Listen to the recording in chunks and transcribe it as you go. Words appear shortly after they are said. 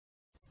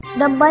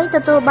ដើម្បីទ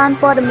ទួលបាន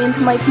ព័ត៌មាន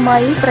ថ្មី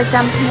ៗប្រ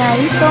ចាំថ្ងៃ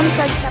សូម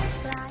ចុច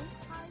Subscribe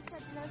ហើយចុ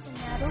ចលើសញ្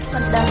ញារូបក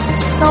ណ្ដឹង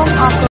សូម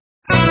អរគុណ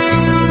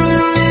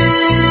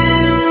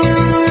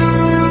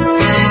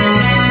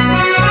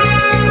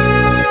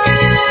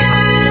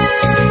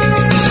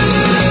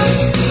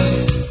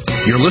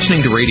You're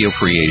listening to Radio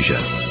Free Asia.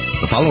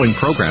 The following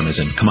program is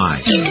in Khmer.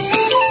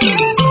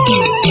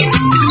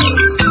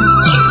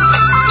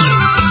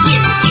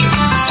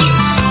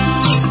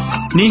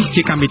 Nǐ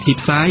chi càm bi tiệp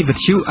xáy vệt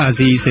chiu a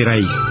zì sê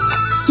ray.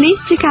 Nǐ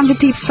chi càm bi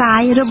tiệp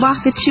xáyរបស់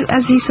វិទ្យុអា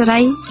ស៊ីសេ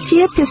រី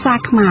ជាភាសា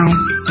ខ្មែរ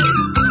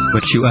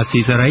វិទ្យុអាស៊ី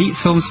សេរី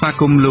សូមស្វា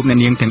គមន៍លោកអ្នក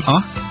នាងទាំងអ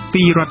ស់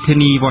ពីរដ្ឋធា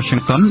នី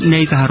Washington នៃ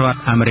សហរដ្ឋ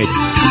អាមេរិក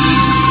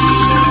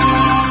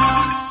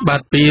បា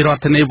ទពីរដ្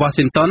ឋធានី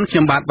Washington ខ្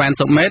ញុំបាទវ៉ែន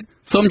សុមេត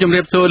សូមជម្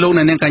រាបសួរលោក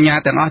អ្នកនាងកញ្ញា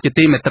ទាំងអស់ជា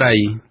ទីមេត្រី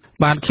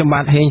បាទខ្ញុំ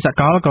បាទហេងស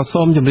កលក៏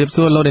សូមជម្រាប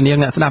សួរលោកអ្នកនាង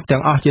អ្នកស្ដាប់ទាំ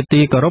ងអស់ជា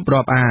ទីគោរព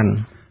រាប់អាន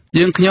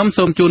យើងខ្ញុំ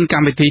សូមជូនក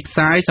ម្មវិធីផ្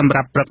សាយសម្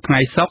រាប់ព្រឹកថ្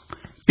ងៃសុក្រ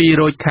2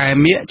រោចខែ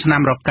មិញឆ្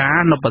នាំរកា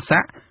នពស័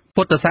ក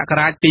ពុទ្ធសក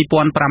រាជ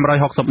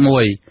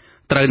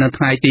2561ត្រូវនៅ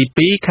ថ្ងៃទី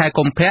2ខែ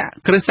កុម្ភៈ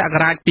គ្រិស្តសក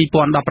រាជ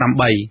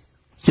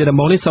2018ជាដំ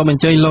បូងនេះសូមអ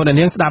ញ្ជើញលោកអ្នក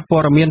នាងស្ដាប់ព័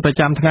ត៌មានប្រ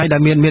ចាំថ្ងៃដែ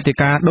លមានមេត្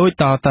តាដូច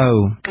តទៅ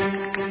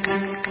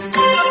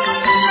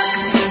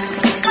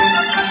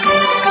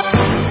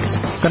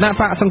គណៈ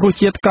បកសង្គ្រោះ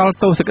ជាតិកល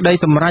ទោសសេចក្តី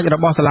សម្រេចរ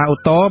បស់សាលាឧ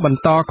ទ្ធរបន្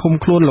តឃុំ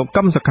ខ្លួនលោក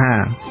កឹមសុខា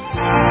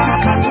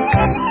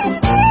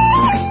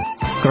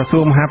ក្រ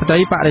សួងមហាផ្ទៃ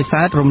បដិ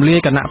សេធរំលាយ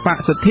គណៈបក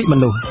សិទ្ធិម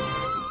នុស្ស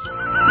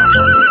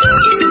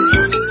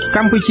ក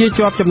ម្ពុជា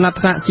ជាប់ចំណាត់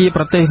ថ្នាក់ជា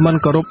ប្រទេសមិន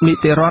គោរពនី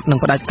តិរដ្ឋនិង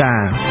ផ្ដាច់កា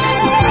រ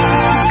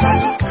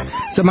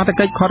សមត្ថ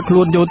កិច្ចឃាត់ខ្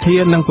លួនយោធា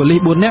និងប៉ូលីស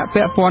4នាក់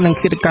ពាក់ព័ន្ធនឹង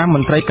ឃាតកម្មម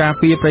ន្ត្រីការ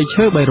ពារព្រៃ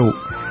ឈើ3រូប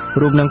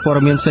រួមនឹងព័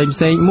ត៌មានផ្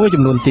សេងៗមួយ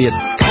ចំនួនទៀត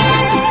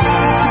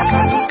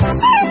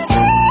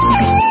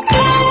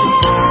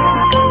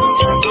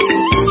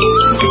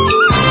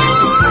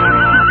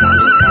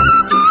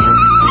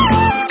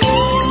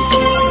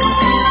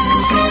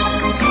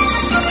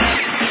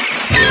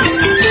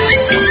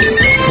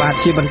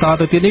ជាបន្ត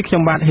ទៅទៀតនេះខ្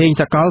ញុំបាទហេង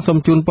សកលសូម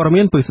ជូនព័ត៌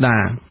មានពិស្ដា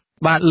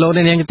បាទលោក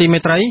អ្នកនាងជាទីមេ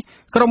ត្រី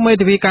ក្រុមមេ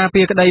ធាវីការ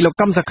ពារក្តីលោក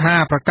កឹមសុខា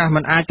ប្រកាស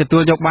មិនអាចទទួ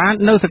លយកបាន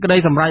នៅសេចក្តី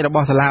សម្រេចរប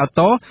ស់សាលាឧទ្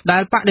ធរដែ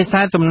លបដិ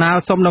សេធសំណើ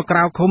សុំនៅក្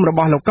រៅឃុំរប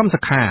ស់លោកកឹមសុ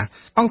ខា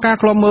អង្គការ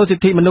ឃ្លាំមើលសិ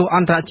ទ្ធិមនុស្សអ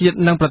ន្តរជាតិ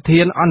និងប្រធា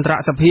នអន្តរ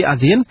សភាអា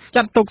ស៊ាន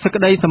ចាត់ទុកសេច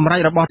ក្តីសម្រេច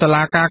របស់តុ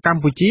លាការក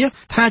ម្ពុជា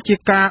ថាជា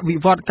ការវិ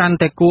វត្តកាន់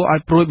តែគួរឲ្យ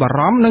ព្រួយបារ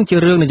ម្ភនិងជា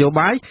រឿងនយោ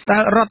បាយដែ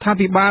លរដ្ឋា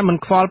ភិបាលមិន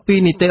ខ្វល់ពី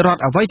នីតិរដ្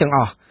ឋអ្វីទាំងអ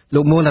ស់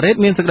លោកមួនណារ៉េត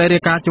មានសេចក្តីរា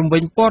យការណ៍ជំវិ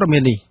ញព័ត៌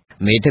មាននេះ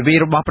មេធាវី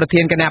របស់ប្រ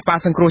ធានគណៈបក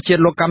សង្គ្រោះជា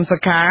តិលោកកឹមសុ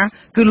ខា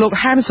គឺលោក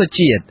ហែមសុ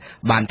ជាតិ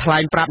បានថ្លែ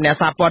ងប្រាប់អ្នក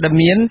សារព័ត៌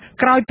មាន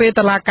ក្រោយពេល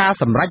តុលាការ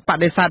សម្រេចប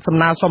ដិសេធសំ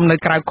ណើសុំនៅ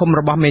ក្រៅឃុំ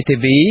របស់មេធា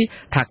វី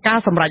ថាការ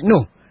សម្រេច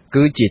នោះ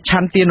គឺជាឆ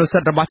ន្ទានុសិ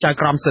ទ្ធិរបស់ចៅ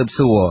ក្រមស៊ើប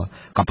សួរ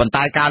ក៏ប៉ុន្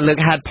តែការលើក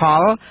ហេតុផ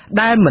ល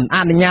ដែលមិនអ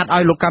នុញ្ញាតឲ្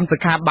យលោកកឹមសុ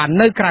ខាបាន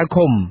នៅក្រៅ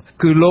ឃុំ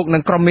គឺលោកនិ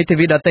ងក្រុមមេធា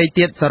វីដទៃ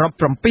ទៀតសរុប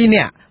7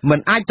នាក់មិន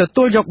អាចទ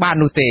ទួលយកបាន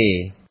នោះទេ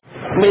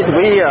មេធា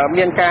វី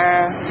មានការ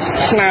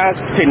ស្នើ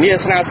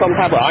សុំ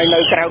ថាបើឲ្យនៅ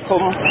ក្រៅ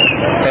ឃុំ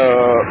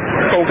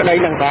កូនក្តី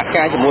នឹងសហ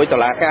ការជាមួយតុ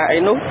លាការអី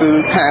នោះគឺ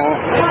ខាង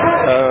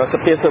ស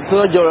ភាស៊ើបសួ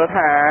រយល់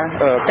ថា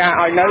ការ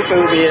ឲ្យនៅគឺ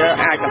វា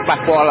អាចនឹងប៉ះ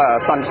ពាល់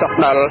សន្តិសុខ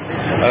ដល់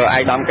ឯ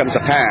កឧត្តមកឹម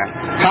សុខា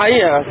ហើយ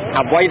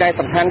អ្វីដែល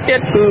សំខាន់ទៀ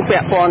តគឺពា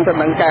ក់ព័ន្ធទៅ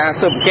នឹងការ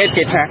ស៊ើបអង្កេត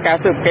គេថាការ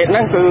ស៊ើបអង្កេតហ្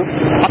នឹងគឺ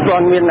អត់ទា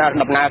ន់មាន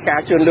ដំណើរការ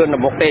ជឿនលឿនទៅ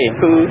មុខទេ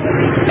គឺ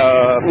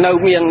នៅ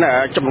មាន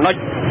ចំណុច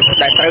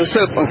ដែលត្រូវ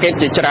ស៊ើបអង្កេត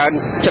ជាច្រើ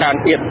ន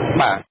ទៀត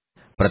បាទ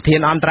ប្រធា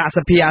នអន្តរស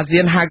ភាអា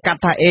ស៊ានហៅកា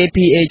ត់ថា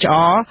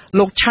APHR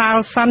លោក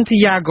Charles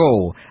Santiago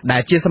ដែ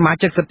លជាសមា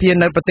ជិកសភា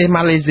នៅប្រទេស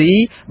ម៉ាឡេស៊ី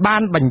បា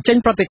នបញ្ចេញ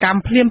ប្រតិកម្ម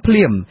ភ្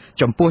លាម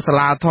ចំពោះសា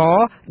លាឧទ្ធរ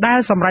ដែល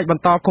សម្រេចប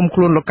ន្តឃុំខ្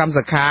លួនលោកកឹម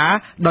សុខា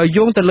ដោយ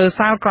យោងទៅលើ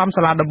សាលក្រម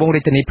សាលាដំបងរា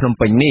ជធានីភ្នំ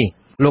ពេញនេះ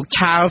លោក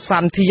Charles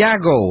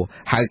Santiago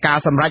ហៅការ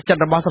សម្រេចចិត្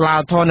តរបស់សាលា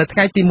ឧទ្ធរនៅថ្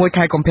ងៃទី1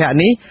ខែកុម្ភៈ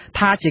នេះ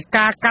ថាជា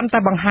ការកាន់តែ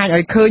បង្ហាញ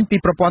ឲ្យឃើញពី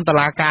ប្រព័ន្ធតុ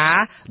លាការ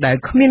ដែល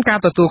គ្មានការ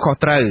ទទួលខុស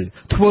ត្រូវ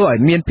ធ្វើឲ្យ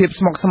មានភាព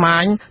ស្មុគស្មា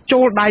ញចូ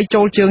លដៃ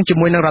ចូលជើងជា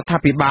មួយនឹងរដ្ឋា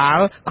ភិបាល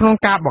ក្នុង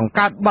ការបង្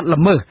កើតបទ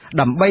ល្មើស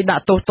ដើម្បីដា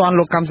ក់ទោសទណ្ឌ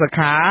លោកកឹមសុ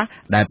ខា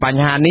ដែលប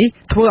ញ្ហានេះ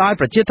ធ្វើឲ្យ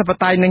ប្រជាធិប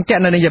តេយ្យនិងគ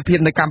ណនេយ្យភាព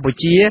នៅកម្ពុ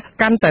ជា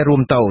កាន់តែរួ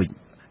មតូច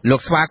លោ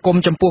កស្វាគម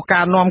ន៍ចំពោះ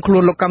ការនាំខ្លួ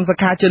នលោកកឹមសុ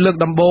ខាជាលើក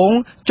ដំបូង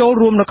ចូល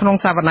រួមនៅក្នុង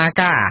សវនា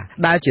ការ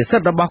ដែលជាសិ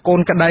ទ្ធិរបស់កូ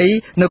នក្តី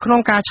នៅក្នុង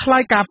ការឆ្លើ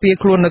យការពារ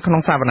ខ្លួននៅក្នុ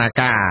ងសវនា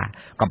ការ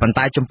ក៏ប៉ុន្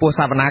តែចំពោះ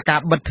សវនាការ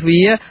បិទទ្វា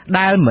រ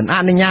ដែលមិនអ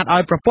នុញ្ញាតឲ្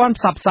យប្រព័ន្ធ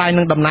ផ្សព្វផ្សាយ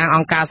នឹងតំណាងអ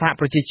ង្គការសហ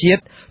ប្រជាជា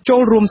តិចូ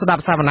លរួមស្ដា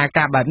ប់សវនា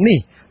ការបែបនេះ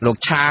លោក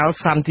Charles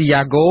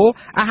Santiago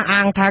អះ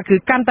អាងថាគឺ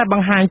កាន់តែប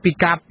ង្ហាញពី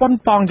ការប៉ុន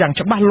ប៉ងយ៉ាង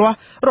ច្បាស់លាស់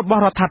រប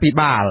ស់រដ្ឋាភិ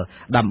បាល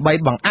ដើម្បី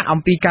បង្អាក់អំ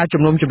ពីការ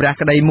ជំនុំជម្រះ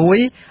ក្តីមួយ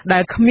ដែ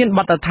លគ្មានប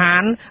ទដ្ឋា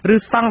នឬ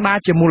ស្តង់ដារ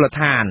ជាមូលដ្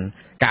ឋាន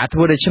ការធ្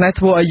វើដូច្នេះ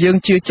ធ្វើឲ្យយើង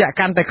ជឿជាក់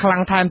កាន់តែខ្លាំ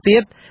ងថែមទៀ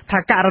តថា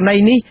ករណី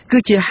នេះគឺ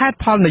ជាហេតុ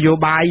ផលនយោ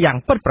បាយយ៉ាង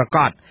ពិតប្រាក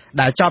ដ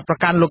ដែលចោទប្រ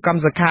កាន់លោកកឹម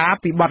សុខា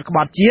ពីបទក្ប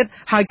ត់ជាតិ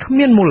ហើយគ្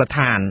មានមូលដ្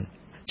ឋាន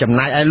ចំ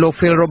ណាយឲ្យលោក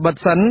Phil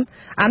Robertson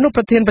អនុ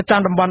ប្រធានប្រចាំ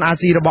តំបន់អា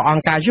ស៊ីរបស់អ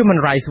ង្គការ Human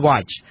Rights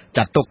Watch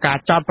ចាត់ទុកការ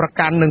ចោទប្រ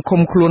កាន់និង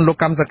ឃុំខ្លួនលោក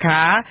កម្មស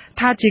ខា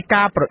ថាជា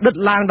ការប្រឌិត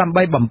ឡើងដើម្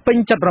បីបំពេញ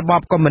ចិត្តរប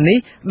បកុម្មុយនីស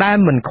ដែល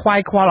មិនខ្វាយ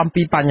ខ្វល់អំ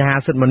ពីបញ្ហា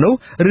សិទ្ធិមនុស្ស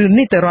ឬ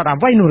នីតិរដ្ឋ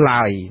អ្វីនោះ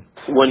ឡើយ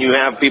When you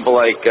have people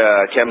like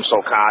Kem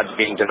Sokha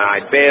being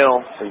denied bail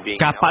and being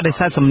ការបដិ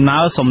សេធសំណើ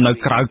សុំនៅ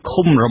ក្រៅ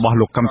ឃុំរបស់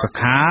លោកកម្មស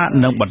ខា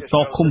និងបន្ត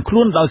ឃុំខ្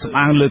លួនដោយសំ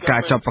អាងលើកា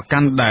រចាប់ប្រកា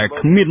ន់ដែល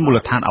គ្មានមូល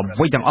ដ្ឋានអ្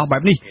វីទាំងអស់បែ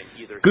បនេះ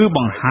គឺប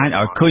ង្ហាញ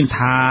ឲ្យឃើញ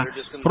ថា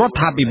រដ្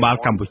ឋាភិបាល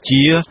កម្ពុ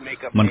ជា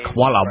មិនខ្វ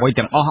ល់អ្វី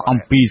ទាំងអស់អំ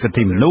ពីសិទ្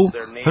ធិមនុស្ស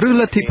ឬ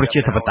លទ្ធិប្រជា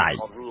ធិបតេយ្យ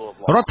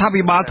រដ្ឋា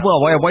ភិបាលធ្វើ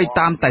អ្វីៗ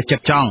តាមតែចិ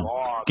ត្តចង់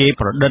គេ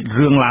ប្រឌិត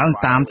រឿងឡើង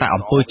តាមតែ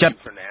អំពើចិត្ត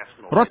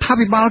រដ្ឋា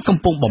ភិបាលកំ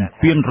ពុងបំ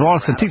ពានរា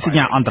ល់សន្ធិសញ្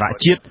ញាអន្តរ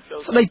ជាតិ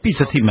ស្ដីពី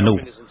សិទ្ធិមនុស្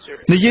ស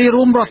និយាយ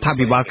រួមរដ្ឋា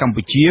ភិបាលកម្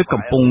ពុជា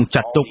កំពុង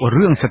ចាត់ទុក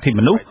រឿងសិទ្ធិ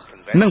មនុស្ស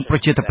និងប្រ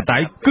ជាធិបតេ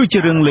យ្យគឺជា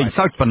រឿងលេង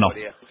សើចប៉ុណ្ណោះ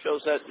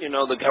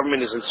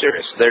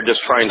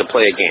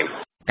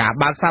ការ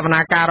បើកសវនា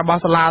ការរប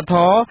ស់សាលាធ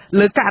រ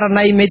លើករ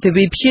ណីមេធា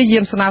វីព្យាយា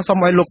មស្នើសុំ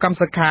ឲ្យលោកកម្ម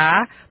សខា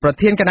ប្រ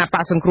ធានគណៈប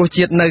ក្សសង្គ្រោះ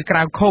ជាតិនៅក្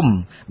រៅឃុំ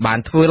បាន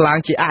ធ្វើឡើង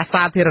ជាអ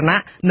សាធារណៈ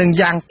និង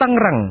យ៉ាងតឹង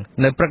រ៉ឹង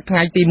នៅព្រឹកថ្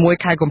ងៃទី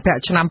1ខែកុម្ភៈ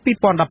ឆ្នាំ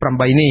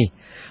2018នេះ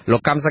លោ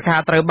កកម្មសខា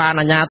ត្រូវបាន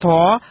អាជ្ញាធ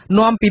រ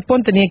នាំពីព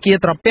ន្ធនាគារ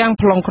ត្រពាំង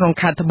plong ក្នុង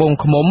ខេត្តត្បូង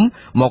ឃ្មុំ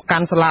មកកា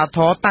ន់សាលាធ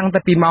រតាំងតែ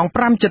ពីម៉ោង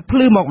 5 ជិតភ្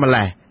លឺមកម្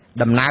លេះ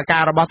ដំណើរកា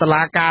ររបស់តុ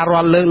លាការ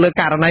រាល់លើក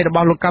ករណីរប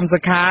ស់លោកកម្មស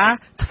ខា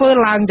ធ្វើ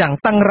ឡើងយ៉ាង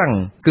តឹងរ៉ឹង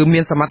គឺមា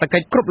នសមត្ថកិ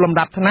ច្ចគ្រប់លំ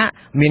ដាប់ថ្នាក់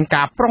មាន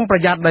ការប្រុងប្រ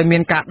យ័ត្នដោយមា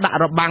នការដាក់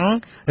របាំង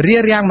រា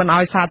រាំងមិន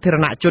ឲ្យសាធារ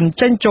ណជន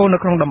ចេញចូលនៅ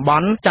ក្នុងតំប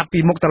ន់ចាប់ពី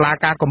មុខតុលា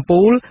ការកំ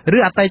ពូលឬ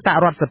អតីត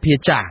រដ្ឋសភា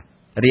ចាស់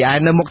រីឯ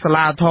នៅមុខសា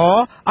លាធរ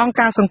អង្គ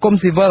ការសង្គម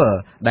ស៊ីវិល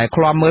ដែល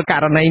ឃ្លាំមើលក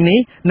រណីនេះ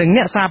និង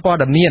អ្នកសារព័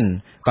ត៌មាន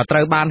ក៏ត្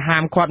រូវបានហា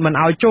មឃាត់មិន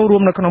ឲ្យចូលរួ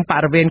មនៅក្នុងប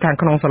រិវេណខាង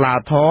ក្នុងសាលា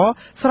ធរ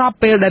ស្រប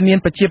ពេលដែលមាន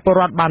ប្រជាពល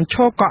រដ្ឋបានឈ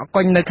រកក់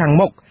កុញនៅខាង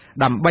មុខ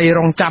ដើម្បីរ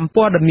ងចាំ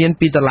ព័ត៌មាន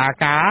ពីតុលា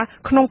ការ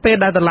ក្នុងពេល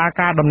ដែលតុលា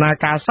ការដំណើរ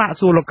ការសាក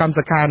សួរលោកកម្មស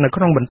ខានៅ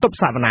ក្នុងបន្ទប់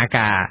សវនា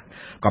ការ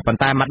ក៏ប៉ុន្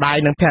តែម្ដាយ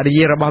និងភរិ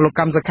យារបស់លោក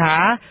កម្មសខា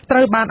ត្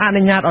រូវបានអ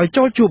នុញ្ញាតឲ្យ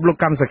ចូលជួបលោក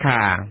កម្មស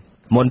ខា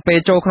មុនពេល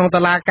ចូលក្នុង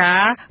តុលាកា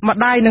រម្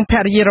ដាយនិងភ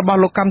រិយារបស់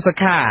លោកកម្មស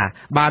ខា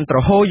បានទ្រ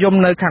ហោយំ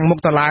នៅខាងមុខ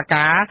តុលា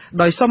ការ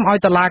ដោយសុំឲ្យ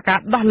តុលាការ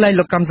ដោះលែង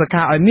លោកកម្មស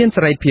ខាឲ្យមាន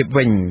សេរីភាព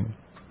វិញ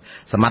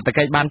សមត្ថ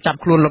កិច្ចបានចាប់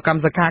ខ្លួនលោកកម្ម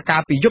សខាកា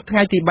លពីយប់ថ្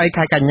ងៃទី3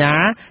ខែកញ្ញា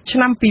ឆ្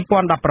នាំ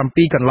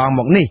2017កន្លង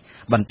មកនេះ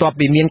បន្ទាប់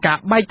ពីមានការ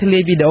បែកធ្លា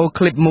យវីដេអូ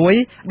ឃ្លីបមួយ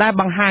ដែល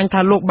បង្ហាញ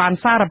ថាលោកបាន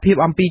សារភាព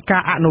អំពីកា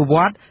រអនុវ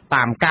ត្ត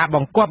តាមការប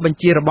ង្គាប់បញ្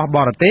ជារបស់ប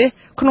រទេស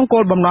ក្នុងគោ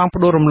លបំណង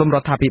ផ្ដួលរំលំរ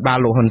ដ្ឋាភិបាល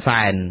លោកហ៊ុន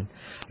សែន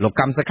លោក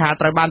កម្មសខា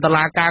ត្រូវបានតុ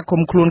លាការ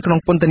ឃុំខ្លួនក្នុង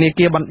ពន្ធនា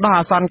គារបណ្ដោះ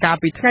អាសន្នកាល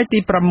ពីថ្ងៃទី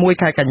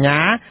6ខែកញ្ញា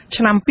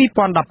ឆ្នាំ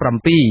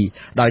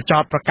2017ដោយចោ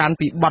ទប្រកាន់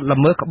ពីបទល្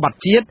មើសក្បត់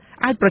ជាតិ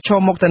អាចប្រឈម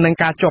មុខទៅនឹង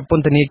ការជាប់ព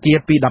ន្ធនាគារ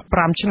ពី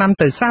15ឆ្នាំ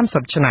ទៅ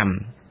30ឆ្នាំ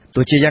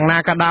ទោះជាយ៉ាងណា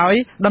ក៏ដោយ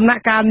ដំណា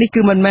ក់កាលនេះ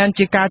គឺមិនមែន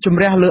ជាការជំ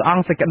រះលើអ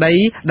ង្គសេចក្តី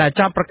ដែល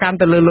ចោទប្រកាន់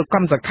ទៅលើលោកក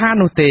ម្មសខា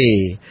នោះទេ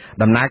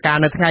ដំណើរការ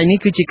នៅថ្ងៃនេះ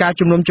គឺជាការ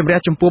ជំនុំជម្រះ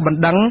ចំពោះប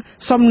ណ្ដឹង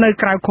សុំនៅ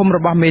ក្រៅឃុំរ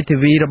បស់មេធា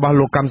វីរបស់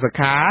លោកកម្មស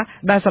ខា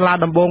ដែលសាលា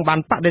ដំបងបាន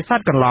បដិសេធ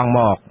កន្លង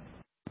មក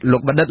លោ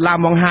កបណ្ឌិតឡាវ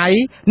ម៉ុងហៃ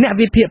អ្នក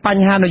វិភាគប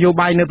ញ្ហានយោ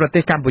បាយនៅប្រទេ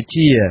សកម្ពុ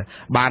ជា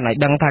បានឲ្យ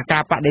ដឹងថាកា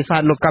របដិសេ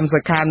ធលោកកម្មស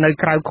ខានៅ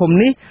ក្រៅឃុំ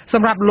នេះស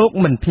ម្រាប់លោក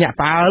មិនភ្ញាក់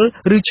ផ្អើល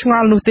ឬឆ្ង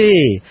ល់នោះទេ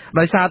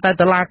ដោយសារតែ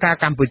តុលាការ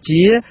កម្ពុ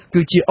ជា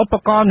គឺជាឧប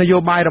ករណ៍នយោ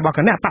បាយរបស់គ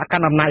ណៈបកក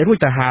ណ្ដាលអំណាចរួច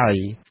ទៅហើយ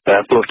តែ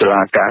ព្រោះតុ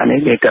លាការនេះ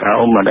មានក្រ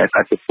មដែលក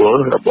សិពល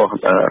របស់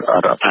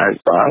រដ្ឋាភិ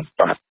បាល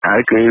បាទហើ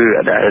យគឺ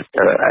ដែល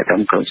អាយក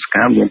ម្មសក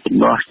ម្មមានជំ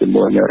នួសជា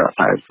មួយនឹងរដ្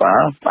ឋាភិបា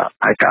លបាទ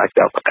ហើយការ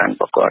ចាប់ប្រកាន់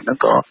ប្រកបហ្នឹង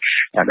ក៏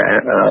ដែល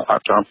អ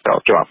ត់ជា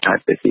ប់ថែ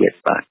ទៅទៀត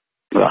បាទ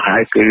ហើ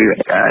យគឺ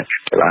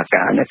តុលា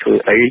ការនេះធ្វើ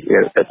អី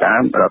ទៅតា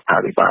មរដ្ឋា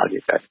ភិបាល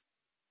នេះទៅ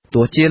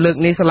ទោះជាលើក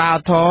នេះសាលា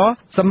ធរ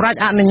សម្រាប់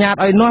អនុញ្ញាត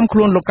ឲ្យនាំខ្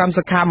លួនលោកកម្មស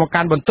ខាមក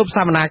កាន់បន្ទប់ស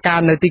វនាការ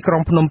នៅទីក្រុ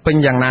ងភ្នំពេញ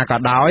យ៉ាងណាក៏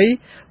ដោយ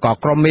ក៏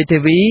ក្រុមមេធា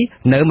វី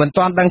នៅមិន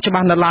ទាន់ដឹងច្បា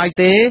ស់នៅឡើយ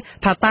ទេ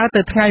ថាតើ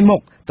ទៅថ្ងៃមុខ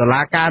តុ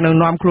លាការនឹង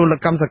នាំខ្លួនលោក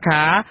កម្មស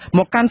ខាម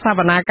កកាន់សវ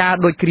នាការ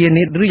ដូចគ្រា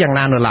នេះឬយ៉ាង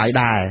ណានៅឡើយ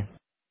ដែរ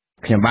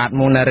ខ្ញុំបាទ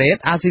មុងណារ៉េត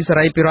អាស៊ីសេ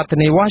រីពីរដ្ឋធា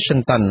នី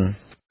Washington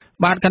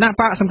បាទគណៈ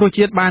បកសង្គ្រោះ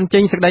ជាតិបានចេ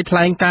ញសេចក្តីថ្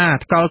លែងការណ៍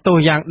ថ្កោលទោស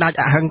យ៉ាងដាច់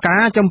អហិង្កា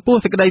រចំពោះ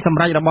សេចក្តីសម្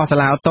រេចរបស់សា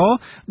លាឧទ្ធរ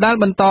ដែល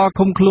បន្ត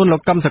ឃុំខ្លួនលោ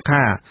កកម្មស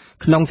ខា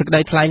ក្នុងសេចក្តី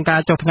ថ្លែងការ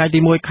ណ៍ចុះថ្ងៃទី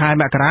1ខែ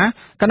មករា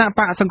គណៈប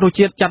កសង្គ្រោះ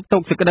ជាតិចាត់ទុ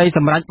កសេចក្តីស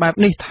ម្រេចបែប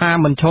នេះថា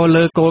មិនឈរ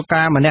លើគោល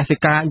ការណ៍មនសិ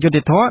ការយុត្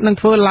តិធម៌និង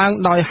ធ្វើឡើង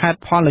ដោយហេតុ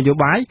ផលនយោ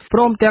បាយព្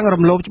រមទាំង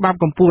រំលោភច្បាប់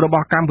កម្ពុជារប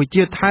ស់កម្ពុ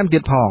ជាថែមទៀ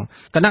តផង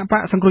គណៈប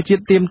កសង្គ្រោះជា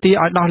តិទាមទារ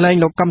ឲ្យដោះលែង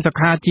លោកកម្មស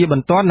ខាជាប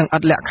ន្ទាន់និងឥ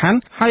តលក្ខខណ្ឌ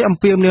ហើយអំ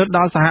ពាវនាវដ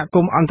ល់សហគ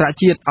មន៍អន្តរ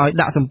ជាតិឲ្យ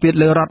ដាក់សម្ពាធ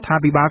លើរដ្ឋា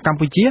ភិបាលកម្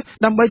ពុជា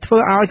ដើម្បីធ្វើ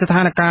ឲ្យស្ថា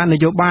នភាពន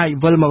យោបាយ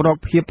វិលមករក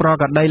ភាពប្រ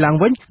ក្រតីឡើង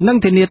វិញនិង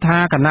ធានាថា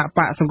គណៈប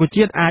កសង្គ្រោះ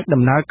ជាតិអាច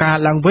ដំណើរការ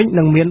ឡើងវិញ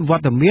និងមានវ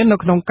ត្តមាននៅ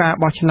ក្នុងការ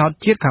បោះឆ្នោត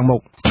ជាតិខាងមុ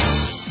ខ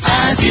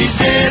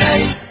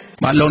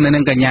បាទលោកអ្នក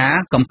នាងកញ្ញា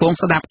កំពុង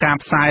ស្ដាប់ការ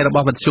ផ្សាយរប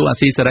ស់វិទ្យុអា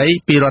ស៊ីសេរី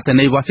ពីរដ្ឋធា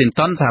នី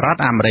Washington សហរដ្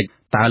ឋអាមេរិក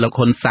តើលោក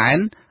ហ៊ុនសែន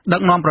ដឹ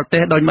កនាំប្រទេ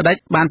សដោយម្ដេច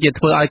បានជា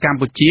ធ្វើឲ្យកម្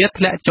ពុជា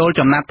ធ្លាក់ចូល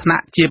ចំណាត់ថ្នា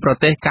ក់ជាប្រ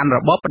ទេសកាន់រ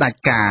បបផ្ដាច់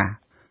ការ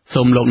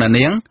សូមលោកអ្នក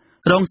នាង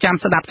រងចាំ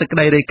ស្ដាប់សេចក្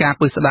តីរាយការណ៍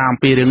ពិស្ដារអំ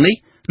ពីរឿងនេះ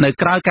នៅ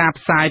ក្រៅការ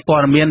ផ្សាយព័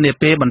ត៌មាននា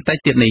ពេលបន្តិច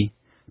ទៀតនេះ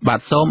បា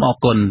ទសូមអរ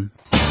គុណ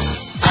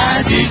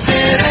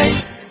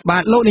បា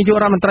ទលោកនាយក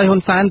រដ្ឋមន្ត្រីហ៊ុ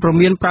នសែនព្រ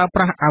មានប្រើប្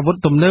រាស់អាវុធ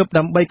ទំនើប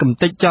ដើម្បីកំ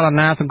ទេចចល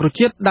នាសង្គ្រោះ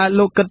ជាតិដែល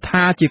លោកគិត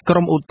ថាជាក្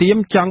រុមឧទាម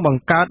ចង់ប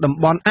ង្កើតតំ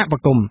បន់អប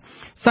គម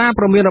សារ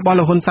ព្រមានរបស់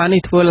លោកហ៊ុនសែន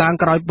នេះធ្វើឡើង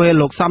ក្រោយពេល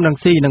លោកសំរង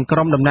ស៊ីនិងក្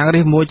រុមតំណាងរា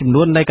ស្ត្រមួយចំ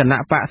នួននៃគណៈ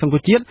បកសង្គ្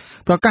រោះជាតិ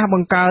ប្រកាសប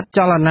ង្កើតច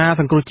លនា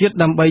សង្គ្រោះជាតិ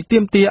ដើម្បីទា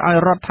មទារឲ្យ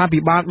រដ្ឋាភិ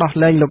បាលដោះ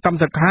លែងលោកកឹម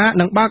សុខា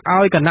និងបើក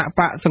ឲ្យគណៈ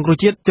បកសង្គ្រោះ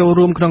ជាតិចូល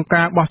រួមក្នុង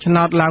ការបោះឆ្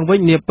នោតឡើងវិញ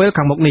នាពេល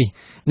ខាងមុខនេះ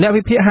អ្នក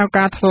វិភាគហៅ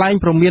ការថ្លែង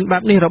ព្រមានបែ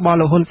បនេះរបស់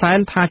លោកហ៊ុនសែន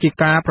ថាជា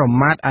ការប្រ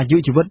មាថអាយុ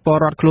ជីវិតពល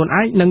រដ្ឋខ្លួន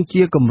ឯងនិង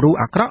ជាគំរូ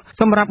អាក្រក់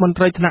សម្រាប់មន្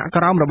ត្រីថ្នាក់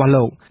ក្រោមរបស់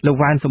លោក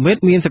វ៉ានសុមិត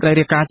មានសេចក្តី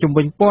រាយការណ៍ជំ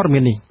វិញព័ត៌មា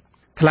ននេះ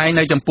ថ្លែង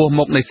នៅចំពោះ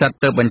មុខនិស្សិត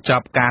ទើបបញ្ច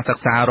ប់ការសិ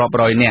ក្សារាប់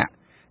រយនាក់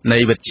នៃ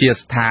វិទ្យា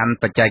ស្ថាន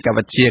បច្ចេក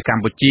វិទ្យាក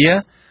ម្ពុជា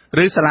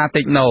ឬសាលា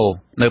តិចណូ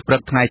នៅព្រឹ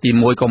កថ្ងៃទី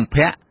1កុម្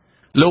ភៈ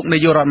លោកនា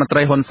យករដ្ឋមន្ត្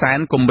រីហ៊ុនសែន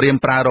គម្រាម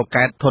ប្រើរ៉ុ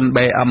កែតធុន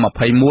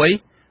BM21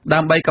 ដើ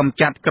ម្បីកម្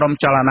ចាត់ក្រុម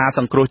ចលនាស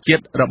ង្គ្រោះជា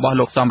តិរបស់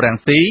លោកសំរង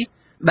ស៊ី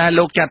ដែល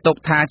លោកចាត់ទុក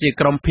ថាជា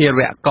ក្រុមភេរ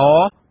វករ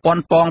ប៉ុន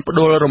ប៉ងផ្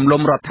ដួលរំ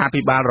លំរដ្ឋា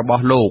ភិបាលរប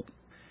ស់លោក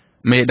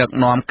មេដឹក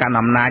នាំកាន់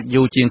អំណាច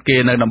យូរជាងគេ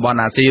នៅតំបន់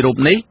អាស៊ីរូប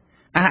នេះ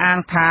អះអាង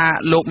ថា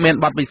លោកមាន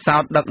បទពិសោ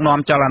ធន៍ដឹកនាំ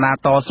ចលនា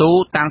តស៊ូ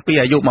តាំងពី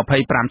អាយុ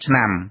25ឆ្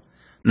នាំ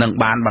និង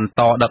បានបន្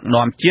តដឹក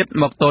នាំជាតិ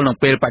មកទល់នឹង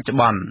ពេលបច្ចុប្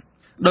បន្ន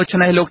ដូច្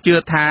នេះលោកជឿ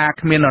ថា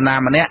គ្មាននរណា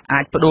ម្នាក់អា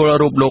ចផ្ដួល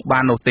រូបលោកបា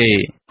ននោះទេ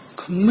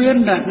គ្មាន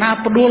អ្នកណា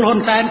ផ្ដួលហ៊ុន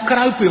សែនក្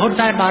រៅពីហ៊ុន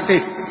សែនបានទេ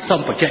សូម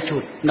បញ្ជាក់ជូ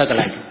ននៅកន្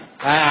លែង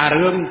ហើយអា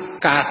រឿង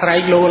ការស្រែ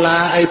កលោឡា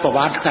អីប្រវ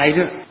ត្តិថ្ងៃ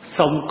នេះ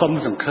សូមកុំ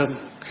សង្ឃឹម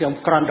ខ្ញុំ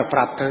គ្រាន់តែប្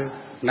រាប់ទៅ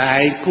ណែឯ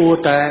ងគួរ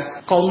តែ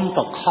កុំប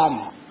ខំ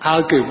ឲ្យ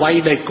គេវាយ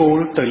ដៃគោល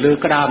ទៅលើ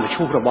ក្តារម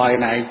ឈូសរបស់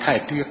ឯងថែ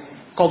ទៀត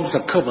កុំស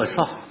ង្ឃឹមឲ្យ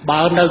សោះ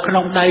បើនៅក្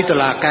នុងដៃតុ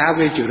លាការ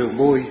វាជារឿង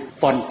មួយ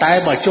ប៉ុន្តែ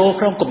បើចូល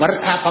ក្នុងកម្រិត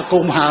អបគ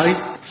មហើយ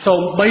សូ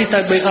ម្បីតែ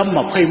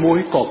BM21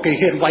 ក៏គេ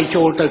ហ៊ានវាយ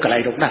ចូលទៅកន្លែ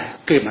ងនោះដែរ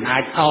គេមិនអា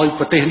ចឲ្យ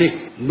ប្រទេសនេះ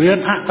មាន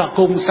អបគ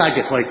មសា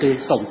ជាថ្មីទេ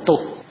សូមទោស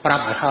ប្រា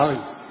ប់ឲ្យហើយ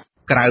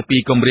ក្រៅពី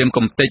គម្រាម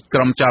កំទេចក្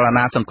រុមចល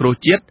នាសង្គ្រោះ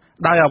ជាតិ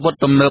ដោយអាវុធ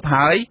ទំនើប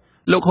ហើយ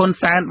លោកហ៊ុន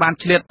សែនបាន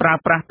ឆ្លៀតប្រើ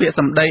ប្រាស់ពាក្យ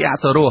សម្ដីអ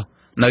សុរោះ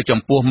នៅចំ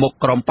ពោះមុខ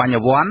ក្រុមបញ្ញ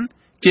វន្ត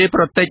ជា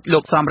ប្រតិចលោ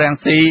កសំរង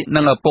ស៊ី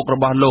និងឪពុករ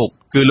បស់លោក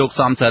គឺលោក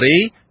សំសារី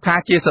ថា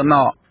ជាសន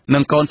កនិ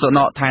ងកូនសន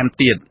កថែម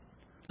ទៀត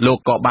លោក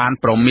ក៏បាន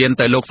ប្រមាន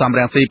ទៅលោកសំរ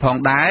ងស៊ីផង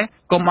ដែរ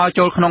កុំឲ្យ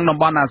ចូលក្នុងតំ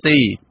បន់អាស៊ី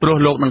ព្រោះ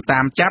លោកនឹងតា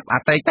មចាប់អ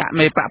តីត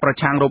មេបកប្រ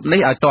ឆាំងរូប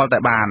នេះឲ្យទាល់តែ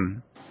បាន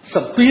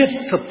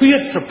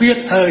សពៀត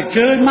ហើយ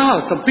ជើញមក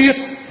សពៀត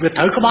វា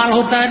ត្រូវក្បាល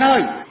ហ៊ុនសែនហើ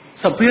យ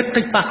សពៀត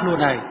តិចប៉ះខ្លួន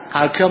ឯង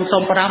ហើយខ្ញុំសូ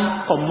មប្រាំ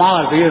កុំមក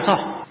អាស៊ីសោះ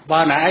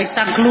បើណែឯង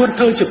តាំងខ្លួន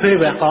ធ្វើជាភេរ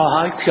វករ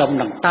ហើយខ្ញុំ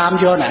នឹងតាម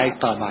យកណែឯង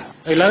តបាន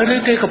ឥឡូវនេះ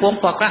គេកំពុង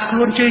ប្រកាសខ្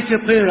លួនជា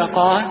ភេរវក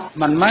រ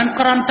មិនមែន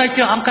គ្រាន់តែ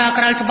ជាអង្គការ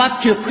ក្រៅច្បាប់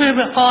ជាភេរ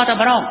វករតែ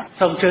ម្ដង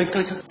សូមជើញទៅ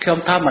ខ្ញុំ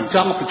ថាមិនច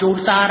ង់បញ្ជូន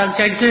សារនឹង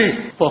ចេញទេ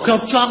ព្រោះខ្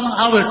ញុំចង់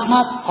ឲ្យវាស្ង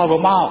ប់ឲ្យវា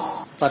មក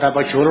ប៉ុន្តែ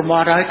បើជ្រុលម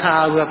កហើយថា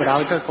វាប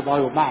ដ ாய் ទៅកុំឲ្យ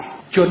វាមក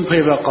ជនភេ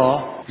រវករ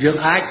យើង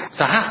អាច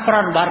សហប្រ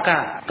តិបត្តិកា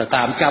រទៅ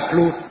តាមចាប់ខ្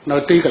លួននៅ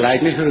ទីកន្លែង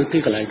នេះឬទី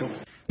កន្លែងនោះ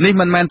នេះ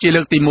មិនមែនជា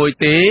លើកទី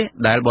1ទេ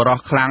ដែលបរិះ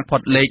ខ្លាំងផុ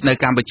តលេខនៅ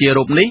កម្ពុជា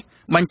រូបនេះ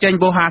បញ្ចេញ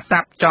វោហារស័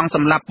ព្ទចង់ស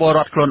ម្លាប់ពលរ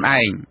ដ្ឋខ្លួនឯ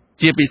ង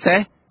ជាពិសេស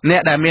អ្ន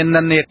កដែលមាន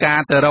និន្នាការ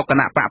ទៅរកគ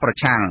ណៈបកប្រ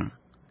ឆាំង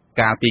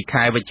កាលពី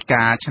ខែវិច្ឆិ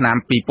កាឆ្នាំ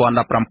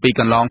2017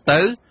កន្លងទៅ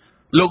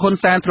លោកហ៊ុន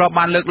សែនធ្លាប់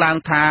បានលើកឡើង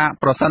ថា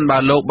ប្រសិនបើ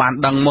លោកបាន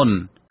ដឹងមុន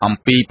អំ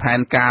ពីផែន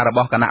ការរប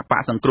ស់គណៈប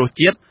កសង្គ្រោះ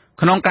ជាតិ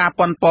ក្នុងការ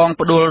ប៉ុនប៉ង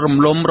ផ្ដួលរំ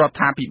លំរដ្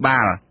ឋាភិបា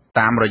ល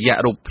តាមរយៈ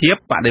រូបភាព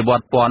បដិវ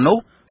ត្តពណ៌នោះ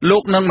លោ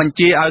កនឹងបញ្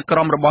ជាឲ្យក្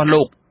រុមរបស់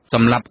លោកស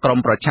ម្រាប់ក្រុម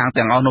ប្រឆាំង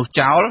ទាំងអស់នោះ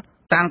ចោល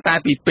តាំងតែ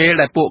ពីពេល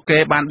ដែលពួកគេ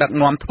បានដឹក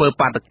នាំធ្វើ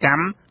បាតក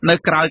ម្មនៅ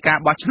ក្រៅការ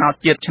បោះឆ្នោត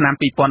ជាតិឆ្នាំ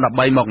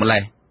2013មកម្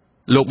លេះ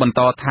លោកបន្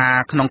តថា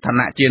ក្នុងឋា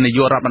នៈជានាយ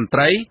ករដ្ឋមន្ត្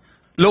រី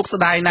លោកស្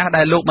ដាយណាស់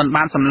ដែលលោកមិន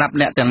បានសម្លាប់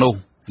អ្នកទាំងនោះ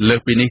លើស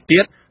ពីនេះទៀ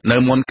តនៅ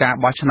មុនការ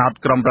បោះឆ្នោត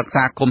ក្រុមប្រឹក្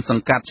សាគុំស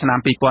ង្កាត់ឆ្នាំ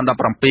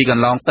2017ក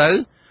ន្លងទៅ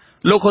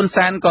លោកហ៊ុន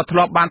សែនក៏ធ្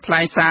លាប់បានថ្លែ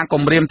ងសារគ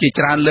ម្រាមជា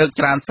ច្រើនលើក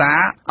ច្រើនសារ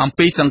អំ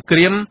ពីសង្គ្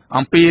រាម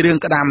អំពីរឿង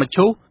ក្តាមម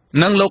ឈូស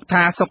និងលោក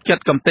ថាសុកចិត្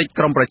តកំទេច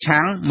ក្រុមប្រ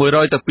ឆាំង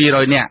100ទៅ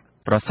200នាក់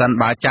ប្រសិន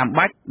បើចាំ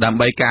បាច់ដើម្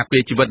បីការពា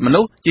រជីវិតម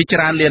នុស្សជាច្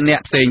រើនលានអ្ន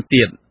កផ្សេង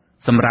ទៀត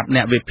សម្រាប់អ្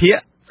នកវិភាគ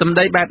សម្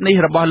ដីបែបនេះ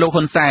របស់លោក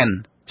ហ៊ុនសែន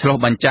ឆ្លុះ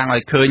បញ្ចាំងឲ្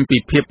យឃើញពី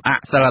ភាពអ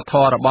សិលធ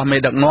ម៌របស់មេ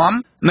ដឹកនាំ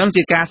និង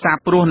ជាការសាប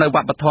ព្រោះនៅវ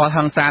ប្បធម៌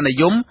ហិង្សានិ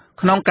យម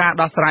ក្នុងការ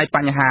ដោះស្រាយប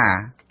ញ្ហា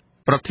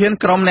ប្រធាន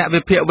ក្រុមអ្នក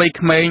វិភាគវ័យ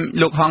ក្មេង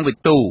លោកហងវិ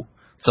ទូ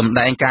សម្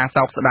ដែងការ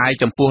សោកស្ដាយ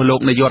ចំពោះលោក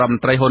នាយករដ្ឋម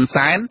ន្ត្រីហ៊ុន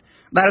សែន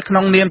ដែលក្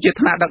នុងនាមជា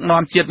ថ្នាក់ដឹក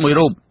នាំជាតិមួយ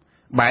រូប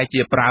បែរ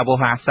ជាប្រើវោ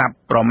ហារស័ព្ទ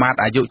ប្រមាថ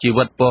អាយុជី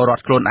វិតពលរដ្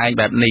ឋខ្លួនឯង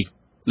បែបនេះ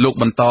លោក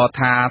បន្ត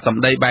ថាស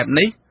ម្ដីបែប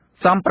នេះ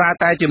សំប្រើ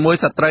តែជាមួយ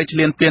សត្រូវឈ្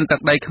លានពានទឹក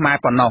ដីខ្មែរ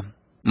ប៉ុណ្ណោះ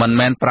មិន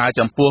មែនប្រើ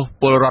ចំពោះ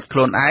ពលរដ្ឋខ្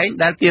លួនឯង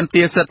ដែលទាម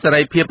ទារសិទ្ធិសេ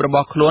រីភាពរប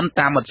ស់ខ្លួន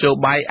តាមមធ្យោ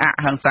បាយអ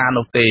ហិង្សា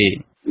នោះទេ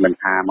មិន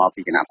ថាមក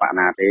ពីគណៈបក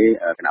ណាទេ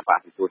គណៈបក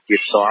ទទួលជា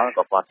តិផ្ទាល់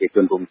ក៏គាត់ជាជ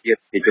នរួមជាតិ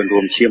ជាជនរួ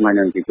មឈាមហើយ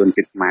នឹងជាជន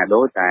ជាតិខ្មែរ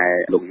ដូចតែ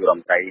លោកយុរដ្ឋម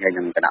ន្ត្រីហើយ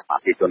នឹងគណៈបក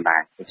ជាជនដែ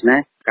រដូច្នេះ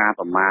ការ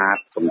ប្រមាថ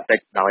កំទេច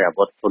ដោយអា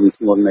វុធធន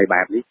ធ្ងន់នៃ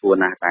បែបនេះគួរ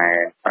ណាស់តែ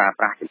ប្រើ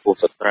ប្រាស់ចំពោះ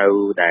សត្រូវ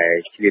ដែល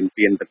ឈ្លាន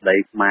ពានទឹកដី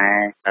ខ្មែរ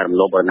តែរំ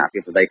លោភបរណភា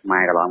ពទឹកដីខ្មែ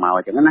រកន្លងមកអ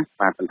ញ្ចឹងណា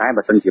បាទប៉ុន្តែ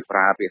បើសិនជាប្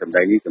រើពាក្យសម្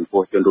ដីនេះចំ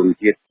ពោះជនរួម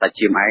ជាតិតែ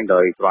ជាឯងដោ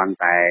យគ្រាន់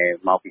តែ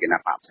មកពីគណៈ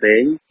បកផ្សេ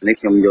ងនេះ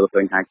ខ្ញុំយល់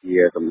ឃើញថាជា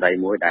សម្ដី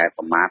មួយដែល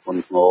ប្រមាថធ្ង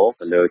ន់ធ្ងរ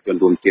ទៅលើជន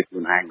រួមជាតិខ្លួ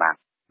នឯងបាទ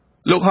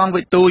លោកហង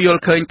វិទូយ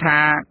ល់ឃើញថា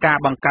ការ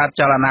បង្កើត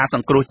ចលនាស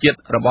ង្គ្រោះជាតិ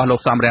របស់លោក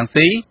សំរង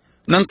ស៊ី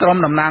និងក្រុម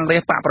តំណាងរា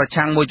ស្ត្របកប្រ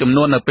ឆាំងមួយចំ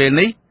នួននៅពេល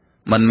នេះ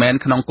មិនមែន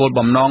ក្នុងគោល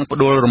បំណងផ្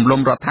ដួលរំលំ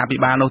រដ្ឋាភិ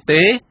បាលនោះ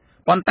ទេ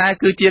ប៉ុន្តែ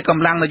គឺជាក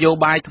ម្លាំងនយោ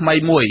បាយថ្មី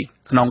មួយ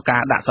ក្នុងកា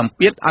រដាក់សម្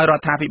ពាធឲ្យរ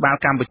ដ្ឋាភិបាល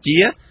កម្ពុជា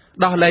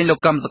ដោះលែងលោក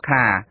កឹមសុ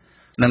ខា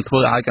និងធ្វើ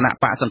ឲ្យគណៈ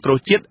បកសង្គ្រោះ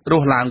ជាតិរ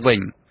ស់ឡើងវិញ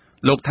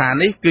លោកថា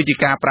នេះគឺជា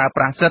ការប្រើ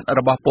ប្រាស់សិទ្ធិរ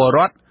បស់ពលរ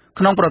ដ្ឋ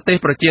ក្នុងប្រទេស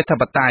ប្រជាធិ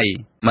បតេយ្យ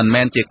មិន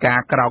មែនជាការ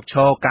ក្រោកឈ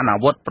រកាន់អា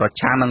វុធប្រ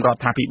ឆាំងនឹងរ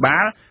ដ្ឋាភិបា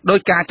លដោយ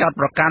ការចោទ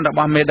ប្រកាន់រប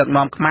ស់មេដឹក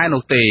នាំខ្មែរ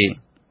នោះទេ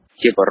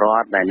ជាបរិវ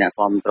ត្តដែលអ្នក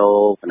គ្រប់គ្រ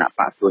ងគណៈ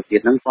បកសួរជា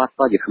តិហ្នឹងគាត់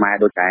ក៏ជាខ្មែរ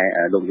ដូចតែ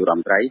លោកយុរដ្ឋ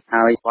មន្ត្រី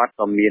ហើយគាត់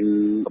ក៏មាន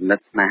គំនិត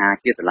ស្នេហា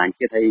ជាតិស្រឡាញ់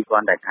ជាតិហើយគា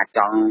ត់តែថាច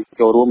ង់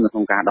ចូលរួមនៅក្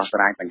នុងការដោះស្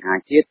រាយបញ្ហា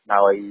ជាតិ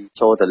ដោយ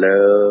ចូលទៅលើ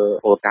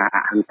គោលការណ៍អ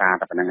ហិង្សា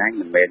តែប៉ុណ្្នឹងឯង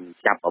មិនមែន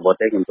ចាប់អាវុធ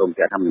ទេខ្ញុំសូមបញ្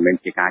ជាក់ថាមិនមែន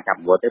ជាការចាប់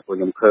អាវុធទេព្រោះ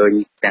ខ្ញុំឃើញ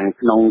ទាំង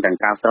ក្នុងទាំង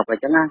ក្រៅស្រុកអ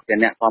ញ្ចឹងណាជា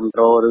អ្នកគ្រប់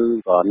គ្រងឬ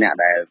ក៏អ្នក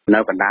ដែលនៅ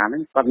កណ្ដាលហ្នឹ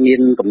ងគាត់មា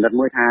នគំនិត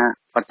មួយថា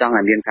គាត់ចង់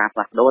ឲ្យមានការផ្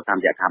លាស់ប្ដូរតាម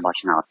រយៈការបោះ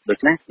ឆ្នោតដូ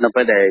ច្នេះនៅ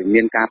ពេលដែល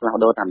មានការផ្លាស់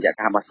ប្ដូរតាមរយៈ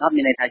ការបោះឆ្នោត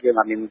មានន័យថាយើង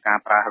អត់មានការ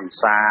ប្រើហិង្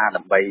សា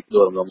ដើម្បី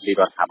ដួលរំលំពី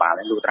រដ្ឋាភិបាល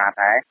ទេលុះត្រា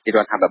តែពីរ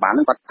ដ្ឋាភិបាលហ្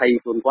នឹងគាត់ភ័យ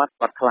ខ្លួនគាត់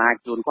ខ្លាច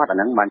ខ្លួនគាត់អា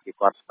ហ្នឹងបានជា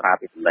គាត់ប្រើ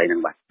ពីសម្ដីហ្នឹ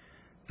ងបាទ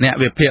អ្នក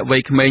វិភាគវ័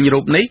យក្មេងរូ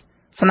បនេះ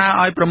ស្នើ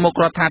ឲ្យប្រមុខ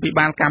រដ្ឋាភិ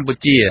បាលកម្ពុ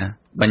ជា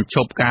បញ្ឈ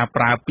ប់ការ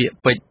ប្រើពាក្យ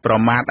ពេចន៍ប្រ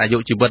មាថអាយុ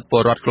ជីវិតព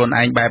លរដ្ឋខ្លួន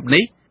ឯងបែប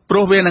នេះព្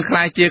រោះវានឹងក្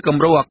លាយជាគំ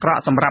រូអាក្រ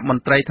ក់សម្រាប់ម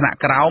ន្ត្រីថ្នាក់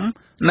ក្រោម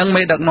និង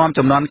មេដឹកនាំ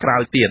ជំនាន់ក្រោ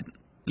យទៀត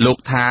លោក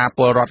ថាព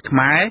លរដ្ឋខ្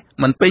មែរ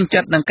មិនពេញចិ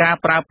ត្តនឹងការ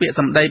ប្រើពាក្យ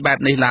សម្ដីបែប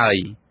នេះឡើយ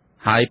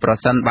ហើយប្រ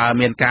សិនបើ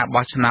មានការ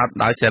បោះឆ្នោត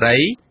ដោយសេរី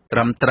ត្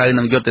រឹមត្រូវ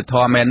នឹងយុត្តិធ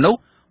ម៌មែននោះ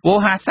វោ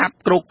ហារស័ព្ទ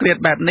គ្រោកគ្រាត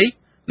បែបនេះ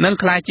នឹង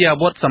ក្លាយជាអា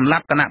វុធសម្រា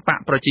ប់គណៈបក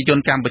ប្រជាជន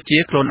កម្ពុជា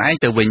ខ្លួនឯង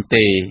ទៅវិញ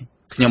ទេ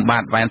ខ្ញុំបា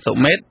ទវ៉ែនសុ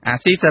មេតអា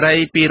ស៊ីសេរី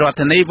ពីរដ្ឋ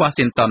ធានី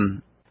Washington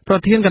ប្រ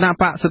ធានគណៈ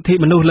បកសិទ្ធិ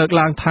មនុស្សលើក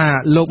ឡើងថា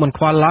លោកមិន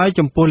ខ្វល់ឡើយ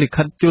ចំពោះលិ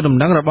ខិតជូនដំ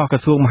ណឹងរបស់ក្រ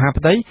សួងមហា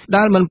ផ្ទៃ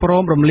ដែលមិនព្រ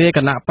មរំលាយគ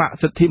ណៈបក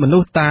សិទ្ធិមនុ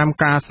ស្សតាម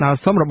ការស្នើ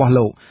សុំរបស់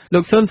លោ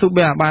កស៊ុនស៊ូ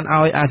ប៊ែបាន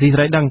ឲ្យអាស៊ីសេ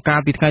រីដឹងកាល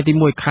ពីថ្ងៃទី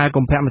1ខែ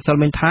កុម្ភៈម្សិល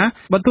មិញថា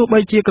បើទោះបី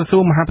ជាក្រសួ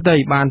ងមហាផ្ទៃ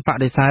បានប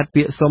ដិសេធ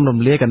ពាក្យសុំរំ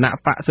លាយគណៈ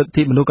បកសិទ្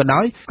ធិមនុស្សក៏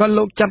ដោយក៏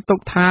លោកចាត់ទុក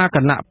ថាគ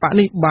ណៈបក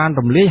នេះបាន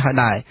រំលាយហើយ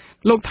ដែរ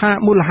លោកថា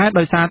មូលហេតុ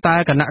ដោយសារតែ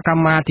គណៈក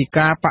ម្មាធិ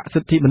ការបកសិ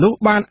ទ្ធិមនុស្ស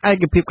បានឯ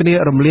កភាពគ្នា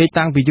រំលាយ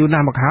តាំងពីយូរណា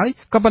ស់មកហើយ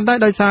ក៏ប៉ុន្តែ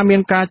ដោយសារមា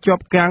នការជា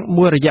ប់គាំង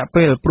មួយរយៈ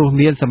ពេលព្រោះ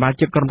មានសមា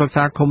ជិកក្រុមប្រឹក្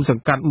សាឃុំស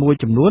ង្កាត់មួយ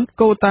ចំនួន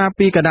កោតា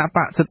ពីគណៈប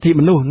កសិទ្ធិ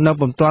មនុស្សនៅ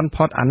ពុំទាន់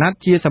ផុតអាណត្តិ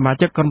ជាសមា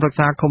ជិកក្រុមប្រឹក្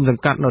សាឃុំស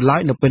ង្កាត់នៅឡើ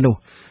យនៅពេលនោះ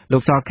លោ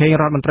កសខេង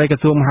រដ្ឋមន្ត្រីក្រ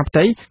សួងមហាផ្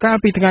ទៃកាល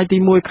ពីថ្ងៃទី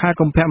1ខែ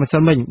កុម្ភៈម្សិ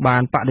លមិញបា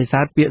នបដិសេ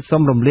ធពាក្យ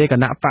សុំរំលាយគ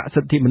ណៈបកសិ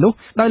ទ្ធិមនុស្ស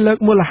ដោយលើក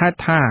មូលហេតុ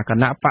ថាគ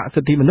ណៈបកសិ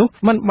ទ្ធិមនុស្ស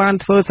មិនបាន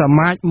ធ្វើស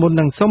មាជមុន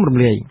នឹងសុំរំ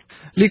លាយ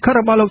លិខិត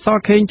របស់លោកស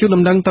ខេងជូន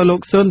ដំណឹងទៅលោ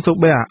កស៊ុនស៊ូ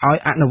ប៊ែឲ្យ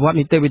អនុវត្ត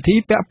នីតិវិធី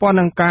ពាក់ព័ន្ធ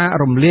នឹងការ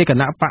រំលាយគ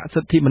ណៈបកសិ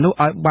ទ្ធិមនុស្ស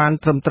ឲ្យបាន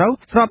ត្រឹមត្រូវ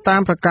ស្របតា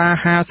មប្រការ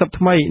50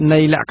ថ្មីនៃ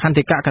លក្ខន្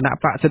តិកៈគណៈ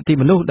បកសិទ្ធិ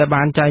មនុស្សដែល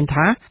បានចែង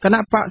ថាគណៈ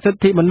បកសិ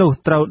ទ្ធិមនុស្ស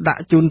ត្រូវដា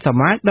ក់ជូនស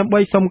មាជដើម្បី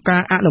សុំកា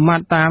រអនុម័ត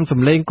តាមស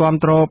ម្លេងគាំ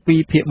ទ្រ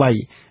2ភាគ3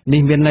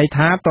នេះមានន័យ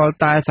ថាទាល់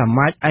តែស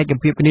មាជឯក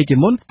ភាពគ្នាជា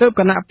មុនទើប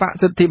គណៈបក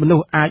សិទ្ធិមនុ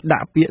ស្សអាចដា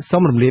ក់ពាក្យ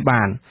សុំរំលាយ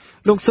បាន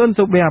លោកស៊ុន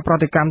ស៊ូប៊ែប្រ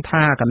តិកម្ម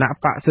ថាគណៈ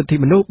បកសិទ្ធិ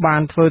មនុស្សបា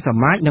នធ្វើស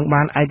មាជនិង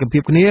បានឯកភា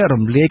ពគ្នា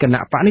រំលាយគ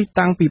ណៈបកនេះ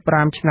តាំងពី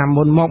5ឆ្នាំ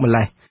មុនមកម្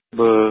លេះ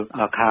បើ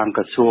ខាង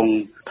ក្រសួង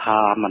ថា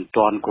មិន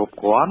ទាន់គ្រប់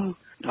គ្រាន់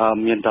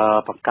មានតែ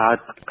បង្កើត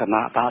គ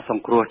ណៈបកស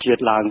ង្គ្រោះជា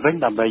តិឡើងវិញ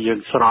ដើម្បីយើង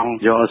ស្រង់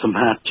យកស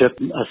មាជិក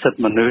សិទ្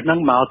ធិមនុស្សហ្នឹង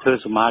មកធ្វើ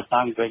សមាជ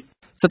តាំងវិញ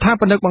ស្ថា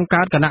បនិកបង្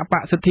កើតគណៈប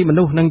កសិទ្ធិម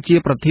នុស្សនិងជា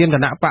ប្រធានគ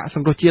ណៈបកស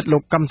ង្គ្រោះជាតិលោ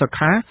កកឹមសុ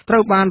ខាត្រូ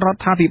វបានរ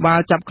ដ្ឋាភិបាល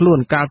ចាប់ខ្លួន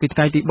កាលពីថ្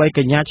ងៃទី3ក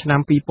ញ្ញាឆ្នាំ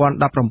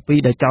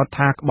2017ដែលចោទ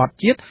ថាក្បត់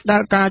ជាតិដែ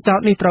លការចោទ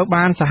នេះត្រូវ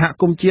បានសហ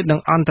គមន៍ជាតិនិ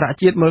ងអន្តរ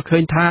ជាតិមើលឃើ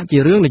ញថាជា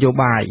រឿងនយោ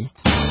បាយ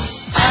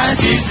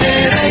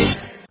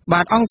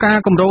បាទអង្គការ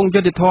គម្រោងយុ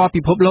ត្តិធម៌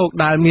ពិភពលោក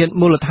ដែលមាន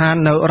មូលដ្ឋាន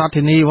នៅរដ្ឋ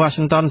ធានី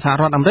Washington សហ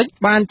រដ្ឋអាមេរិក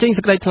បានចេញ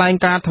សេចក្តីថ្លែង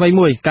ការណ៍ថ្មី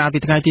មួយកាលពី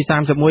ថ្ងៃទី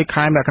31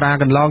ខែមករា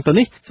កន្លងទៅ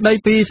នេះស្តី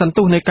ពីសន្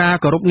ទុះនៃការ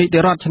គោរពនីតិ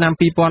រដ្ឋឆ្នាំ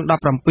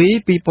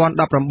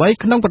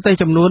2017-2018ក្នុងប្រទេស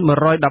ចំនួន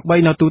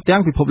113នៅទូទាំ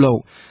ងពិភពលោក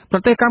ប្រ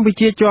ទេសកម្ពុ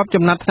ជាជាប់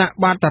ចំណាត់ថ្នាក់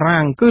បាតតារា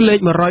ងគឺលេខ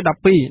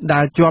112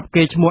ដែលជាប់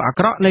កេរ្តិ៍ឈ្មោះអា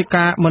ក្រក់នៃ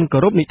ការមិនគោ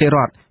រពនីតិរ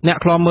ដ្ឋអ្នក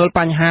ខ្លាំមើលប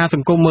ញ្ហាស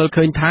ង្គមមើល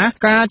ឃើញថា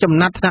ការចំ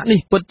ណាត់ថ្នាក់នេះ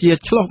ពិតជា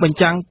ឆ្លុះបញ្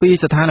ចាំងពី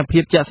ស្ថានភា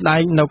ពជាក់ស្ដែ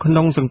ងនៅក្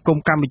នុងសង្គម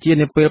កម្ពុជា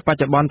នាពេលបច្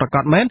ចុប្បន្នប្រក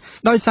បមែន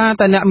ដោយសារ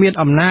តែអ្នកមាន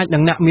អំណាចនិ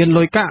ងអ្នកមាន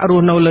លុយកាក់រ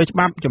ស់នៅលើច្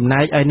បាប់ចំណែ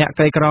កឯអ្នក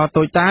ក្រីក្រ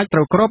តូចតាចត្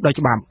រូវគ្របដោយ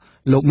ច្បាប់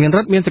លោកមាន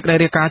រិទ្ធមានសេចក្តី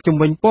រាយការណ៍ជំ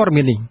វិញព័ត៌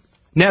មាននេះ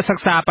អ្នកសិ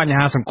ក្សាបញ្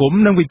ហាសង្គម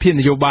និងវិភាគ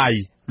នយោបាយ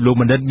លោក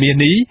បណ្ឌិតមាន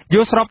នីយ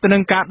ល់ស្របទៅនឹ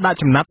ងការដាក់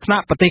ចំណាត់ថ្នា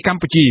ក់ប្រទេសក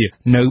ម្ពុជា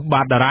នៅ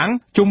បាតតារាង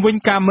ជុំវិញ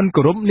ការមិន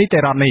គោរពនីតិ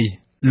រដ្ឋនេះ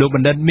លោកប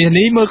ណ្ឌិតមាស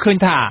នេះមើលឃើញ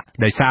ថា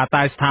ដោយសារ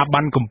តែស្ថាប័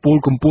នកម្ពុ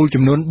ជា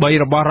ចំនួន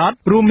3របស់រដ្ឋ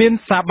រួមមាន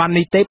ស្ថាប័ន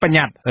នីតិបញ្ញ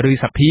ត្តិឬ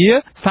សភា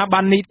ស្ថាប័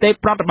ននីតិ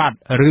ប្រតិបត្តិ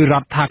ឬរ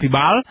ដ្ឋាភិ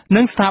បាល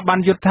និងស្ថាប័ន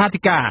យុត្តា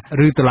ធិការ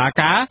ឬតុលា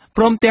ការ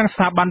ព្រមទាំងស្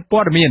ថាប័នព័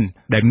ត៌មាន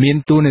ដែលមាន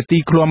តួនាទី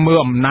ឃ្លាំមើល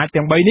អំណាច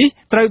ទាំង3នេះ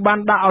ត្រូវបាន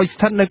ដាក់ឲ្យស្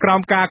ថិតនៅក្រោ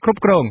មការគ្រ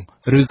ប់គ្រង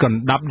ឬកណ្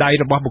ដាប់ដៃ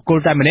របស់បុគ្គល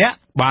តែម្នាក់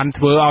បាន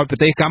ធ្វើឲ្យប្រ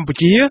ទេសកម្ពុ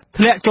ជា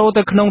ធ្លាក់ចូល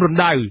ទៅក្នុងរណ្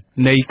ដៅ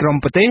នៃក្រុម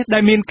ប្រទេសដែ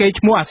លមានកេរ្តិ៍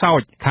ឈ្មោះអាសោ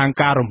ចខាង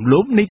ការរំលោ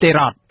ភនីតិរ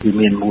ដ្ឋវា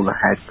មានមូល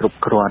ហេតុគ្រប់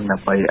គ្រាន់ដើ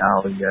ម្បីឲ្យ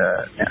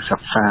អ្នកសិ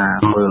ក្សា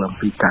មើលអំ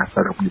ពីការ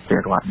គោរពនីតិរ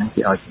ដ្ឋហ្នឹង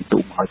គេឲ្យពិន្ទុ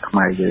ឲ្យខ្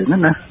មែរយើង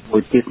ណាមួ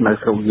យទៀតនៅ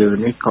ក្នុងយើង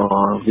នេះក៏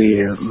វា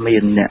មា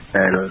នអ្នក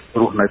ដែល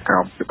រស់នៅក្រោ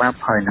មច្បាប់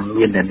ហើយនឹង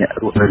មានអ្នក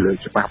រស់នៅលើ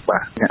ច្បាប់បា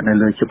ទអ្នកនៅ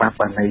លើច្បាប់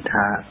បានន័យ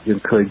ថាយើង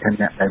ឃើញថា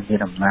អ្នកដែលមាន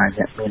អំណាច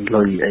អ្នកមាន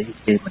លុយអី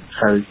គេមិន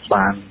សូវ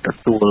បានទ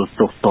ទួល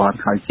ទោសទណ្ឌ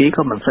ហើយគេ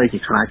ក៏មិនសូវជា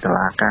ខ្លាចតុ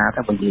លាការ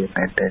តែបើនិយាយ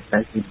មែនទេគេ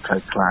មិនសូវ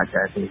ខ្លាច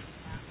ដែរទេ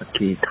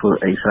គេធ្វើ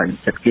អីស្រេច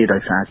ចិត្តគេដោ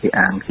យសារគេ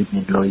អាងគេ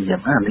មានលុយយ៉ា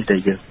ងណានេះតែ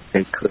យើង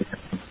គេឃើញ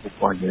រ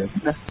បស់យើង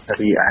ណា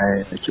រី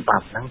ឯច្បា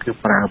ប់ហ្នឹងគឺ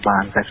ប្រើបា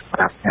នតែសម្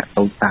រាប់អ្នក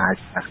តូចតាច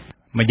ណា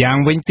ម្យ៉ាង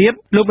វិញទៀត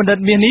លោកបណ្ឌិត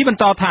មាសនេះបន្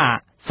តថា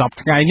សព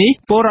ថ្ងៃនេះ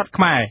ពលរដ្ឋ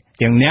ខ្មែរ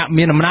ទាំងអ្នក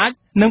មានអំណាច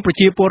និងប្រ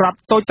ជាពលរដ្ឋ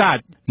តូចតាច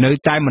នៅ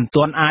តែមិន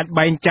ទាន់អាច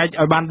បែងចែក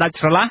ឲ្យបានដាច់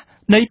ស្រឡះ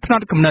នៃផ្ន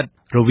ត់គំនិត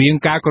រវាង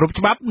ការគោរព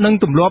ច្បាប់និង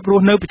ទម្លាប់រ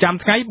ស់នៅប្រចាំ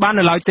ថ្ងៃបាន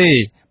នៅឡើយទេ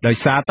ដោយ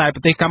សារតែប្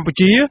រទេសកម្ពុ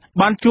ជា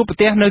បានជួបប្រ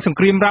ទះនៅសង្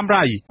គ្រាមរ៉ាំ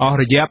រ៉ៃអស់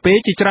រយៈពេល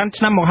ជាច្រើន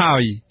ឆ្នាំមកហើ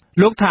យ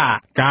លោកថា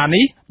ការ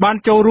នេះបាន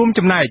ចូលរួម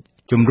ចំណែក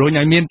ជំរុញ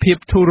ឲ្យមានភាព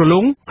ធូររលុ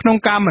ងក្នុង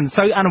ការមិន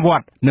សូវអនុវ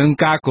ត្តនិង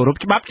ការគោរព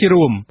ច្បាប់ជា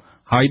រួម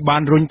ហើយបា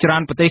នរុញច្រា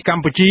នប្រទេសក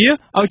ម្ពុជា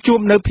ឲ្យជួប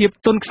នៅភាព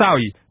ទន់ខ្សោយ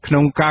ក្នុ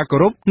ងការគោ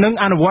រពនិង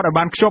អនុវត្តឲ្យ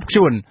បានខ្ជាប់ខ្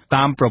ជួន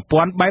តាមប្រ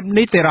ព័ន្ធបែប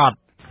នីតិរដ្ឋ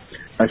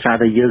ដោយសារ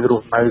តែយើងរ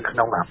ស់នៅក្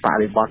នុងប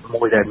រិបទ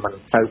មួយដែលមិន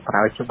ទៅប្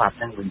រើច្បាប់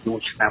ហ្នឹងយូរ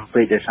ឆ្នាំ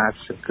ពេកដោយសារ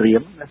សង្គ្រា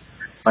មណា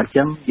អញ្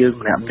ចឹងយើង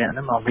ម្នាក់ហ្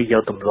នឹងមកវាយ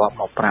កទម្លាប់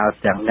មកប្រើ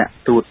ទាំងអ្នក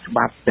ទូតច្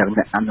បាប់ទាំង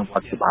អ្នកអនុវ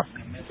ត្តច្បាប់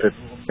ទៅ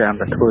តាម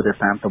តែធ្វើទៅ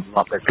តាមទម្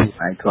លាប់ដែលខ្លួន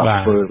ឯងធ្លាប់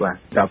ធ្វើបាទ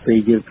ដល់ពេល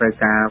យើងត្រូវ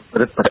ការព្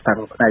រឹត្តប្រតឹង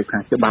ផ្នែកខា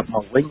ងច្បាប់ម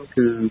កវិញ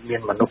គឺមា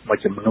នមនុស្សមួយ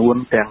ចំនួន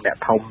ទាំងអ្នក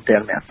ធំទាំ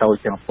ងអ្នកតូច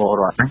ទាំងពល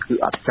រដ្ឋហ្នឹងគឺ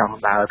អត់ចង់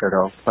ដើរទៅរ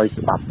កផ្លូវ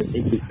ច្បាប់នេះ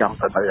គឺចង់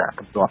ទៅនៅអា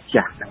ទម្លាប់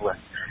ចាស់ហ្នឹងបាទ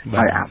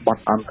ហើយអាបត្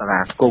តិអន្ត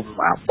រាគម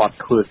អាបត្តិ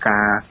ធ្វើកា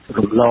រ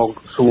រំលង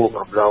ក្រសួង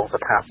រំលង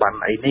ស្ថាប័ន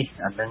អីនេះ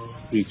អានឹង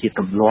វាជា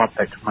ទម្លាប់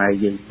តែខ្មែរ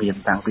យើងមាន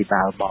តាំងពី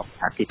ដើមមក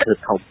ថាគេធ្វើ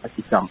ធំ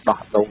គេចង់ដោះ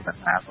ដូរតា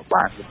ណាក៏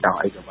បានគេចង់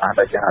អីក៏បាន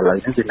តែឥឡូវ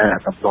នេះគឺនៅអា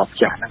ទម្លាប់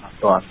ចាស់ហ្នឹងអត់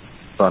ទាន់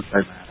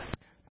ទៅ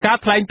ការ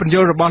ថ្លែងពន្យ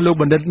ល់របស់លោក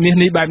បណ្ឌិតមាស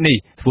នេះបែបនេះ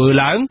ធ្វើ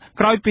ឡើង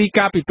ក្រោយពី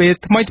ការពិភាក្សា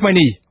ថ្មី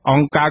នេះអ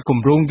ង្គការគ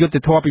ម្រោងយុត្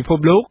តិធម៌ពិភព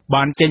លោក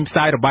បានចេញផ្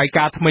សាយរបាយ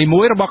ការណ៍ថ្មី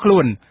មួយរបស់ខ្លួ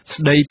ន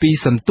ស្ដីពី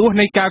សន្ទុះ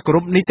នៃការគោរ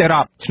ពនីតិរ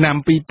ដ្ឋឆ្នាំ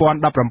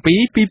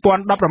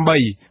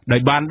2017-2018ដោ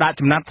យបានដាក់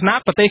ចំណាត់ថ្នា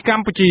ក់ប្រទេសក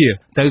ម្ពុជា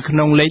ទៅក្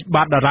នុងលេខ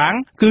បាតតារាង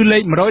គឺលេ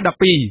ខ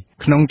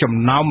112ក្នុងចំ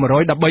ណោម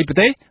113ប្រ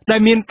ទេសដែល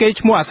មានកេរ្តិ៍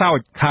ឈ្មោះអាសោច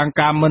ខាង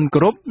ការមិនគោ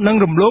រពនិង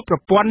រំលោភប្រ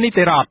ព័ន្ធនី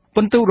តិរដ្ឋ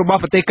ពិន្ទុរបស់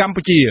ប្រទេសកម្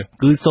ពុជា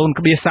គឺ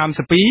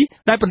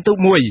 0.32 ដែលពិន្ទុ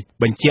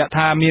1បញ្ជាក់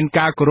ថាមាន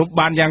ការគោរព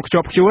បានយ៉ាងខ្ជា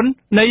ប់ខ្ជួន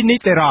នៃនី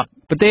តិរដ្ឋ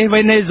ប្រទេស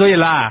វេណេស៊ុយអេ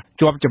ឡា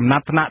ជាប់ចំណា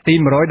ត់ថ្នាក់ទី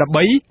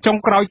113ចុង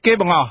ក្រោយគេ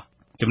បង្អស់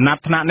ចំណា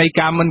ត់ថ្នាក់នៃ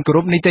ការមិនគោរ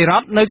ពនីតិរ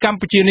ដ្ឋនៅកម្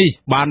ពុជានេះ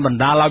បានបណ្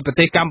ដាលឲ្យប្រ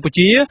ទេសកម្ពុ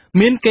ជា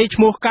មានកេរ្តិ៍ឈ្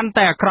មោះកាន់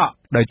តែអាក្រក់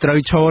ដោយត្រូវ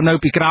ឈរនៅ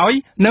ពីក្រោយ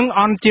និងអ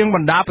ន់ជាងប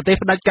ណ្ដាប្រទេស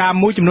ផ្ដាច់ការ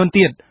មួយចំនួន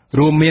ទៀត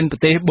រួមមានប្រ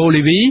ទេសបូ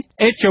លីវី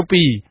អេត្យូ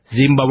ពី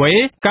ស៊ីមបាវេ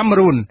កាមេ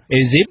រូន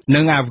អេស៊ីបនិ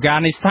ងអាហ្វហ្គា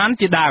នីស្ថាន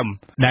ជាដើម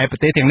ដែលប្រ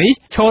ទេសទាំងនេះ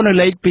ឈរនៅ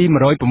លេខពី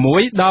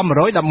106ដល់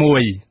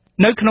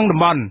111នៅក្នុងតំ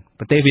បន់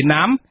ប្រទេសវៀត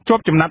ណាមជា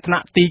ប់ចំណាត់ថ្នា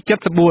ក់ទី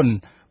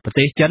74ប្រ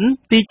ទេសចិន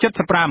ទី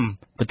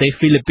75ប្រទេស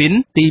ហ្វីលីពីន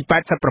ទី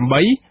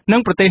88និ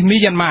ងប្រទេសមី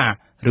យ៉ាន់ម៉ា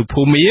ឬ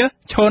ភូមា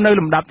ឈរនៅ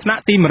លំដាប់ថ្នា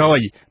ក់ទី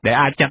100ដែល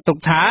អាចចាត់ទុក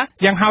ថា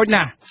យ៉ាងហោច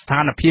ណាស់ស្ថា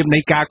នភាពនៃ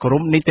ការគោរ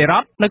ពនីតិរ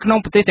ដ្ឋនៅក្នុង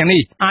ប្រទេសទាំង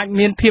នេះអាច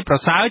មានភាពប្រ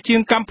សើរជាង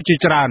កម្ពុជា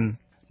ច្រើន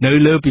នៅ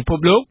លើពិភព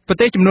លោកប្រ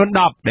ទេសចំនួន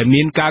10ដែល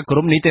មានការគោរ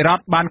ពនីតិរដ្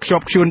ឋបានខ្ជា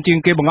ប់ខ្ជួនជាង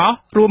គេបង្អស់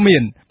រួមមា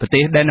នប្រទេ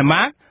សដេណឺ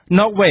ម៉ាក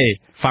ណូវេ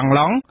ហ្វាំងឡ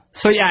ង់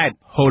ស៊ុយអែត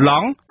ហូឡ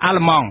ង់អាល្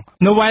លឺម៉ង់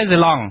នូវែលសេ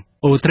ឡង់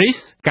អូទ្រីស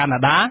កាណា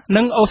ដា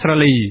និងអូស្ត្រា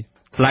លី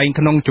ថ្លែង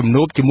ក្នុងជំ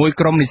នួបជាមួយ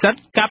ក្រុមនិស្សិត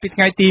កាលពីថ្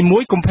ងៃទី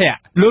1កុម្ភៈ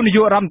លោកនាយ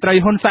ករដ្ឋមន្ត្រី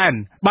ហ៊ុនសែន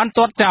បាន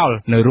ទាត់ចោល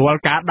នៅរាល់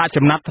ការដាក់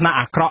ចំណាត់ថ្នាក់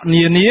អាក្រក់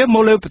នានាម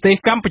កលើប្រទេស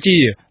កម្ពុជា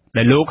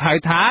ដែលលោកហៅ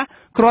ថា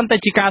គ្រាន់តែ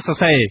ជាការសរ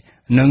សេរ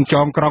និងច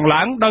ងក្រង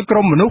ឡើងដោយក្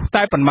រុមមនុស្ស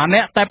តែប៉ុន្មាន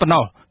នាក់តែប៉ុណ្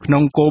ណោះក្នុ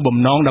ងគោលបំ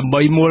ណងដើម្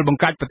បីមូលប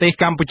ង្កាច់ប្រទេស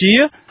កម្ពុជា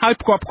ឲ្យ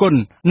ផ្គប់ផ្គុន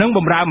និងប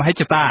ម្រើមហិច្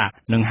ឆតា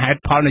និងហេតុ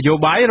ផលនយោ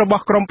បាយរប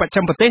ស់ក្រុមបច្ចឹ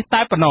មប្រទេស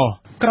តែប៉ុណ្ណោះ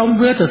ក្រុម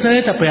វាសរសេរ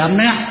តែ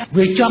5នាក់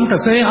វាចង់សរ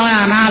សេរឲ្យ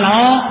អាណាល្អ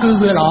គឺ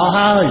វាល្អ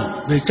ហើយ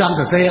វាចង់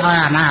សរសេរឲ្យ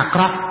អាណាអាក្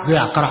រក់វា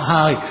អាក្រក់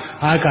ហើយ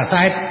កា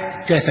សែត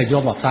ចេះតែយ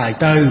កមកផ្សាយ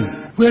ទៅ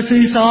វាស៊ី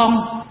សង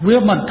វា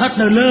មិនស្ថិត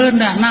នៅលើ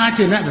អ្នកណា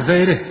ជាអ្នកសរសេ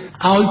រទេឲ្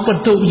យប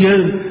ន្ទុកយើ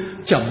ង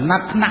ចំណា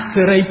ត់ថ្នាក់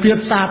សេរីភាព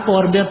សារព័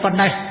ត៌មានប៉ុណ្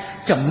ណេះ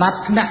ចំណាត់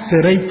ថ្នាក់សេ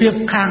រីភាព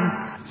ខាង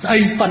ស្អី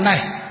ប៉ុណ្ណេះ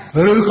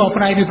ឬក៏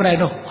ផ្នែកនេះផ្នែក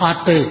នោះអ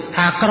ត់ទេ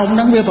ថាក្រុមហ្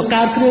នឹងវាបង្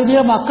កើតគ្នាវា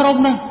មកក្រុម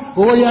ហ្នឹង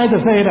រួចឲ្យទៅ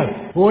សេទៅ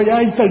រួច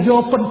ឲ្យទៅយ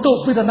កបន្ទុក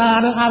ពីតាណា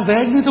ហ្នឹងអាស្រែ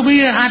ងគឺទៅវា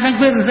អាចហ្នឹង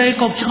វាសរសេរ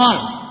កុំឆ្ងល់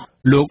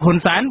លោកហ៊ុន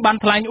សែនបាន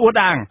ថ្លែងអួត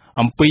អាង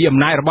អំពីអំ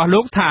ណាចរបស់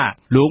លោកថា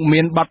លោក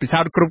មានបទពិសោ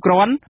ធន៍គ្រប់គ្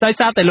រាន់ដោយ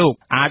សារតែលោក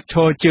អាចឈ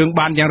រជើង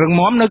បានយ៉ាងរឹង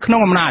មាំនៅក្នុ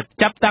ងអំណាច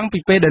ចាប់តាំងពី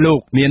ពេលដែលលោក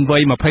មានវ័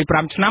យ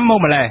25ឆ្នាំមក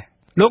ម្ល៉េះ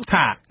លោក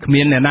ថាគ្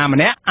មានអ្នកណាម្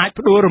នាក់អាច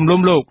ផ្ដួលរំ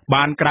លំលោក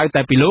បានក្រៅ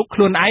តែពីលោកខ្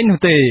លួនឯងនោះ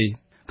ទេ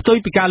ផ្ទុយ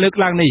ពីការលើក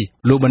ឡើងនេះ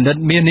លោកបណ្ឌិត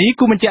មាសនេះ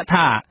គូបញ្ជាក់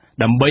ថា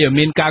ដើម្បីឲ្យ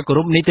មានការគោរ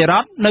ពនីតិរ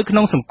ដ្ឋនៅក្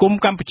នុងសង្គម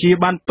កម្ពុជា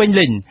បានពេញ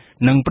លេញ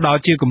និងផ្ដល់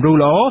ជាគំរូ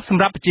ល្អស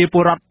ម្រាប់ប្រជាព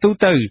លរដ្ឋទូ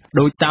ទៅ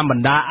ដោយតាមប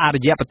ណ្ដាអរិ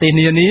យប្រទេស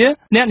នានា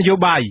អ្នកនយោ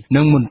បាយ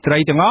និងមន្ត្រី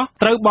ទាំងអស់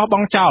ត្រូវបោះប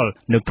ង់ចោល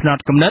នៅផ្ន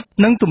ត់គំនិត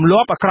និងទម្លា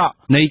ប់អាក្រក់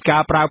នៃកា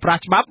រប្រើប្រា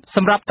ស់ច្បាប់ស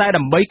ម្រាប់តែ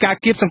ដើម្បីការ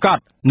គៀបសង្ក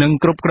ត់និង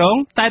គ្រប់គ្រង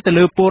តែទៅ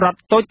លើពលរដ្ឋ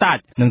តូចតាច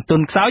និងទុន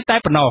ខ្សោយតែ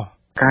ប៉ុណ្ណោះ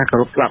ការគោ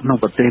រពច្បាប់ក្នុង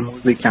ប្រទេសមួយ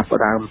វាចាប់ផ្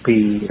ដើមពី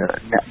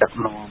អ្នកដឹក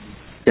នាំ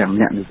ទាំង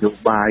អ្នកនយោ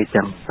បាយ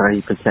ទាំងស្រី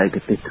បច្ចេក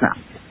ទេសថ្នាក់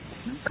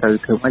ត្រូវ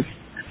ធ្វើម៉េច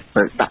ត្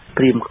រូវដាក់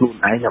ត្រៀមខ្លួន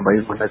ឯងដើម្បី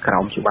មកនៅក្រោ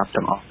មច្បាប់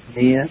ទាំងអស់គ្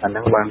នាអា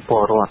នឹងបានព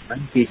លរដ្ឋហ្នឹ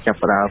ងគេចាប់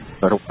ផ្ដើម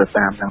គោរពទៅ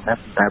តាមហ្នឹងដែរ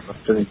តែបើ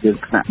ស្ទើរយើង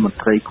ថ្នាក់មន្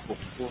ត្រីខ្ព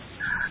ស់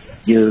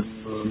យើង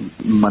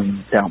មិន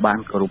ទាំងបាន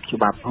គោរពច្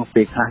បាប់នោះ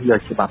ពេលខ្លះយក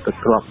ច្បាប់ទៅ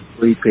គ្រប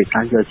ពេលខ្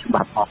លះយកច្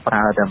បាប់មកប្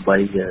រើដើម្បី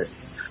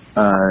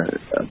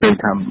ពេល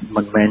ថា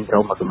មិនមែនចូ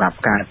លមកសម្រាប់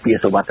ការពារ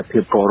សុវត្ថិភា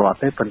ពពលរដ្ឋ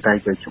ទេប៉ុន្តែយ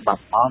កច្បា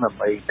ប់មកដើម្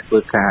បីធ្វើ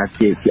ការ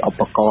ជាឧ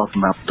បករណ៍ស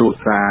ម្រាប់ទូ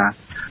សា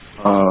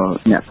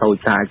អ្នកតូច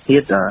តាចទៀ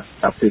តដ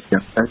ល់ពេលចឹ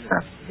ងទៅ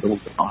រូប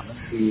ទាំងអស់នោះ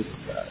គឺ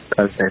ត្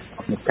រូវតែ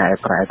កែ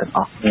ប្រែទាំងអ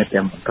ស់គ្នា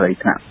ទាំងមន្ត្រី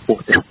ថ្នាក់ខ្ព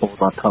ស់ទាំងពល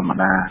រដ្ឋធម្ម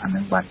តាអានឹ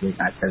ងបានយើង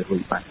អាចទៅរួ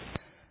ចបាន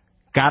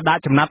ការដា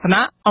ក់ចំណាត់ថ្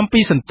នាក់អំពី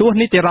សន្ទុះ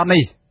នីតិរដ្ឋ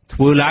នេះធ្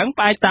វើឡើង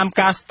ផ្អែកតាម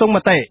ការស្ទង់ម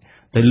តិ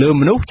ទៅលើ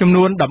មនុស្សចំ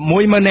នួន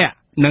 11,000 នាក់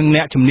និង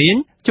អ្នកជំនាញ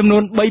ចំនួ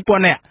ន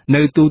 3,000 នាក់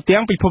នៅទូទាំ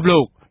ងពិភពលោ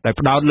កដែល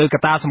ផ្ដោតលើក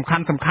ត្តាសំខា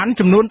ន់ៗ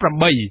ចំនួន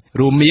 8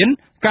រួមមាន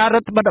ការរ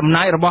ដ្ឋបិទអំ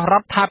ណាចរបស់រ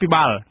ដ្ឋាភិ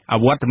បាលអ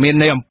វត្តមាន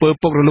នៃអំពើ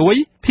ពុករលួយ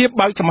ភាព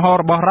បើកចំហ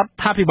របស់រដ្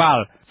ឋាភិបាល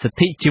សិទ្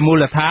ធិជាមូល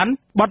ដ្ឋាន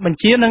បទបញ្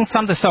ជានិងស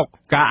ន្តិសុខ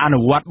ការអនុ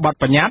វត្តបទ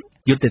បញ្ញត្តិ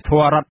យុត្តិធ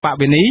ម៌រដ្ឋប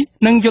វេនី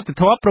និងយុត្តិ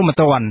ធម៌ព្រហ្ម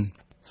ទណ្ឌ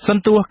ស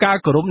ន្ទុះការ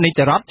គោរពនី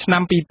តិរដ្ឋឆ្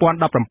នាំ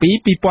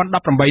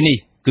 2017-2018 នេះ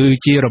គឺ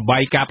ជារបា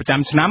យការណ៍ប្រ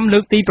ចាំឆ្នាំលើ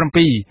កទី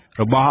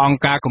 7 របស់អង្គ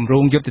ការគម្រោ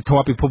ងយុត្តិធ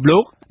ម៌ពិភពលោ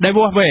កដែល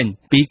វាស់វែង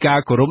ពីការ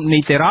គោរពនី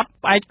តិរដ្ឋ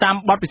ផ្អែកតាម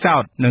បទពិសោ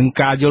ធន៍និង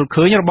ការយល់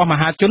ឃើញរបស់ម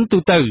ហាជនទូ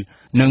ទៅ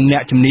និងអ្ន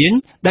កជំនាញ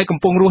ដែលកំ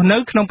ពុងរស់នៅ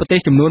ក្នុងប្រទេស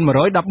ចំនួន 113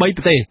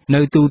 ប្រទេសនៅ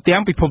ទូទាំ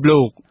ងពិភព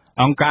លោក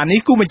អង្គការនេះ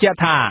គូបញ្ជាក់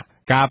ថា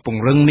ការព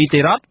ង្រឹងនីតិ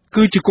រដ្ឋ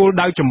គឺជាគោល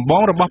ដៅចម្ប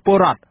ងរបស់ពល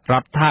រដ្ឋរ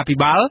ដ្ឋាភិ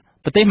បាល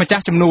ប្រទេសម្ចា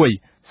ស់ជំនួយ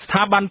ស្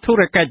ថាប័នធុ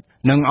រកិច្ច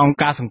និងអង្គ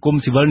ការសង្គម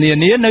ស៊ីវិលនា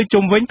នានៅ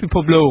ជុំវិញពិភ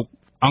ពលោក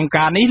អង្គ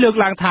ការនេះលើក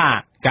ឡើងថា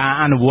ការ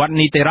អនុវត្ត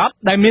នីតិរដ្ឋ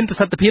ដែលមានប្រ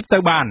សិទ្ធភាពទៅ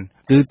បាន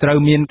គឺត្រូវ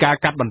មានការ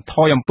កាត់បន្ថ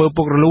យអំពើ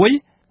ពុករលួយ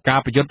ការ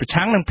ប្រយុទ្ធប្រ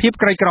ឆាំងនឹងភាព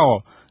ក្រីក្រ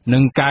និ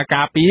ងការ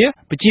ការពារ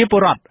ប្រជាពល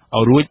រដ្ឋ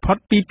ឲ្យរួចផុត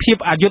ពីភាព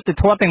អយុត្តិ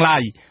ធម៌ទាំងឡា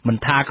យមិន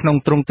ថាក្នុង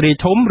ទ្រង់ទ្រាយ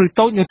ធំឬ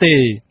តូចនោះទេ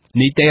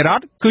នីតិរ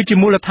ដ្ឋគឺជា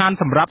មូលដ្ឋាន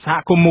សម្រាប់សហ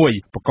គមន៍មួយ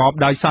ប្រកប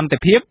ដោយសន្តិ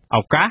ភាពឱ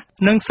កាស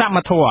និងសម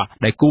ធម៌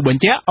ដែលគូប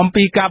ញ្ជាក់អំ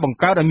ពីការបង្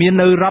កើតឲ្យមាន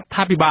នៅរដ្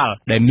ឋាភិបាល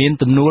ដែលមាន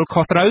ទំនួល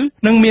ខុសត្រូវ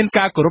និងមាន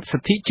ការគោរពសិ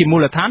ទ្ធិជាមូ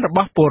លដ្ឋានរប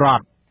ស់ពលរ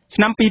ដ្ឋ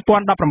ឆ្នាំ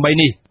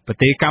 2018 នេះប្រ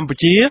ទេសកម្ពុ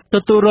ជាទ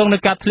ទួលរងនឹ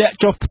ងការធ្លាក់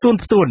ចុះផ្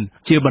ទួន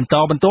ជាបន្ត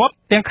បន្ទាប់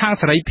ទាំងខាង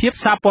សេរីភាព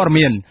សារព័ត៌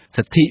មាន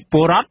សិទ្ធិព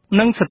លរដ្ឋ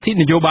និងសិទ្ធិ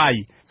នយោបាយ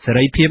សេ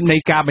រីភាពនៃ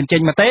ការបញ្ចេ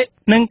ញមតិ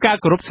និងការ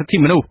គោរពសិទ្ធិ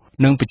មនុស្ស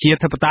និងប្រជា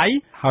ធិបតេយ្យ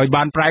ហើយ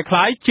បានប្រែក្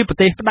លាយជាប្រ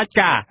ទេសផ្ដាច់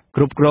ការ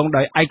គ្រប់គ្រង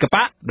ដោយឯកប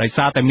កដោយ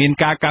សារតែមាន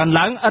ការកើន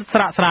ឡើងឥតស្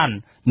រាកស្រាន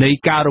នៃ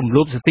ការរំ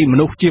លោភសិទ្ធិម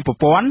នុស្សជាប្រ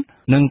ព័ន្ធ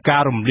និងកា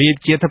ររំលាយ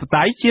ប្រជាធិប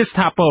តេយ្យជាស្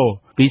ថាពរ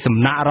ពីសំ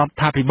ណាក់រដ្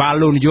ឋាភិបាល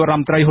លោកនាយករដ្ឋ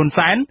មន្ត្រីហ៊ុន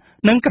សែន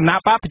និងគណ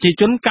បកប្រជា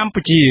ជនកម្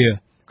ពុជា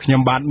ខ្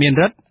ញុំបាទមាន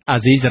រិទ្ធអា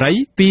ស៊ីសេរី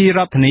ពីរ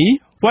ដ្ឋធានី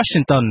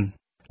Washington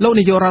លោក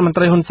នាយករដ្ឋមន្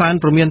ត្រីហ៊ុនសែន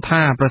ព្រមាន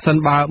ថាប្រសិន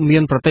បើមា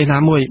នប្រទេសណា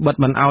មួយបិទ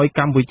មិនអោយ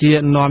កម្ពុជា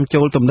នាំ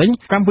ចូលទំនិញ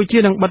កម្ពុជា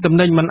នឹងបិទទំ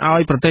និញមិនអោ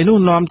យប្រទេសនោះ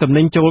នាំទំ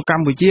និញចូលក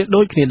ម្ពុជា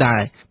ដូចគ្នាដែ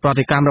រប្រ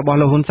តិកម្មរបស់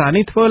លោកហ៊ុនសែន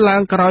នេះធ្វើឡើ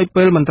ងក្រោយ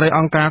ពេលមន្ត្រី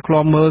អង្គការឃ្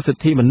លាំមើលសិ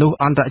ទ្ធិមនុស្ស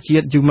អន្តរជា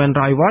តិ Human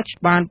Rights Watch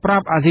បានប្រា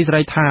ប់អាស៊ីសេ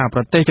រីថាប្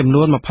រទេសចំ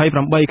នួន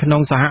 28 ក្នុ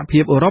ងសហភា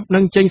ពអឺរ៉ុបនឹ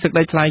ងចេញសេចក្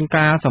តីថ្លែង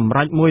ការណ៍សម្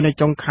រេចមួយនៅ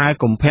ចុងខែ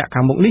កុម្ភៈ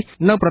ខាងមុខនេះ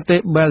នៅប្រទេស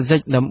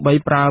Belgium ដើម្បី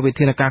ប្រើវិ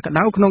ធានការក្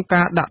តៅក្នុង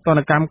ការដាក់ទ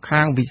ណ្ឌកម្ម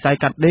ខាងវិស័យ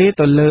កាត់ដេរ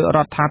ទៅលើរ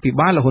ដ្ឋាភិ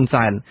បាលលោកហ៊ុន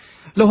សែន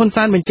លោកហ៊ុន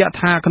សែនបញ្ជាក់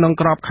ថាក្នុង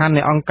ក្របខ័ណ្ឌ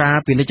នៃអង្គការ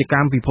ពាណិជ្ជក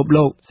ម្មពិភព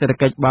លោកសេដ្ឋ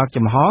កិច្ចបើក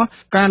ចំហ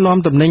ការនាំ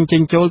ទំនិញចេ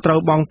ញចូលត្រូវ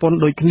បង់ពន្ធ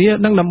ដូចគ្នា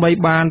និងដើម្បី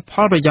បានផ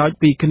លប្រយោជន៍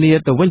ពីគ្នា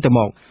ទៅវិញទៅម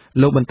ក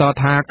លោកបន្ត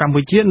ថាកម្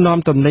ពុជានាំ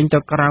ទំនិញទៅ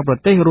ក្រៅប្រ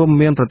ទេសរួម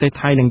មានប្រទេស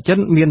ថៃនិងចិន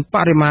មានប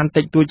រិមាណ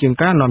តិចតួចជាង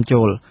ការនាំ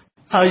ចូល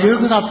ហើយយើង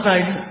ដល់ថ្ងៃ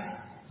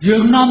យើ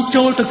ងនាំ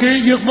ចូលទៅគេ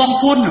យើងបង់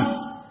ពន្ធ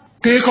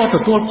គេក៏ទ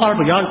ទួលផល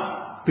ប្រយោជន៍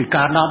ពី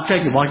ការនាំចេញ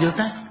របស់យើង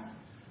ដែរ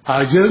ហើ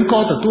យយើងក៏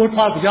ទទួលផ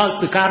លប្រយោជន៍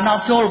ពីការនាំ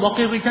ចូលរបស់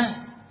គេវិញដែរ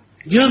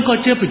យើងក៏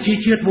ជាប្រជា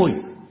ជាតិមួយ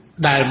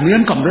ដែលមាន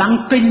កម្លាំង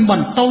ទិញមិ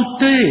នតូច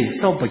ទេ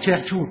សូមបញ្ជា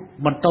ក់ជូន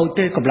មិនតូច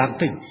ទេកម្លាំង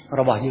ទិញ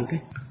របស់យើងទេ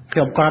ខ្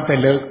ញុំគ្រាន់តែ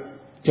លើក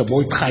ជាមួ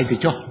យថៃទៅ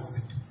ចុះ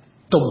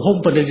ទំហំ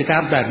ពាណិជ្ជក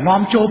ម្មដែល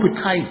នាំចូលពី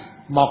ថៃ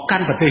មកកា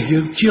ន់ប្រទេសយើ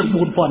ងជាង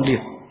 4,000 លា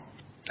ន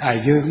ហើយ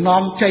យើង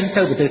នាំចេញ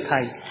ទៅប្រទេសថៃ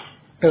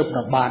ទៅ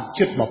បាន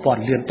ជិត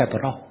 1,000 លានតែប៉ុ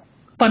ណ្ណោះ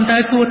ប៉ុន្តែ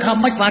សួរថា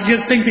ម៉េចបានយើ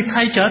ងទិញពី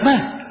ថៃច្រើនណា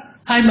ស់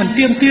ហើយមិន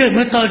ទៀមទា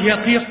មើលតរយៈ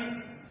ភាព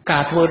កា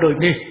រធ្វើដូច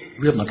នេះ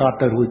វាមិនរត់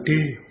ទៅរួចទេ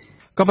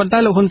ក៏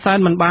ប៉ុន្តែលោកហ៊ុនសែ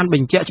នមិនបានប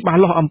ញ្ជាក់ច្បាស់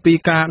លាស់អំពី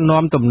កា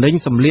រនាំទំនិ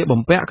ញសម្លៀ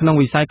កបំពាក់ក្នុង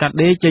វិស័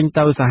យកាត់ដេរចេ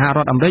ញទៅស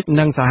ហរដ្ឋអាមេរិក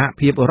និងស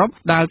ហភាពអឺរ៉ុប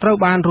ដែលត្រូវ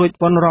បានរួច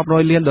ពន្ធរាប់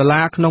រយលា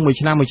នដុល្លារក្នុងមួយ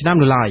ឆ្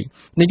នាំនោះឡើ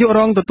យនាយករ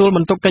ងទទួលប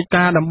ន្ទុកកិច្ច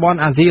ការតំបន់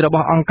អាស៊ីរ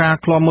បស់អង្គការ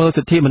ឃ្លាំមើល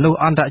សិទ្ធិមនុស្ស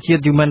អន្ត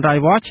រជាតិ Human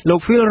Rights Watch លោក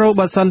Phil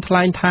Robertson ថ្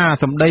លែ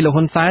ងថាសម្ដីលោ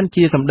កហ៊ុនសែន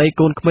ជា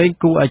សម្ដីកូនក្មេ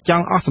ងគួរឲ្យច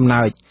ង់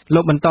អស់សំណើចលោ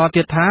កបន្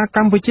តទៀតថា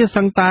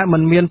កម្ពុជាសឹងតែមិ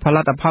នមាន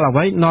ផលិតផលអ្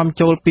វី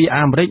នាំចូលពី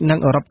អាមេរិកនិង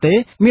អឺរ៉ុបទេ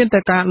មា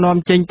នតែការ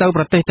នាំចេញទៅ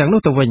ប្រទេសទាំង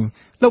នោះទៅវិញ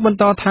លោកបន្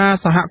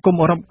តថាសហគ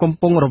មន៍អឺរ៉ុ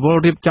បកំពុងរវល់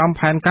រៀ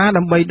បចំផែនកា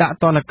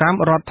រដើម្បីដាក់ទណ្ឌកម្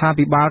មរដ្ឋា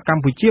ភិបាលក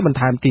ម្ពុជា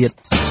បន្ថែមទៀ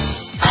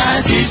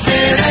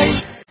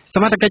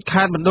តសមត្ថកិច្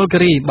ចខេត្តមណ្ឌ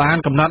លគិរីបាន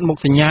កំណត់មុខ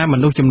សញ្ញាម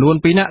នុស្សចំនួន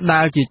2នាក់ដែ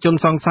លជាជ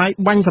នសង្ស័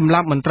យបាញ់សម្លា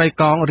ប់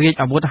មន្ត្រីកងរាជ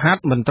អាវុធហត្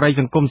ថមន្ត្រី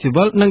សង្គមស៊ី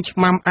វិលនិងឆ្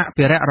មាំអ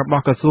ភិរក្សរបស់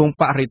ក្រសួង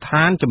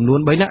បរិស្ថានចំនួន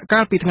3នាក់កា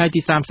លពីថ្ងៃទី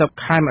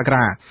30ខែមក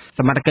រា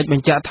សមត្ថកិច្ច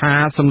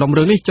បញ្ជាក់ថាសំណុំ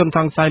រឿងនេះជន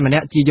សង្ស័យម្នា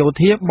ក់ជាយោ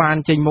ធាបា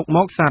នចេញមុខម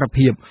កសារ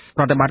ភា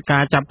ពប្រតិ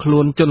បត្តិការចាប់ខ្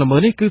លួនជ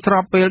នល្មើស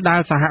នេះគឺស្របពេលដែ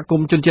លសហគ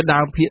មន៍ជ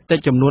នជាតិដើមភា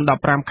គតិចចំនួន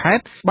15ខេ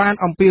ត្តបាន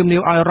អំពា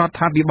វនាវឲ្យរដ្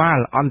ឋាភិបា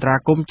លអន្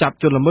តរាគ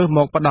មន៍ចាប់ជនល្មើស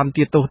មកផ្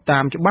ដន្ទាទោសតា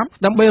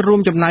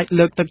មច្បាប់ដើម្បីរួមចំណែ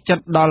កលើកទឹ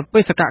កចិត្ត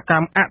ដល់បេស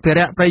កកម្មអភិ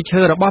រក្សព្រៃ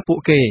ឈើរបស់ពួ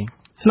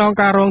កគេស្ន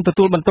ងការរង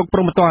ទទួលបន្ទុកព្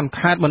រំប្រទាន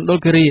ខេត្តមណ្ឌល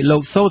គិរី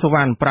លោកសូស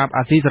វណ្ណប្រាប់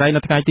អា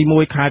ស៊ីសេរីនៅថ្ងៃទី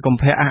1ខែកុម្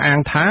ភៈអះអា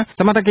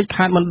ងថាសមត្ថកិច្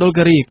ចខេត្តមណ្ឌ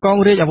លគិរីក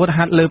ងរាជអាវុធហ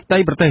ត្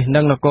ថលើផ្ទៃប្រទេ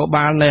សនិងនគ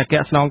របាលនៃអគ្គ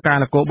ស្នងកា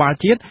រនគរបា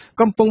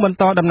លជាតិកំពុង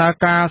បន្តដំណើ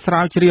រការស្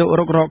រាវជ្រាវ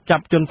រុករ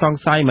កចាប់ជនសង្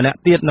ស័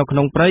យម្នាក់ទៀតនៅក្នុ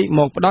ងព្រៃម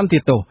កផ្ដន្ទា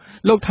ទោ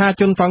សលោកថា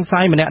ជន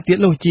សង្ស័យម្នាក់ទៀ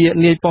តនោះជា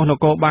នាយប៉ុស្តិ៍ន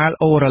គរបា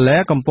លអូរ៉ា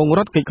ឡែកំពុងរ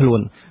ត់គេ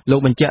ចខ្លួនលោ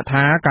កបញ្ជាក់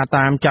ថាកា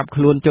រតាមចាប់ខ្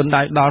លួនជ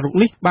នដៃដល់រូ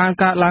បនេះបា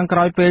នកើតឡើ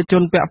ងក្រោយពេ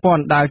លជ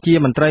នពាក់ព័ន្ធដែ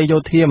លជាមន្ត្រីយោ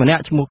ធាម្នា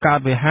ក់ឈ្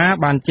មោះកើតវិហា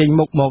បានចេញ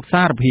មុខម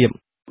កសារភា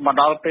ពម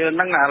កដល់ពេ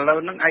លហ្នឹងឥឡូវ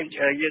ហ្នឹ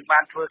ងយើង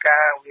បានធ្វើការ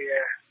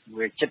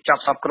វាចិត្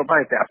តចាប់សពគ្រប់ហើ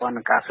យពាក់ព័ន្ធ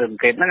នឹងការស៊ើប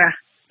អង្កេតហ្នឹ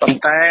ងណាប៉ុន្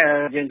តែ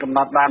យើងកំណ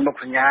ត់បានមុខ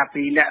សញ្ញា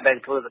2នាក់ដែ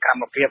លធ្វើស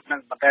កម្មភាពហ្នឹង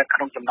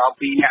ប៉ុន្តែក្នុងចំណោម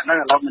2នាក់ហ្នឹ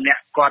ងឥឡូ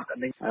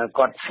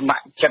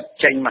វម្នាក់គាត់ស្ម័គ្រចិត្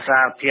តចេញមក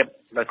សារភាព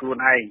ដោយខ្លួន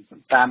ឯង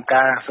តា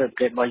មការស៊ើប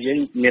អង្កេតរបស់យើ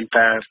ងមាន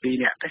តែ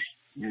2នាក់ទេ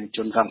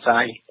ជន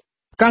សង្ស័យ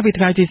កា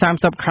លពីថ្ងៃទី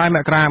30ខែ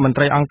មករា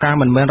មន្ត្រីអង្គការ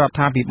មិនមែន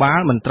រដ្ឋាភិបាល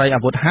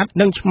មន្ត្រីអាវុធហត្ថ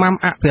និងឆ្មាំ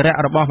អភិរក្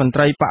សរបស់មន្ត្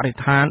រី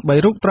បរិស្ថាន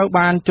3រូបត្រូវ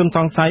បានជនស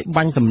ង្ស័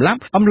យបាញ់សម្លាប់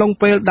អំឡុ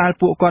ងពេលដែ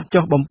លពួកគាត់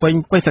ចុះបំពេញ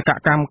បេសក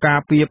កម្មកា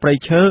រពារព្រៃ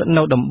ឈើ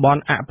នៅតំ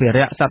បន់អភិ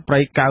រក្សសត្វព្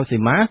រៃកៅសី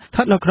មាស្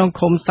ថិតនៅក្នុង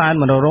ឃុំសែន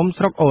មនោរម្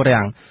យស្រុកអូ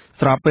រាំង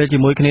ស្របពេ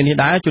លជាមួយគ្នា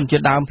នេះដែរជនជា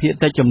តិដើមភាគ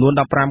តិចចំនួន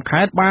15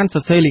ខេត្តបាន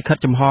សរសេរលិខិត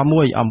ចំ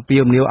ហមួយអំពា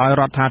វនាវឲ្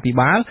យរដ្ឋាភិ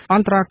បាលអ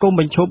ន្តរាគ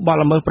មន៍បញ្ឈប់ប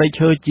ទល្មើសព្រៃ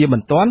ឈើជា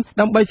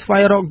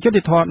បន្ទាន់ដើម្បីស្វែងរកយុត្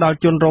តិធម៌ដល់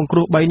ជនរងគ្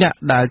រោះ3នាក់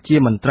ដែ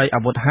លជាមន្ត្រីអា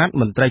វុធហត្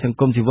ថមន្ត្រី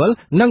សង្គមស៊ីវិ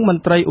លនិង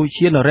មន្ត្រីឧទ្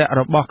យានុរក្ស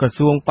របស់ក្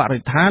រសួង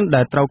បរិស្ថានដែ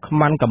លត្រូវខ្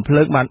មាន់កំភ្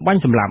លើងបានបា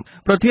ញ់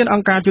សម្លាប់ប្រធា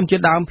នអង្គការជនជា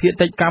តិដើមភាគ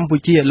តិចកម្ពុ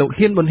ជាលោ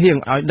កហ៊ានប៊ុនហៀង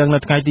ឲ្យដឹងនៅ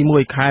ថ្ងៃទី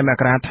1ខែ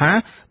មករាថា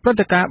ព្រឹត្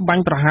តិកា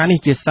រណ៍បាញ់ប្រហារនេះ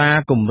ជាសា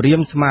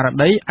រគំរាមស្មា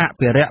រតីអ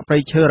ភិរក្សព្រៃ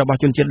ឈើរបស់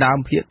ជនជាតិដើ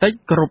មភាគតិ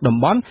ចគ្រប់តំ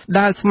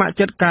បន់ដែលស្ម័គ្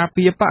រចិត្តកា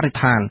រពារ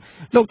បរិស្ថាន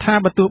លោ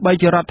កថាបើទោះបី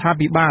ជា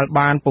រដ្ឋាភិបាល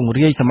បានពង្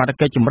រាយសមត្ថ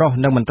កិច្ចចម្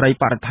រុះនិង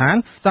មន្ត្រីបរិស្ថា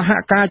នស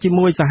ហការជា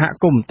មួយស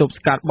ហគមន៍ទប់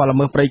ស្កាត់បទល្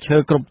មើ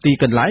សព្រៃឈើគ្រប់ទី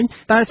កន្លែង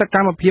តែ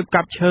សកម្មភាព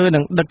កាប់ឈើ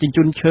និងដឹក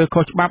ជញ្ជូនឈើ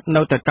ខុ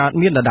សច្បាប់នៅតែកើត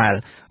មានដដែ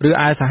លឬ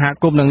ឯស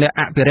ហគមន៍និងអ្នក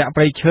អភិរក្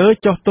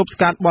សព្រៃឈើចុះ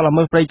ទប់ស្កាត់ប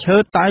ទល្មើសព្រៃឈើ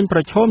តែងប្រ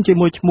ឈមជា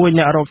មួយឈ្មួញ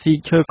អ្នករក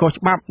ស៊ីឈើខុស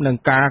ច្បាប់និ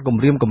ងការគំ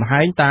រា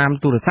មកំហែងតា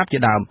មទូរស័ព្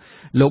ទជាដើម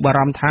លោកបារ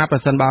ម្ភថាប្រ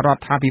សិនបើរ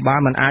ដ្ឋាភិបា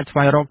លមិនអា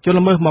ចស្វែងរកជន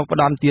ល្មើសម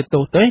កផ្ដន្ទាទោ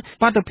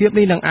សទេបាតុភិប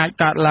នេះនឹងអា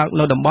ចកើតឡើ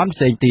ងនៅតំបន់ផ្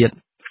សេងទៀត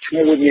ឈ្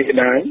មោះនេះ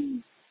ដែ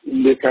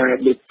រមានកា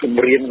រដឹក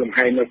គម្រាមកំ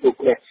ហែងនៅពួក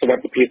គាត់សុ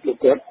វត្ថិភាពពួ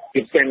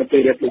កគាត់ពិសេសនៅពេ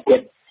លដែលពួ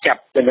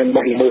កគាត់ចាប់ទៅនឹង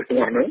បទល្មើសទាំ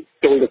ងអស់ហ្នឹ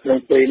ងចូលទៅក្នុ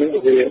ងពេលហ្នឹ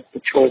ងវាប្រ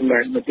ឈមដែ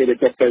រនៅពេលដែ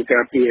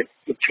លគាត់ទៅការពា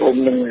រប្រឈម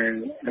នឹ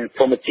ងធ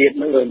ម្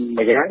មជាតិហ្នឹង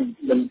មួយយ៉ា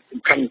ងមិនសំ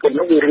ខាន់គាត់ហ្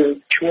នឹងវារឿង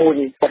ឈ្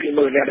មោះប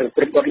ទល្មើសអ្នកដែ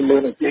លព្រឹត្តបទល្មើ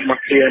សនឹងពួកម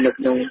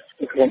កជានៅក្នុង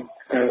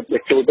ដែ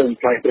លចូលទៅ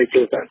ផ្លា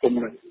យព្រៃឈើសហគ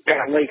មន៍ហ្នឹង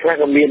ករណីខ្លះ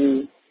ក៏មា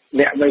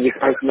នអ្ន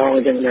កនៅវិស័យខ្នង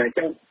អញ្ចឹងដែរអញ្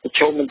ចឹងប្រ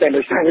ឈមមែ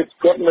នតែដោយសា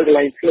រគាត់នៅកន្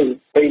លែ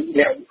ងភ្លឺពេល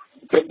អ្នក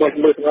ព្រឹត្តប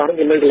ទល្មើសទាំងអស់ហ្នឹង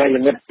វានៅកន្លែងល្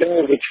ងិតអញ្ចឹ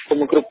ងវាឈុំ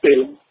គ្រប់ពេល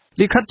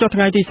លិខិតចុះថ្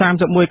ងៃទី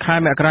31ខែ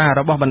មករា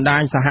របស់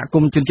បណ្ដាញសហ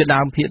គមន៍ជនជាតិ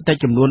ដើមភាគតិ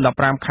ចចំនួន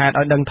15ខេត្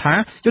តឲ្យដឹ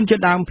ងថាជ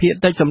នជាតិដើមភា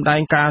គតិច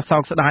សម្ដែងកា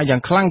រសោកស្ដា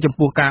យយ៉ាងខ្លាំ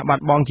ងចំពោះកា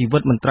របាត់បង់ជីវិ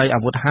តមន្ត្រីអា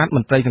វុធហត្ថម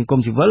ន្ត្រីសង្គ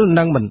មស៊ីវិ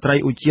លនិង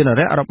មន្ត្រីឧទ្យានុ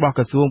រក្សរបស់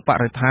ក្រសួង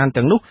បរិស្ថាន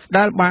ទាំង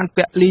នោះដែលបានព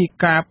លី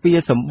កា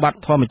រពារសម្បត្តិ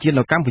ធម្មជាតិ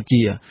នៅ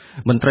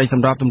កម្ពុជាមន្ត្រី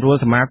សម្របសម្រួ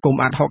លសមាគម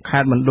អាត់ហុ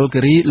កខេត្តមណ្ឌ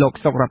លគិរីលោក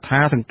សុករដ្ឋា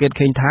សង្កេត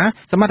ឃើ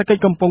ញថាសមត្ថកិច្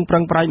ចកំពុងប្រឹ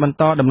ងប្រែង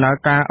បន្តដំណើ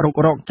រការរុ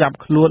ករ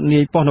កចាប់ខ្លួននា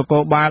យប៉ុស្តិ៍ន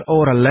គរបា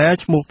លអូរ៉ាឡែ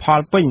ឈ្មោះផ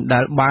លពេញដែ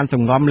លបាន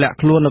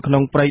សម្ងំលាក់ខ្លួននៅក្នុ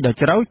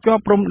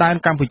ងព្រៃដ៏ជ្រៅជាប់ព្រំដែន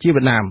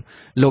កម្ពុជាវៀតណា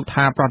មលោក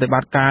ថាប្រតិប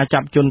ត្តិកា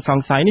រចាប់ជនស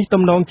ង្ស័យនេះ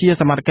ទំនងជា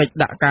សមត្ថកិច្ច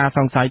ដាក់ការស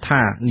ង្ស័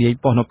យថានាយ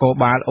ប៉ុស្តិ៍នគ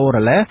របាលអូ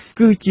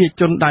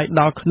រ៉ាឡែគឺជាជ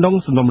នដៃដល់ក្នុ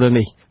ងសំណុំរឿ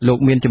ងនេះលោ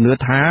កមានជំនឿ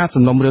ថា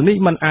សំណុំរឿង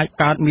នេះមិនអា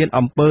ចកើតមា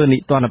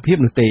នអំពើនិទានភា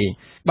ពនោះទេ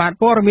បា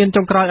ទព័ត៌មាន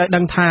ចុងក្រោយឲ្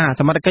យដឹងថា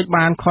សមត្ថកិច្ច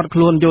បា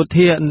នឃាត់ខ្លួនយោ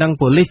ធានិ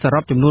ងប៉ូលីសសរុ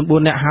បចំនួន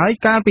4នាក់ហើ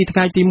យកាលពីថ្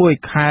ងៃទី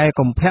1ខែ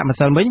កុម្ភៈម្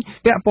សិលមិញ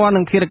ពាក់ព័ន្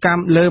ធនឹងឃាតកម្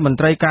មលើមន្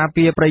ត្រីកា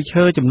រពារព្រៃ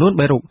ឈើចំនួន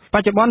3រូបប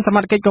ច្ចុប្បន្នសម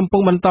ត្ថកិច្ចកំពុ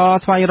ងបន្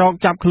តស្វែងរក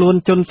ចាប់ខ្លួ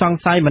នជនសង្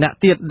ស័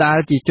យម្នាក់ទៀតដែ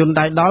លជាជ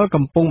នដៃដល់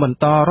កំពុងប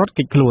ន្តរត់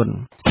គេចខ្លួន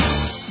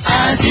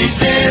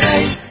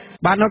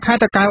បាទនៅខេត្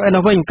តតាកែវឯ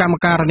នោះវិញកម្ម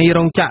ការនី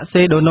រោងចក្រ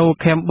សេដូណូ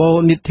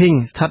Cambodia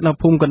ស្ថិតនៅ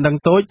ភូមិកណ្ដឹង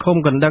តូចឃុំ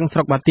កណ្ដឹងស្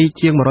រុកបាទី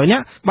ជាង100នា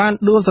ក់បាន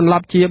ដួលសន្ល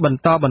ប់ជាបន្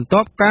តបន្ទា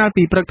ប់កាល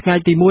ពីព្រឹកថ្ងៃ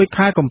ទី1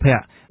ខែកុម្ភៈ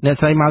អ្នក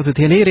ស្រីម៉ៅសុ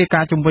ធានីរាយ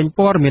ការណ៍ជំវិញ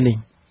ព័ត៌មាននេះ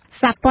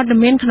សារព័ត៌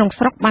មានក្នុង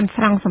ស្រុកបាន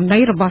ស្រង់សម្ដី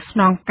របស់ស្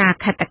នងការ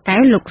ខេត្តតាកែ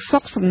វលោកសុ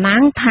កសំណា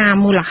ងថា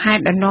មូលហេ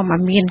តុដែលនាំឲ្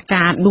យមាន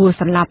ការដួល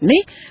សន្លប់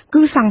នេះ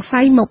គឺសង្ស័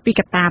យមកពី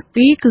កត្តា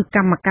ពីរគឺក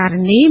ម្មការ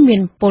នីមា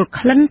នពល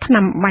ក្លិនថ្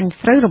នាំបាញ់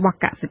ស្រូវរបស់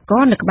កសិក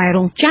រនៅក្បែរ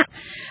រោងចក្រ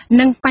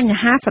និងបញ្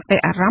ហាសតិ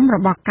អារម្មណ៍រ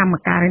បស់កម្ម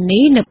ការនី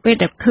នៅពេល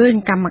ដែលឃើញ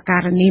កម្មកា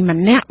រនីម្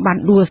នាក់បាន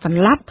ដួលស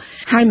ន្លប់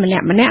ហើយម្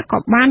នាក់ក៏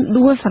បាន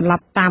ដួលសន្ល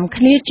ប់តាម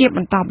គ្នាជាប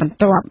ន្តបន្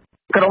ទាប់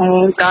ក្រុម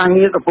ការ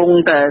ងារកំពុង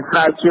តែស្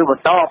រាវជ្រាវប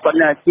ន្តប៉ុន្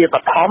តែជាប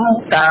ឋម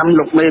តាម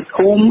លោកមេ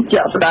ភូមិ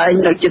ជាក់ស្ដែង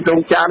នៅជិតរោ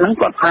ងចក្រហ្នឹង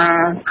គាត់ថា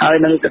ហើយ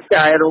នឹងកញ្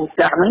ចែរោង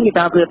ចក្រហ្នឹងគេ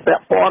ថាវាពា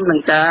ក់ព័ន្ធនឹ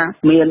ងការ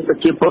មានប្រ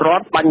ជាពលរ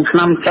ដ្ឋបាញ់ថ្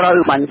នាំស្រូ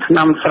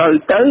វ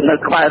ទៅនៅ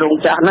ក្បែររោង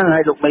ចក្រហ្នឹងហើ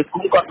យលោកមេភូ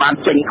មិគាត់បាន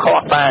ចេញខ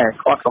ត់ដែរ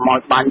គាត់ក៏មក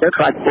បាញ់ទៅ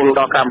ខ្លាចពល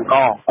ដល់កម្មក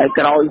រហើយ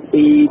ក្រោយ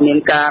ពីមាន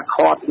ការខ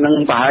ត់នឹង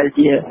ប្រហែល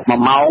ជា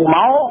1ម៉ោងម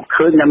ក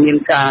ឃើញថាមាន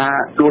ការ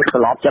ដួលស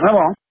ន្លប់ចឹងហ៎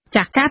បង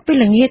ចាកាលពី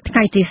ល្ងាចថ្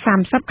ងៃទី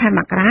30ខែម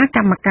ករាក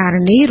ម្មការ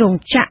នីរោង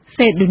ចក្រ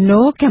សេដូ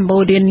ណូ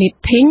Cambodia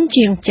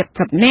ជាង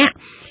70នាក់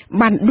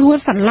បានដួល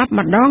សន្លប់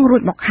ម្ដងរួ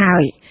ចមកហើ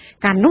យ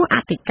កាលនោះអ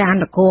ធិការ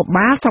នគរ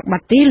បាលស្រុកបា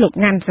ទីលោក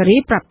ងាន់សេរី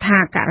ប្រាប់ថា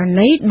ករ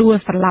ណីដួល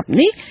សន្លប់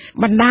នេះ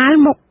បណ្ដាល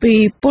មកពី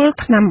ពល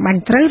ថ្នាំបា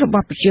ញ់ត្រូវរប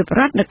ស់ប្រជាពល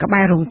រដ្ឋនៅក្បែ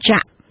ររោងច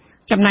ក្រ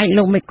ចំណែក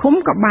លោកមេឃុំ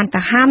ក៏បាន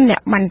ទៅហាមអ្ន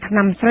កបាញ់ថ្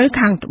នាំស្រូវ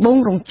ខាងត្បូង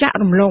រោងចក្រ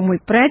រំលងមួយ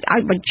ព្រែកឲ្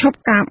យបញ្ឈប់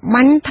ការ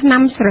បាញ់ថ្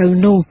នាំស្រូវ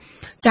នោះ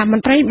ចាម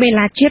ន្ត្រីបេ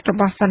ឡាជាតិរ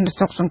បស់សន្តិ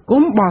សុខសង្គ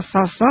មបស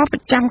សប្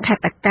រចាំខេត្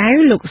តតាកែវ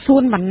លោកសួ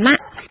នវណ្ណៈ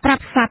ប្រា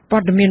ប់សារព័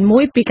ត៌មានមួ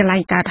យពីកន្លែ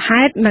ងកើត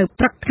ហេតុនៅ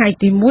ព្រឹកថ្ងៃ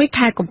ទី1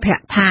ខែកុម្ភៈ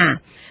ថា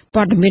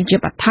ព័ត៌មានជា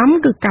បឋម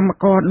គឺកម្ម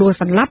ករដួល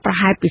សន្លប់ប្រ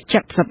ហែលពី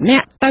70នា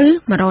ក់ទៅ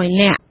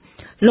100នាក់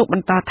លោកប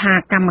ន្តថា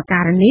កម្មកា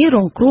រនីរ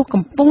ងគ្រោះ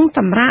កំពុងស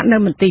ម្រាកនៅ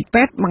មន្ទីរ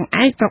ពេទ្យបង្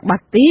អែកស្រុកបា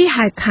ទី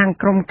ហើយខាង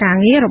ក្រុមការ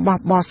ងាររប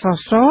ស់បស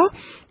ស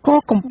ក៏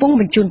កំពុង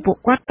បញ្ជូនពួក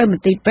គាត់ទៅម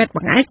ន្ទីរពេទ្យប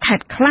ង្អែកខេ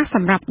ត្តខ្លះស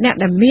ម្រាប់អ្នក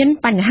ដែលមាន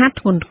បញ្ហា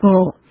ធ្ងន់ធ្ង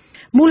រ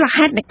មូល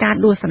ហេតុនៃការ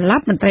ដួលសន្ល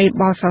ប់មន្ត្រី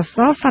បសស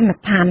សន្និ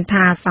ដ្ឋាន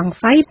ថាសង្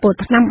ស័យពល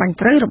ថ្នាំបាញ់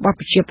ត្រូវរបស់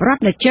ប្រជាពលរដ្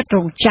ឋនៅជិត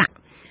រោងចក្រ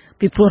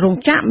ពីព្រោះរោង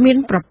ចក្រមាន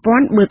ប្រព័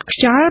ន្ធបឺតខ្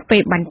យល់ពេ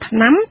លបាញ់ថ្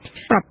នាំ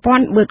ប្រព័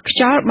ន្ធបឺតខ្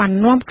យល់បាន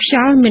នាំខ្យ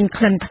ល់មាន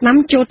ក្លិនថ្នាំ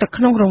ចូលទៅ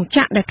ក្នុងរោងច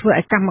ក្រដែលធ្វើ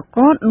ឲ្យកម្មក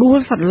រដួល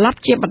សន្លប់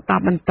ជាបន្ត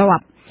បន្ទា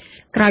ប់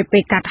ក្រោយពេ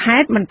លកាត់ហេ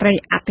តុមន្ត្រី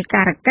អធិ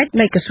ការកិច្ច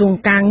នៃក្រសួង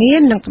ការងារ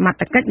និងសមត្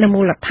ថកិច្ចនៅ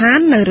មូលដ្ឋាន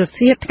នៅរ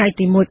សៀលថ្ងៃ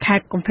ទី1ខែ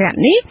កុម្ភៈ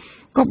នេះ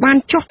ក៏បាន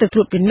ចុះទៅត្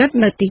រួតពិនិត្យ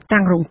នៅទី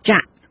តាំងរោងច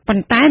ក្រប៉ុ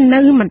ន្តែ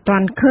នៅមិនទា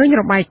ន់ឃើញ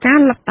របាយការ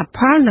ណ៍លទ្ធផ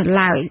លនៅ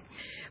ឡើយ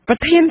ប្រ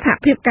ធានសហ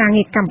ភាពការ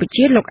ងារកម្ពុ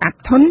ជាលោកអាត់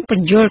ធុនប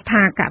ញ្យល់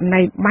ថាករ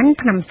ណីបាញ់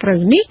ថ្នាំស្រូវ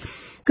នេះ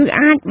គឺ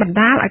អាចបណ្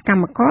ដាលឲ្យក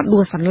ម្មករដួ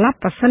លសន្លប់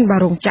ប្រសិនបើ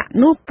រោងចក្រ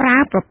នោះប្រើ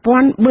ប្រព័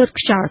ន្ធបឺត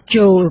ខ្យល់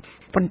ចូល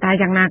ប៉ុន្តែ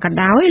យ៉ាងណាក៏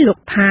ដោយលោក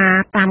ថា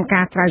តាម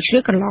ការស្រាវជ្រា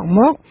វកន្លង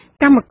មក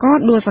កម្មករ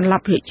ដួលសន្ល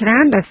ប់ភាគច្រើ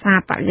នដោយសារ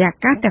បរិយា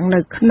កាសទាំងនៅ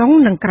ក្នុង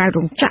និងក្រៅ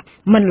រោងចក្រ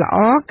មិនល្អ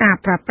ការ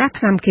ប្រើប្រាស់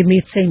ថ្នាំគីមី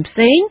ផ្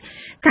សេង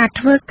ការ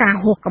ធ្វើការ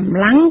ហួសកម្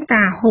លាំង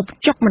ការហូប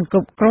ចុកមិនគ្រ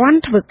ប់គ្រាន់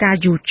ធ្វើការ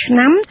យូរឆ្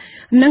នាំ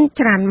និង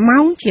ច្រើនម៉ោ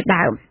ងជា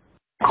ដើម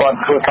គាត់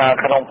ធ្វើការ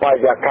ក្នុងបរិ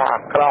យាកាស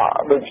អាក្រក់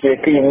ដូចជា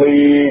គីមី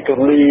ទូ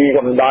លីក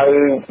ម្ដៅ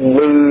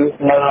លឺ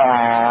នៅ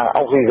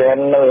អុកស៊ីហ្សែន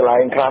នៅកន្លែ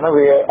ងខ្លះនោះ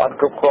វាអត់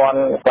គ្រប់គ្រាន់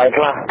តែ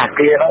ខ្លះអា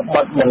គារនោះ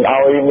បិទមិន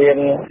ឲ្យមាន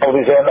អុក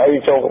ស៊ីហ្សែនអី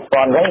ចូលគ្រប់គ្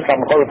រាន់ហ្នឹងក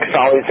ម្មករខ្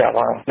សោយស្រាប់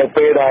ហើយនៅ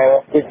ពេលដែល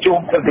ជាជួប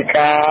ព្រឹត្តិ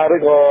ការណ៍ឬ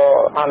ក៏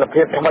ស្ថាន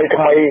ភាពថ្មីខ្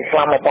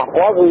លះមកប៉ះ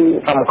ពាល់គឺ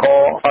កម្មក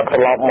រអត់ត្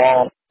រឡប់ម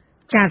ក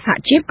ការសហ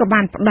ជីពក៏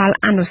បានផ្ដល់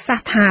អនុសាស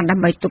ន៍ថាដើ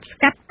ម្បីទប់ស្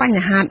កាត់ប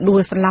ញ្ហាដួ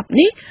លសន្លប់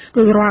នេះ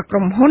គឺរាល់ក្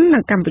រុមហ៊ុននៅ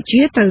កម្ពុ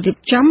ជាត្រូវរៀប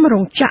ចំរោ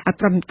ងចក្រឲ្យ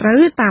ត្រឹមត្រូ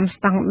វតាម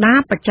ស្តង់ដារ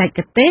បច្ចេក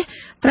ទេស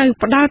ត្រូវ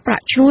ផ្ដល់ប្រា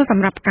ក់ឈ្នួលស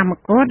ម្រាប់កម្ម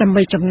ករដើម្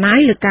បីចំណាយ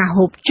លើការ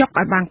ហូបចុក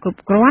ឲ្យបានគ្រ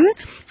ប់គ្រាន់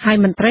ហើយ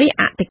មន្ត្រី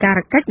អធិការ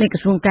កិច្ចនៃក្រ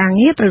សួងការ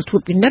ងារត្រូវត្រួ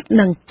តពិនិត្យ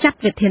និងចាត់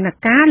វិធាន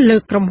ការលើ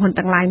ក្រុមហ៊ុន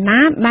ទាំងឡាយណា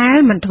ដែល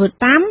មិនធ្វើ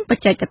តាមប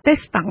ច្ចេកទេស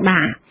ស្តង់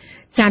ដារ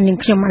ចា៎នាង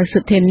ខ្ញុំម៉ៅសុ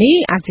ធានី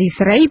អាស៊ី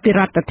សេរីពីរ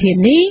ដ្ឋធា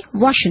នី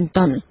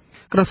Washington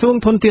ក្រសួង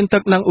ធនធានទឹ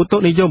កនិងឧតុ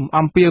និយម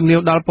អំពាវនាវ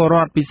ដល់ពលរ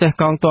ដ្ឋពិសេស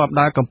កងទ័ព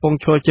ដែលកំពុង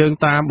ឈរជើង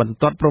តាមបន្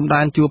ទាត់ព្រំ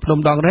ដែនជួរភ្នំ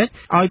ដងរែក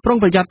ឲ្យប្រុង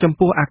ប្រយ័ត្នចំ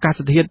ពោះអាកាស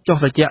ធាតុចុះ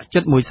ត្រជាក់ជិ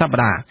ត1សប្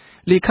តាហ៍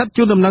លិខិត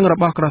ជូនដំណឹងរ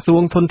បស់ក្រសួ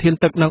ងធនធាន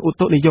ទឹកនិងឧ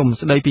តុនិយម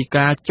ស្ដីពី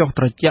ការចុះ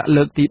ត្រជាក់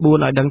លើកទី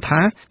4ឲ្យដឹង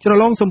ថាជ្រ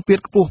លងសម្ពាធ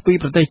ខ្ពស់ពី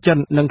ប្រទេសចិន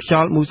និងខ្យ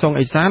ល់មូសុង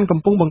អេសានកំ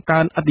ពុងបង្កើ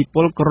នឥទ្ធិព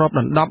លគ្រប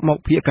ដណ្ដប់មក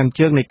ភាគខាង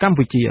ជើងនៃកម្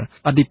ពុជាឥ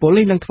ទ្ធិពល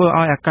នេះនឹងធ្វើ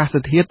ឲ្យអាកាស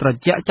ធាតុត្រ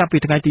ជាក់ចាប់ពី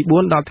ថ្ងៃទី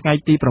4ដល់ថ្ងៃ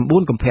ទី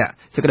9កុម្ភៈ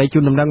សេចក្តីជូ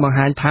នដំណឹងបង្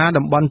ហាញថា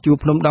តំបន់ជួរ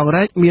ភ្នំដង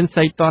រែកមាន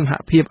សីតុណ្ហ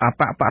ភាពអ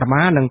បបរ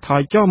មានិងថ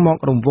យចុះមក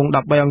រង្វង់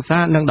13អង្សា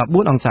និង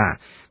14អង្សា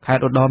ខេត្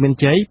តឧត្តរមាន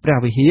ជ័យព្រះ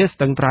វិហារស្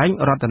ទឹងត្រែង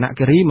រតន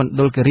គិរីមណ្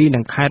ឌលគិរីនិ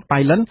ងខេត្តបៃ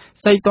លិន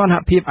សីតុណ្ហ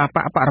ភាពអប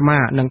បរមា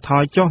នឹងថ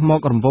យចុះមក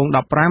រង្វង់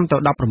15ទៅ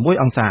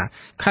16អង្សា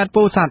ខេត្ត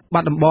ពោធិ៍សាត់បា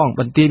ត់ដំបង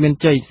បន្ទាយមាន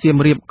ជ័យសៀម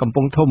រាបកំព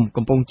ង់ធំ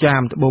កំពង់ចា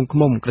មត្បូងឃ្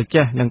មុំក្រ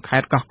ចេះនិងខេ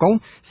ត្តកោះកុង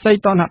សី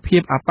តុណ្ហភា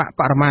ពអប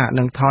បរមា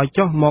នឹងថយ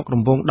ចុះមករ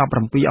ង្វង់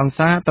17អង្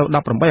សាទៅ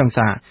18អង្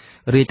សា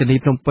រាជធានី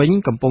ភ្នំពេញ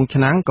កំពង់ឆ្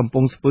នាំងកំព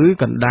ង់ស្ពឺ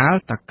កណ្ដាល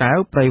តាកែវ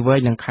ព្រៃវែង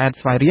និងខេត្ត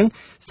ស្វាយរៀង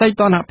សី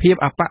តុណ្ហភាព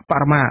អបប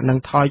រមានឹង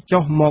ថយ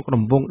ចុះមករ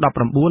ង្វង់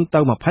19ទៅ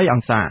20អ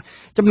ង្សា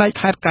ចំណែក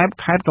ខេត្តកែប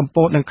ខេត្តកំព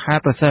តនិងខេត្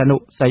តព្រះសីហនុ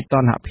សីតុ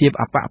ណ្ហភាព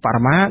អបបរ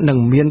មានឹង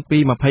មានពី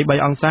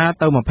23អង្សា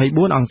ទៅ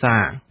24អង្សា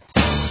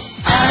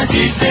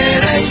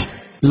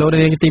លោក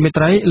នាងទីមេ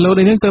ត្រីលោក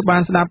នាងទើបបា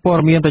នស្ដាប់ព័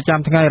ត៌មានប្រចាំ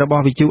ថ្ងៃរប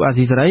ស់វិទ្យុអា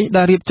ស៊ីសេរី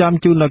ដែលរៀបចំ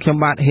ជូនដល់ខ្ញុំ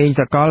បាទហេង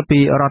សកលពី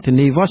រដ្ឋធា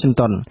នី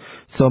Washington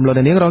សូមលោក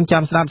នាងរង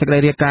ចាំស្ដាប់សេចក្តី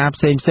រាយការណ៍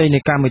ផ្សេងៗនៃ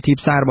កម្មវិធី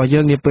ផ្សាយរបស់យើ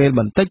ងនាពេល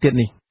បន្តិចទៀត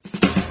នេះ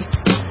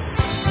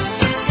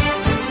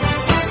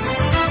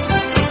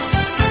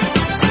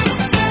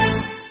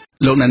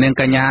លោកអ្នកនាង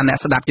កញ្ញាអ្នក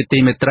ស្ដាប់ជាទី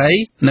មេត្រី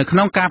នៅក្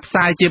នុងការផ្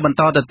សាយជាបន្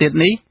តទៅទៀត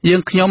នេះយើ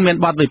ងខ្ញុំមាន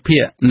បទវិភា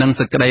គនិង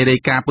សេចក្តីរាយ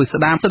ការណ៍ពិ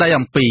ស្ដាមស្ដី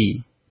អំពី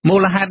មូ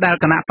លហេតុដែល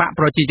គណៈបក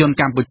ប្រជាជន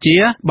កម្ពុជា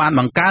បាន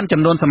បង្កើន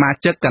ចំនួនសមា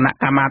ជិកគណៈ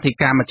កម្មាធិ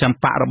ការមជ្ឈិម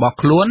បករបស់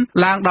ខ្លួន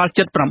ឡើងដល់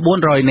ជិត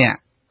900នាក់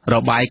រ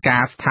បាយកា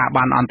រណ៍ស្ថា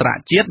ប័នអន្តរ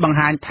ជាតិបង្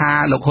ហាញថា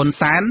លោកហ៊ុន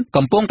សែន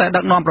កំពុងតែ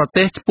ដឹកនាំប្រ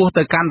ទេសឆ្ពោះ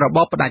ទៅកាន់រប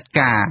បផ្ដាច់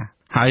ការ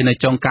ហើយនៅ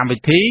ចុងកម្មវិ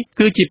ធី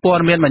គឺជាព័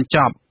ត៌មានបញ្ច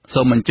ប់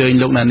សូមអញ្ជើញ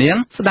លោកអ្នកនាង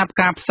ស្ដាប់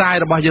ការផ្សាយ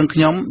របស់យើងខ្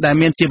ញុំដែល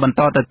មានជាបន្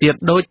តទៅទៀត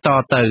ដូចត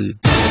ទៅ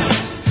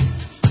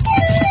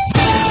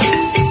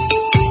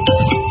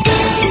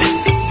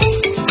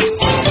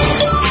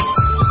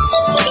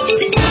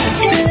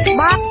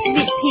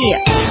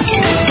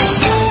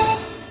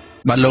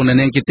បាទលោកអ្នក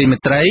នាងជាទីមេ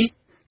ត្រី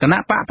គណៈ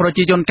បកប្រ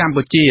ជាជនកម្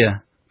ពុជា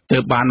ទើ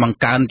បបានបង្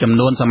កើនចំ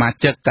នួនសមា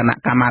ជិកគណៈ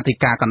កម្មាធិ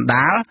ការកណ្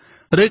ដាល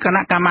ឬគ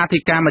ណៈកម្មាធិ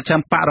ការមជ្ឈិម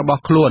បករប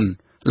ស់ខ្លួន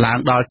ឡើង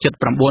ដល់ជិត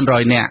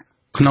900នាក់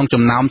ក្នុង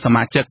ចំណោមស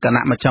មាជិកគ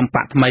ណៈមជ្ឈិមប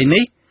កថ្មី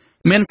នេះ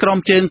មានក្រុម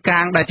ជើង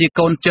កាងដែលជា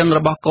កូនជឹងរ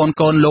បស់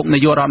កូនលោកនា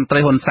យករដ្ឋមន្ត្រី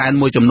ហ៊ុនសែន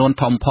មួយចំនួន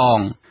ធំផង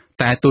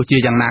តែទោះជា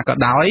យ៉ាងណាក៏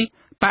ដោយ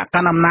បកក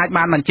ណ្ដាលអំណាច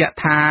បានបញ្ជាក់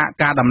ថា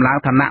ការដំឡើង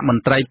ឋានៈម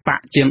ន្ត្រីបក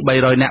ជាង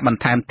300នាក់ប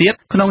ន្ថែមទៀត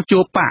ក្នុងជួ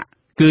របក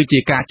គឺជា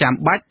ការចាំ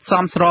បាច់ស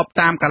មស្រប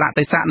តាមកាលៈ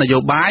ទេសៈនយោ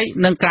បាយ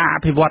និងការអ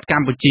ភិវឌ្ឍក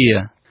ម្ពុជា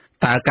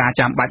តើការ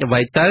ចាំបាច់អ្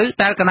វីទៅ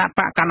តែគណៈប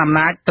កកណ្ដាលអំ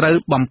ណាចត្រូវ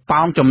បំ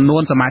ផោងចំនួ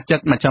នសមាជិក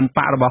មជ្ឈិមប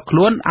ករបស់ខ្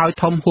លួនឲ្យ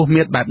ធំហួស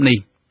មៀតបែបនេះ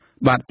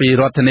បាទពី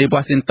រដ្ឋធានី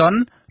Washington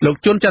លោក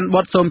ជួនច័ន្ទ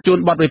បុតសូមជូន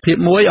បទវិភាគ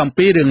មួយអំ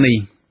ពីរឿងនេះ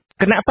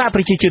គណៈបកប្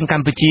រជាជនក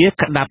ម្ពុជា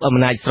ក្តាប់អំ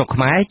ណាចស្រុកខ្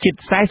មែរជិត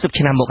40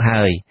ឆ្នាំមក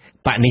ហើយ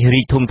បកនេះ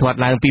រីកធំធាត់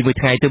ឡើងពីមួយ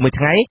ថ្ងៃទៅមួយ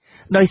ថ្ងៃ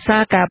ដោយសា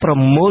រការប្រ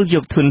មូលយ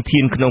កធនធា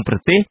នក្នុងប្រ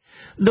ទេស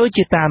ដូច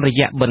ជាតាមរ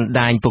យៈបណ្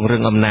ដាញពង្រឹ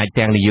ងអំណាច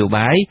ទាំងនយោ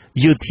បាយ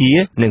យោធា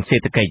និងសេ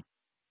ដ្ឋកិច្ច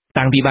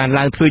តាំងពីបាន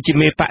ឡើងធ្វើជា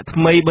មេបកថ្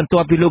មីបន្ទា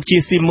ប់ពីលោកជា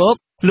ស៊ីមក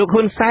លោក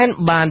ហ៊ុនសែន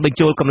បានបញ្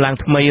ចូលកម្លាំង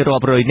ថ្មីរា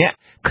ប់រយនាក់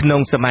ក្នុង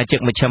សមាជិក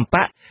មជ្ឈិមប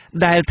ក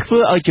ដែលធ្វើ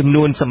ឲ្យចំ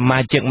នួនសមា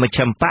ជិកមជ្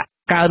ឈិមបក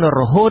កើន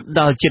រហូត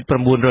ដល់ជិត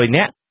900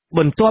នាក់ប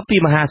ន្ទាប់ពី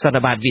មហាសន្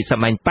និបាតវិសា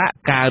មញ្ញបក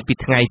កាលពី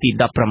ថ្ងៃទី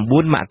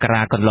19មក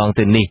រាកន្លង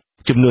ទៅនេះ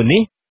ចំនួន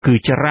នេះគឺ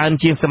ច្រើន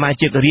ជាងសមា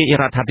ជិករាជ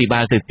រដ្ឋាភិបា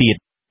លទៅទៀត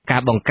កា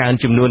របង្កើន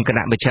ចំនួនគ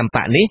ណៈមជ្ឈិមប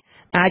កនេះ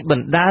អាចប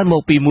ណ្ដាលម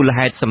កពីមូល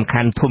ហេតុសំ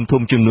ខាន់ធំ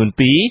ៗចំនួន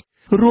2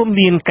រួម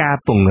មានការ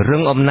ពង្រឹ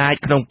ងអំណាច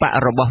ក្នុងបក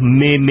របស់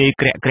មេ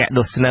ក្រាក់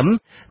ដុសស្នឹម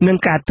និង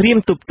ការត្រៀម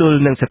ទប់ទល់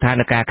នឹងស្ថា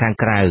នភាពខាង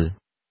ក្រៅ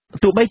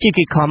ទោះបីជា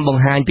គេខំប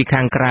ង្ហាញពី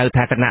ខាងក្រៅ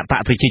ថាគណៈប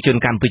កប្រជាជន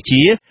កម្ពុ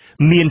ជា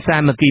មានសា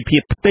មគ្គីភា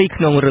ពផ្ទៃ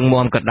ក្នុងរឹង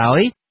មាំក៏ដោ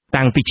យ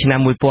តាំងពីឆ្នាំ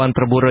1993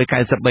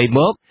ម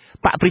ក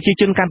បកប្រជា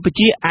ជនកម្ពុ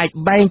ជាអាច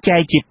បែងចែ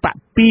កជាបក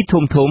ពីរ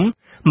ធំ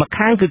ម្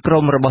ខាងគឺក្រុ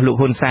មរបស់លោក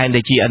ហ៊ុនសែនដែ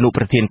លជាអនុ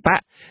ប្រធានបក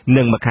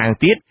និងម្ខាង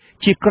ទៀត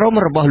ជាក្រុម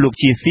របស់លោក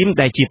ជាស៊ីម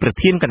ដែលជាប្រ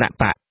ធានគណៈ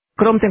បក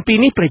ក្រុមទាំងពីរ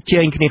នេះប្រ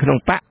ជែងគ្នាក្នុង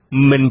បក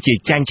មិនជា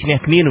ចាញ់ឈ្នះ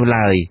គ្នានោះ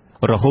ឡើយ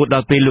រហូតដ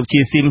ល់ពេលលោកជា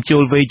ស៊ីមចូ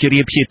លវ័យជ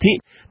រាព្យាធិ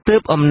ទើ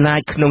បអំណាច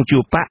ក្នុងជួ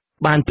របក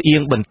បានផ្អៀ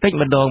ងបន្តិច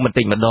ម្ដ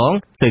ង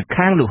ទៅ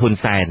ខាងលោកហ៊ុន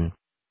សែន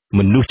ម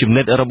នុស្សចំ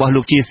ណិតរបស់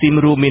លោកជាស៊ីម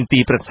រួមមានទី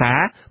ប្រឹក្សា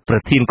ប្រ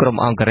ធានក្រុម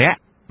អង្គរៈ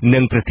និ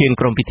ងប្រធាន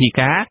ក្រុមពិធី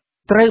ការ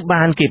ត្រូវ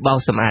បានគេបោស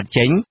សម្អាត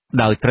ចេញ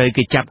ដោយត្រូវ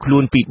គេចាប់ខ្លួ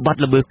នពីបទ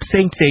ល្មើសផ្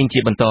សេងជា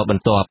បន្តប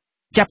ន្ទាប់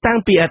ចាប់តាំង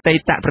ពីអតី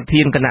តប្រ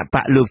ធានគណៈប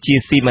កលោកជា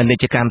ស៊ីមអនិ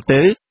ច្ចកម្ម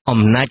ទៅអំ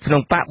ណាចក្នុ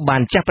ងបកបា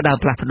នចាប់ផ្ដើម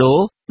ផ្លាស់ប្ដូរ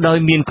ដោយ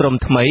មានក្រុម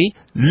ថ្មី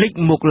លេច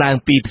មុខឡើង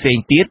ពីផ្សេង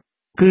ទៀត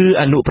គឺ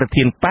អនុប្រ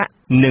ធានបក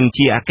និង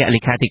ជាអគ្គលេ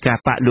ខាធិការ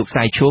បកលោក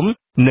សាយឈុំ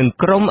និង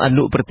ក្រុមអ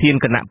នុប្រធាន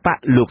គណៈបក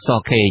លោកស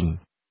ខេង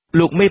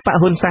លោកមេបក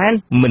ហ៊ុនសែន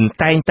មិន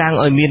តែងតាំង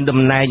ឲ្យមានតំ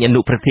ណែងអនុ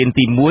ប្រធាន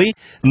ទី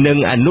1និង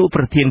អនុ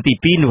ប្រធានទី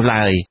2នោះ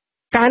ឡើយ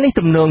ការនេះ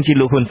ទំនងជា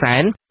លោកហ៊ុនសែ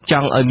នច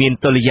ង់ឲ្យមាន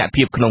តុល្យ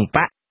ភាពក្នុងប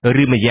ក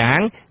ឬម្យ៉ាង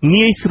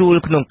ងាយស្រួល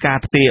ក្នុងការ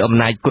ផ្ទេរអំ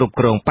ណាចគ្រប់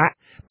គ្រងបក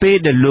ពេល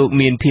ដែលលោក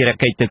មានភារ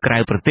កិច្ចទៅក្រៅ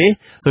ប្រទេស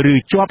ឬ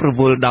ជាប់រ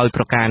វល់ដោយ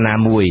ប្រការណា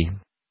មួយ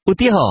ឧ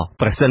ទាហរណ៍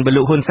ប្រសិនបើ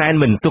លោកហ៊ុនសែន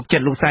មិនទុកចិ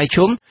ត្តលោកសាយ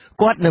ឈុំ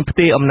គាត់នឹងផ្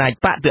ទេរអំណាច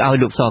បកទៅឲ្យ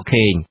លោកស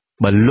ខេង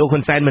បើលោកហ៊ុ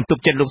នសែនមិនទុក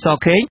ចិត្តលោកស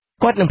ខេង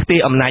គាត់នឹងផ្ទេរ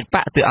អំណាចប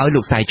កទៅឲ្យ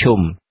លោកសាយឈុំ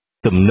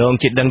ទំនង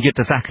ជាដឹងយុទ្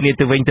ធសាស្ត្រគ្នា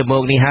ទៅវិញទៅម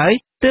កនេះហើយ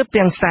ទើប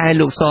ទាំងខ្សែ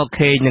លោកស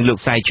ខេងនិងលោក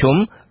សាយឈុំ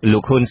លោ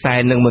កហ៊ុនសែ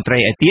ននិងមន្ត្រី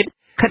ឯទៀត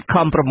ខិត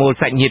ខំប្រមូល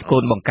សាច់ញាតិកូ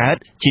នបង្កើត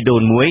ជីដូ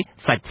នមួយ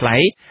សាច់ថ្លៃ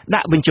ដា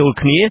ក់បញ្ចូល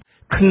គ្នា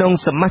ក្នុង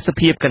សមាជិ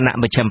កគណៈ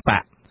មជ្ឈិមប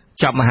ក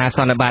ចប់មហាស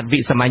ន្និបាតវិ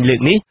សាមញ្ញលើ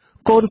កនេះ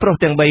កូនប្រុស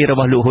ទាំង3រ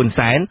បស់លោកហ៊ុន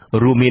សែន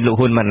រួមមានលោក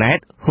ហ៊ុនម៉ាណែត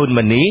ហ៊ុន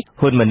ម៉ាណី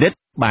ហ៊ុនម៉ាណិត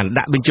បាន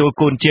ដាក់បញ្ចូល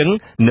កូនជឹង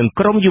និង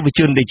ក្រុមយុវ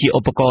ជនដែលជាឧ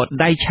បករណ៍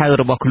ដៃឆៅ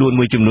របស់ខ្លួន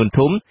មួយចំនួន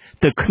ធំ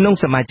ទៅក្នុង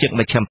សមាជិក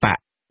មជ្ឈិមបក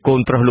កូន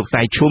ប្រុសលោក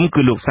សាយឈុំ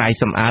គឺលោកសាយ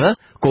សំអាល់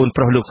កូន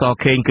ប្រុសលោកស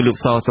ខេងគឺលោក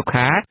សសុ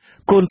ខា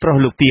កូនប្រុស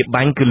លោកទា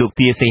បាញ់គឺលោក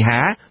ទាសីហា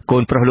កូ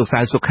នប្រុសលោកសៅ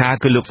សុខា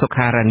គឺលោកសុ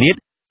ខារ៉ានីត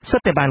សុ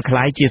ទ្ធតែបានក្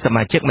លាយជាស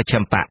មាជិកមជ្ឈិ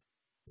មបក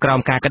ក្រោម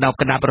ការក្តោប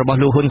ក្តាប់របស់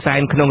លោកហ៊ុនសែ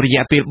នក្នុងរ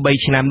យៈពេល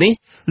3ឆ្នាំនេះ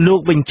លោក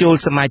បញ្ចូល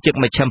សមាជិក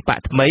មជ្ឈិមបក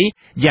ថ្មី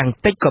យ៉ាង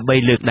តិចក៏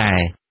3លើកដែរ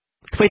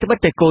អ្វីត្បិត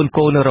តែ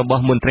កូនរប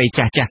ស់មន្ត្រី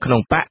ចាស់ក្នុ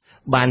ងបក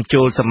បាន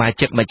ចូលសមា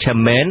ជិកមជ្ឈិម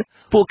មែន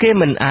ពួកគេ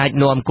មិនអាច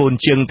នាំកូន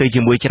ជើងទៅ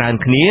ជាមួយច្រើន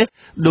គ្នា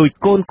ដោយ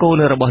កូ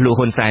នរបស់លោក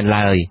ហ៊ុនសែន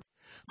ឡើយ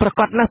ប្រ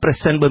កាសណាស់ប្រ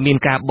សិនបើមាន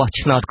ការបោះ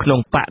ឆ្នោតក្នុង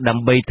បកដើ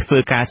ម្បីធ្វើ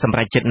ការសម្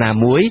រេចចិត្តណា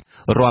មួយ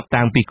រាប់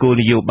តាំងពីគោល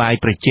នយោបាយ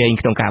ប្រជែង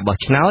ក្នុងការបោះ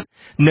ឆ្នោត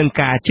និង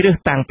ការជ្រើស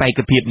តាំងបេក្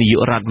ខភាពនាយ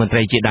ករដ្ឋមន្ត្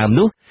រីជាដើម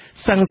នោះ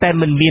សឹងតែ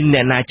មិនមានអ្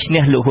នកណាឈ្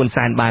នះលោកហ៊ុន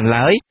សែនបាន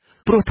ឡើយ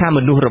ព្រោះថាម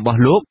នុស្សរបស់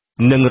លោក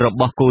និងរ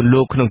បស់កូន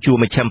លោកក្នុងជួរ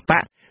មជ្ឈិមប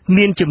ក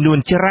មានចំនួន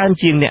ច្រើន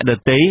ជាងអ្នកដ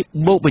ទៃ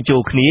បូកបញ្ចូ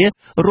លគ្នា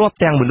រាប់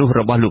ទាំងមនុស្ស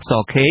របស់លោកស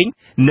ខេង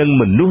និង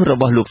មនុស្សរ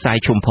បស់លោកសាយ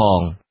ឈុំផង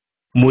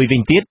មួយវិ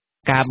ញទៀត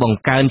ការបង្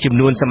កើនចំ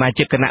នួនសមា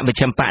ជិកគណៈមជ្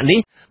ឈិមបកនេះ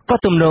ក៏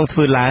ទំនងធ្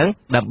វើឡើង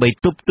ដើម្បី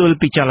ទប់ទល់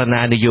ពីចល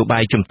នានយោបា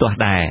យជំទាស់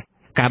ដែរ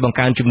ការបង្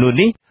កើនចំនួន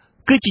នេះ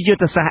គឺជាយុ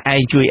ទ្ធសាស្ត្រឯ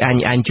ងជួយអ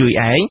ញជួយ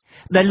ឯង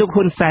ដែលលោក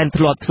ហ៊ុនសែន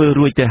ធ្លាប់ធ្វើ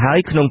រួចទៅហើយ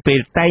ក្នុងពេល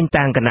តែង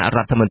តាំងគណៈរ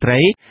ដ្ឋមន្ត្រី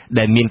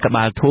ដែលមានក្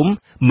បាលធំ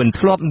មិន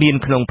ធ្លាប់មាន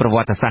ក្នុងប្រវ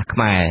ត្តិសាស្ត្រខ្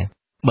មែរ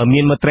បើមា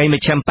នមន្ត្រីម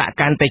ជ្ឈិមបក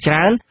កាន់តែច្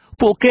រើន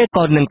ពួកគេ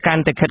ក៏នឹងកា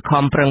ន់តែខិត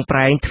ខំប្រឹងប្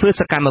រែងធ្វើ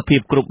សកម្មភាព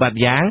គ្រប់បែប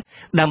យ៉ាង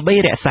ដើម្បី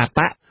រក្សាប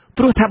ក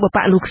ព្រោះថាបើប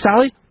កនោះខ្សោ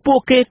យពួក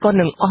គេក៏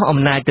នឹងអស់អំ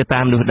ណាចទៅ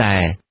តាមនោះដែ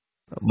រ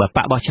បើប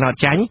កបោះឆ្នោត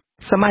ចាញ់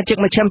សមាជិក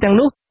មជ្ឈិមទាំង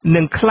នោះ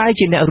នឹងក្លាយ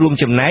ជាអ្នករួម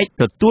ចំណែក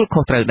ទទួលខុ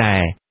សត្រូវដែ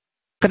រ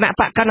គណៈ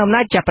បកកណ្ដាលអំ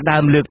ណាចចាប់ផ្ដើ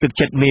មលើកទឹក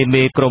ចិត្ត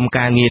មេក្រុម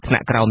ការងារថ្នា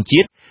ក់ក្រោមជា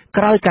តិ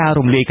ក្រោយការ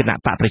រំលាយគណៈ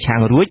បកប្រឆាំ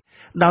ងរួច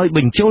ដោយប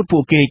ញ្ចូលពួ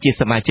កគេជា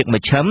សមាជិកម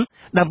ជ្ឈិម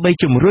ដើម្បី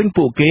ជំរុញ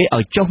ពួកគេ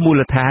ឲ្យចុះមូ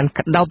លដ្ឋាន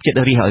ក្តោបចិត្ត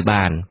រាស្ត្រឲ្យ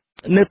បាន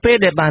នៅពេល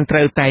ដែលបានត្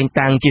រូវតែង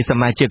តាំងជាស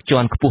មាជិកជា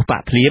ន់ខ្ពស់ប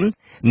កភ្លាម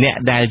អ្នក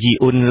ដែលយី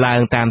អ៊ុនឡើ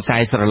ងតាមខ្សែ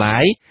ស្រឡា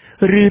យ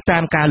ឬតា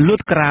មការលួច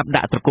ក្រាប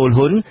ដាក់ត្រកូល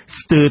ហ៊ុន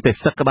ស្ទើរតែ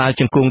សឹកក្បាល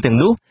ជង្គង់ទាំង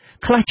នោះ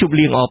ខ្លះជប់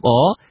លៀងអបអ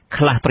រ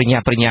ខ្លះប្រញា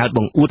ប់ប្រញាល់ប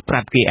ង្អួតប្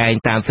រាប់គេឯង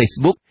តាម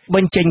Facebook ប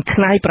ញ្ចេញ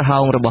ខ្នាយប្រហោ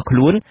ងរបស់ខ្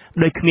លួន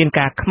ដោយគ្មាន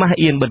ការខ្មាស់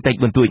អៀនបន្តិច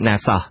បន្តួចណា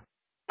សោះ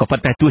ក៏ប៉ុ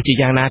ន្តែទោះជា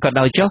យ៉ាងណាក៏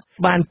ដោយចុះ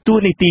បានទួ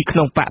នាទីក្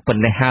នុងបកប៉ុ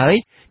ណ្ណេះហើយ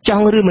ច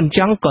ង់ឬមិនច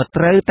ង់ក៏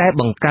ត្រូវតែ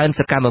បង្កើន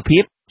សកម្មភា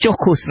ពចុះ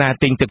ឃោសនា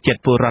ទិញទឹកចិត្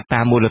តពលរដ្ឋ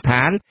តាមមូលដ្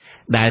ឋាន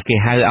ដែលគេ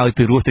ហៅឲ្យ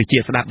ពីរោះទៅជា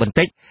ស្ដាប់បន្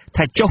តិច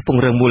ថាចុះព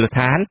ង្រឹងមូលដ្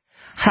ឋាន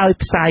ហើយ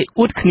ផ្សាយ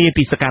អួតគ្នា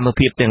ពីសកម្ម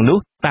ភាពទាំងនោះ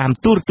តាម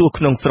ទូរទស្សន៍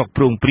ក្នុងស្រុក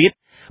ព្រោងព្រាត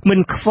មិន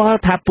ខ្វល់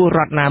ថាពលរ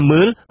ដ្ឋណា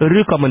មើល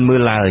ឬក៏មិនមើ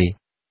លឡើយ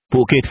ពួ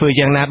កគេធ្វើ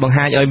យ៉ាងណាបង្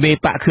ហាញឲ្យមេ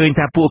បកឃើញ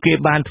ថាពួកគេ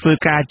បានធ្វើ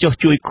ការចុះ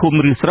ជួយឃុំ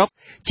ឬស្រុក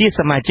ជា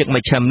សមាជិកម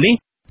ជ្ឈិមនេះ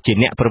ជា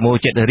អ្នកប្រមូល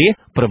ចិត្តរាស្ត្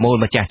រប្រមូល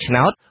ម្ចាស់ឆ្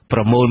នោតប្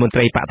រមូលមន្ត្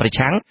រីបកប្រ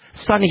ឆាំង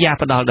សន្យា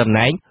ផ្ដាល់តំ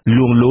ណែង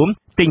លួងលោម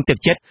ទិញទឹក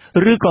ចិត្ត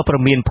ឬក៏ប្រ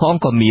មានផង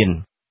ក៏មាន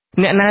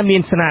អ្នកណាមា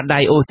នស្នាដៃ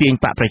អូសទាញ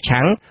បកប្រ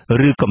ឆាំង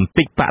ឬកំ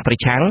ទេចបកប្រ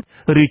ឆាំង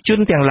ឬជន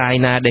ទាំងឡាយ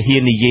ណាដែលហ៊ា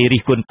ននិយាយ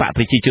រិះគន់បក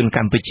ប្រជាជនក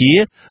ម្ពុជា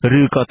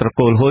ឬក៏ត្រ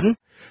កូលហ៊ុន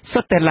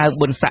សុទ្ធតែឡើង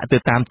បនស័កទៅ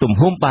តាមទំ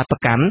ហំបាត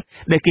កម្ម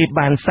ដែលគេ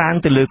បានសាង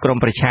ទៅលើក្រុម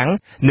ប្រឆាំង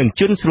និង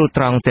ជនស្រួល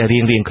ត្រង់តែរៀ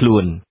ងខ្លួ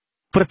ន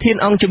ប្រធាន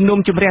អង្គជំនុំ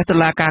ជម្រះតុ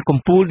លាការកំ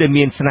ពូលដែល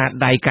មានស្នា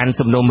ដៃកាន់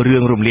សំណុំរឿ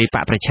ងរំលាយប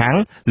កប្រឆាំង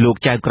លោក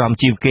ចៅក្រម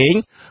ជីវកេង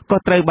ក៏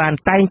ត្រូវបាន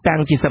តែងតាំ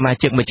ងជាសមា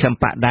ជិកមជ្ឈិម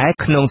បកដែរ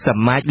ក្នុងស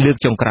មាជលើក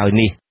ចុងក្រោយ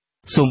នេះ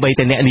សូម្បី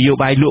តែអ្នកនយោ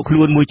បាយលក់ខ្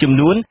លួនមួយចំ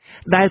នួន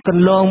ដែលក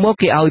ន្លងមក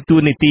គេឲ្យតួ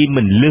នាទី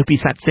មិនលើសពី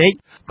សត្វសេក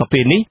ក៏ពេ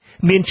លនេះ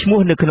មានឈ្មោះ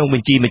នៅក្នុងប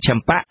ញ្ជីមជ្ឈិម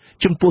បក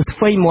ចំពោះថ្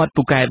វីមាត់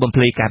ពូកែបំ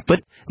ភ្លៃការពិត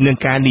និង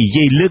ការនិ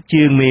យាយលើក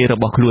ជើងមេរ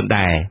បស់ខ្លួន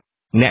ដែរ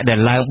អ្នកដែល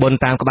ឡើងបន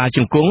តាមក្បាលជ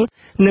ង្គង់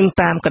និង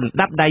តាមកណ្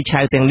ដាប់ដៃឆៅ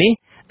ទាំងនេះ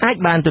អាច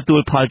បានទទួ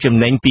លផលចំ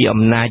ណេញពី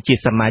អំណាចជា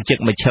សមាជិក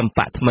មជ្ឈិមប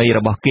កថ្មីរ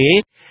បស់គេ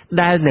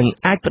ដែលនឹង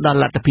អាចផ្ដល់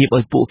លទ្ធភាព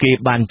ឲ្យពួកគេ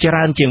បានច្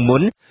រើនជាងមុ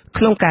ន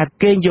ក្នុងការ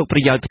កេងយកប្រ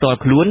យោជន៍ផ្ទាល់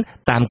ខ្លួន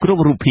តាមគ្រ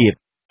ប់រូបភាព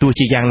ទោះ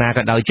ជាយ៉ាងណា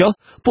ក៏ដោយចុះ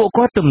ពួក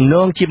គាត់ទំន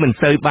ងជាមិន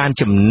សូវបាន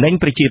ចំណេញ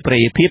ប្រជាប្រិ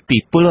យភាពពី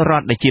ពលរ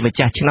ដ្ឋដែលជាម្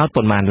ចាស់ឆ្នោត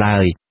ប៉ុន្មានឡើ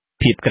យ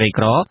ភាពក្រី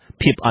ក្រ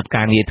ភាពអត់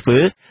ការងារធ្វើ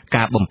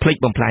ការបំផ្លិច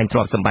បំផ្លាញទ្រ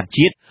ព្យសម្បត្តិ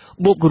ជាតិ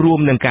បូករួម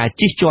នឹងការ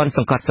ជិះជាន់ស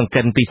ង្កត់សង្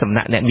កិនពីសំ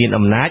ណាក់អ្នកមាន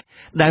អំណាច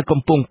ដែលកំ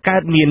ពុងកើ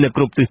តមាននៅ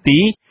គ្រប់ទិសទី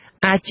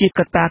អាចជា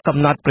កត្តាកំ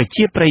ណត់ប្រ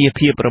ជាប្រិយ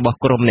ភាពរបស់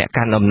ក្រុមអ្នក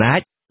កាន់អំណាច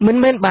មិន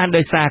មែនបាន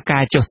ដោយសារកា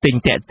រចុះទិញ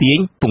តាក់ទាញ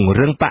ពង្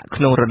រឹងបក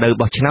ក្នុងរដូវ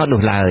បោះឆ្នោត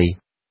នោះឡើយ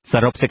ស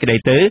រុបសេចក្តី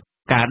ទៅ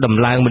ការដំ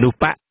ឡើងមនុស្ស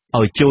បក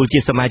ឲ្យចូលជា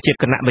សមាជិក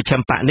គណៈមជ្ឈិ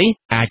មបកនេះ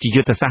អាចជា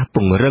យុទ្ធសាស្ត្រព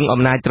ង្រឹង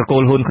អំណាចត្រកូ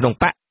លហ៊ុនក្នុង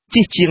បក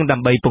ជិះជាងដើ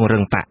ម្បីពង្រឹ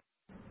ងបក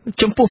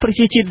ចំពោះប្រ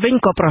ជាជាតិវិញ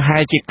ក៏ប្រហែ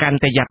លជាកាន់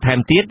តែយ៉ាប់ថែម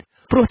ទៀត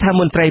ព្រោះថា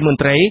មន្ត្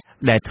រី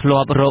ដែលធ្លា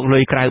ប់រកលុ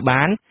យក្រៅ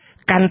បាន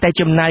កាន់តែ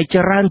ចំណាយ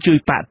ច្រើនជួយ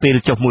បកពេល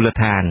ចុះមូល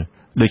ដ្ឋាន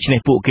ដូច្នេះ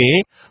ពួកគេ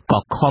ក៏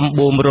ខំ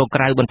បូមរក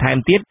ក្រៅបន្ថែម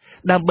ទៀត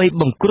ដើម្បី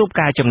បង្ក្រប់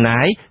ការចំណា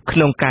យក្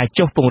នុងការ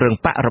ចុះពង្រឹង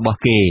បករបស់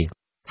គេ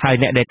ហើយ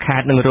អ្នកដែលខា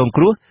តនឹងរង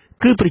គ្រោះ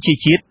គឺប្រជា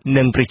ជាតិ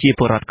និងប្រជា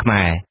ពលរដ្ឋខ្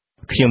មែរ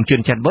ខ្ញុំជួ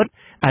នច័ន្ទបុត្រ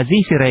អាស៊ី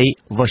សេរី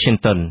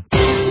Washington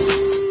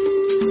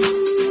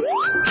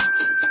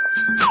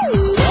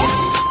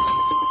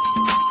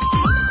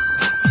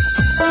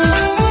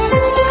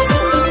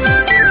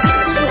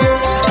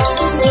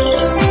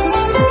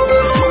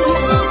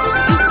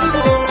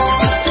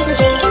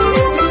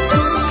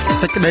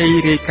សេចក្តី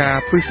រាយការ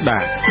ណ៍ពិស្ដា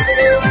រ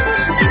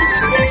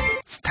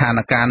ស្ថាន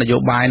ភាពនយោ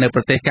បាយនៅប្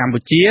រទេសកម្ពុ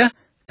ជា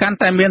កាន់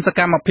តែមានសក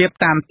ម្មភាព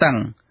តានតឹង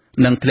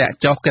និងធ្លាក់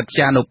ចុះកិត្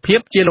យានុភាព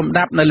ជាលំ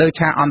ដាប់នៅលើ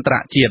ឆាកអន្តរ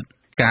ជាតិ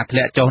ការធ្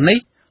លាក់ចុះនេះ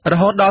រ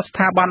ហូតដល់ស្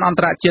ថាប័នអន្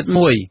តរជាតិ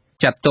មួយ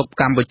ចាត់ទុក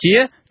កម្ពុជា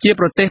ជា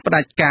ប្រទេសផ្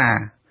ដាច់ការ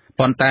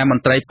ប៉ុន្តែម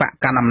ន្ត្រីបក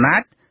កាន់អំណា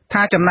ច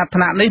ថាចំណាត់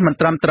ថ្នាក់នេះមិន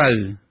ត្រឹមត្រូវ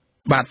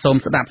បាទសូម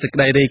ស្ដាប់សេចក្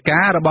តីរាយកា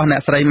រណ៍របស់អ្ន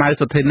កស្រីម៉ៅ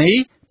សុធីនី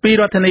ពី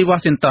រដ្ឋធានី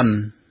Washington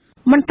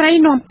មន្ត្រី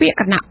នាំពាក្យ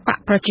គណៈបក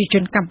ប្រជាជ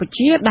នកម្ពុ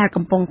ជាដែល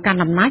កំពុងកាន់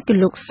អំណាចគឺ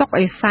លោកសុក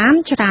អេសាន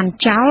ច្រាន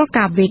ចោល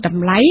ការវិត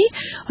ម្លៃ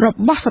រ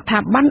បស់ស្ថា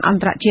ប័នអ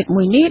ន្តរជាតិ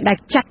មួយនេះដែល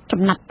ចាត់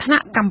ចំណាត់ថ្នា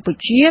ក់កម្ពុ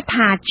ជា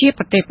ថាជា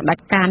ប្រទេសផ្ដា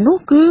ច់ការនោះ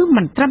គឺ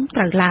មិនត្រឹមត្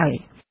រូវឡើយ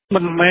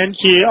មិនមែន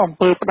ជាអង្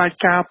គើផ្ដាច់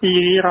ការពី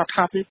រដ្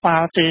ឋាភិបា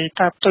លទេ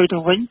តែផ្ទុយទៅ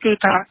វិញគឺ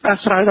ថាអា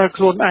ស្រ័យដល់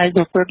ខ្លួនឯង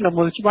ទៅព្រឹត្តល្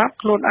មើសច្បាប់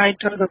ខ្លួនឯង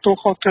ត្រូវទទួល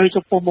ខុសត្រូវ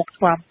ចំពោះមុខ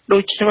ច្បាប់ដូ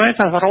ច្នេះ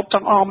ថាសរុប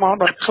ទាំងអស់មក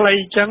ដល់ខ្លី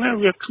អញ្ចឹង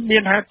វាគ្មា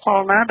នហេតុផល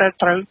ណាដែល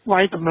ត្រូវវា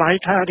យតម្លៃ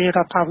ថារ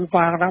ដ្ឋាភិ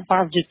បាលគណៈបកប្រ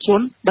ជាជ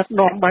នដឹក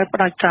នាំបែបផ្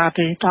ដាច់ការ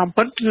ទេតាម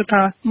ពិតគឺ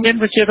ថាមាន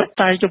វិជាតប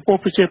តៃចំពោះ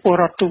ប្រជាពល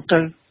រដ្ឋទូទៅ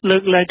លើ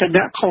កលែងតែ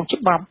អ្នកខុស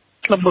ច្បាប់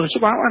ល្មើស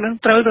ច្បាប់អានឹង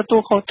ត្រូវទទួ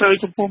លខុសត្រូវ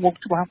ចំពោះមុខ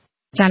ច្បាប់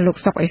ចាលោក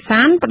សុកអេ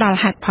សានផ្ដល់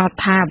ហេតុផល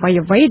ថាអ្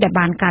វីៗដែល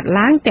បានកើត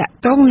ឡើងតាក់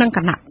ទងនឹងគ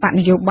ណៈបក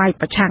នយោបាយ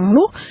ប្រឆាំង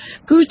នោះ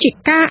គឺជា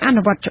ការអ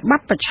នុវត្តច្បា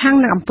ប់ប្រឆាំង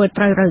នឹងអំពើ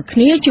ត្រូវរើគ្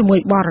នាជាមួយ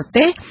បរ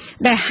ទេស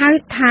ដែលហៅ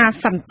ថា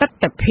សន្តិ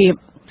ទិភាព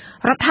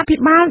រដ្ឋាភិ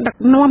បាលដឹក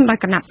នាំដោយ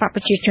គណៈបកប្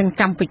រជាជន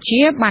កម្ពុ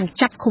ជាបាន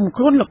ចាប់ឃុំ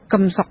ខ្លួនលោកកឹ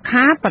មសុ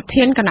ខាប្រ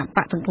ធានគណៈប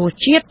កសង្គ្រោះ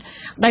ជាតិ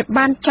ដែល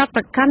បានចាត់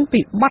ប្រកាន់ពី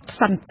បទ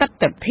សន្តិ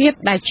ទិភាព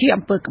ដែលជា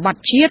អំពើក្ប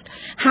ត់ជាតិ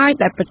ហើយ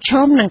ដែលប្រឈ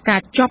មនឹងកា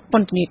រជាប់ព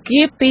ន្ធនាគា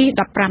រពី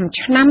15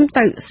ឆ្នាំ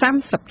ទៅ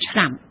30ឆ្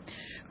នាំ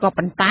ក៏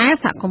ប៉ុន្តែ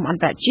សហគមន៍អ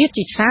ន្តរជាតិ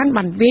ជាច្រើន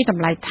បានវាយត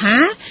ម្លៃថា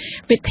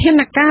វិធា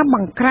នការប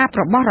ង្ក្រាប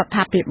របស់រដ្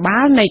ឋាភិបា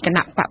លនៃគ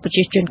ណៈបកប្រ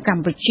ជាជនក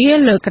ម្ពុជា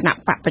លើគណៈ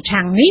បកប្រ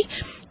ឆាំងនេះ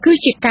គឺ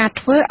ជាការ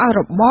ធ្វើឲ្យ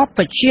របប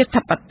ប្រជា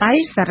ធិបតេយ្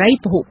យសេរី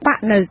ពហុបក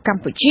នៅក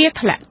ម្ពុជា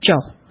ធ្លាក់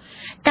ចុះ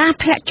ការ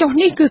ធ្លាក់ចុះ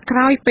នេះគឺក្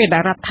រោយពេលដែ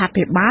លរដ្ឋា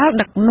ភិបាល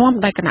ដឹកនាំ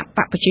ដោយគណៈប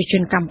កប្រជាជ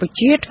នកម្ពុ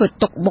ជាធ្វើ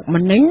ទុកបុក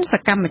ម្នេញស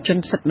កម្មជន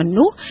សិទ្ធិម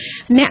នុស្ស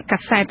អ្នកកា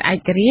សែតឯ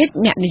ករាជ្យ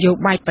អ្នកនយោ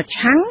បាយប្រ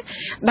ឆាំង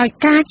ដោយ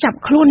ការចាប់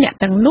ខ្លួនអ្នក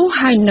ទាំងនោះ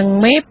ហើយនឹង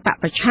មេបក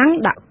ប្រឆាំង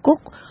ដាក់គុក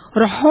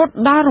រហូត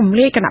ដល់រំ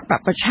លាយគណៈបក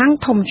ប្រឆាំង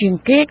ធំជាង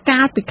គេកា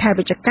លពីខែ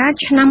វិច្ឆិកា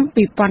ឆ្នាំ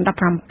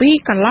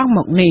2017កន្លងម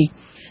កនេះ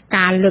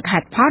ការលើកហេ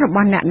តុផលរប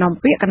ស់អ្នកនាំ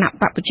ពាក្យគណៈ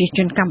បកប្រជាជ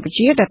នកម្ពុ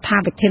ជាដែលថា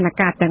វិធាន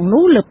ការទាំង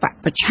នោះលើបក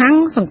ប្រឆាំង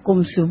សង្គម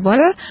ស៊ីវិ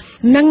ល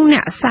និងអ្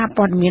នកសារ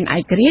ព័ត៌មានឯ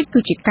ករាជ្យគឺ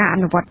ជាការអ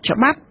នុវត្តច្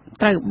បាប់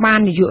ត្រូវបាន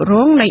នាយករ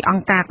ងនៃអ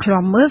ង្គការឃ្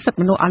លាំមើលសិទ្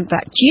ធិមនុស្សអន្តរ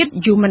ជាតិ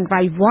Human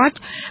Rights Watch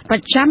ប្រ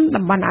ចាំ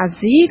តំបន់អា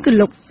ស៊ីគឺ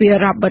លោក Phil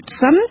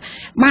Robertson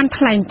បាន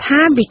ថ្លែងថា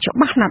វាច្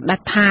បាស់ណា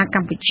ស់ថាក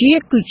ម្ពុជា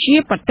គឺជា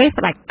ប្រទេស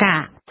ផ្ដាច់កា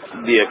រ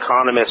The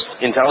Economist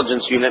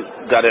Intelligence Unit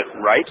got it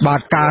right. បា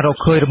ទការរក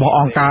ឃើញរបស់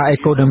អង្គការ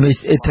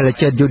Economist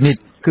Intelligence Unit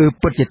គឺ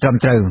ពិតជាត្រឹម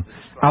ត្រូវ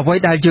អ្វី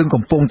ដែលយើង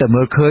កំពុងតែ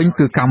មើលឃើញ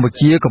គឺកម្ពុ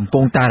ជាកំពុ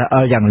ងតែរ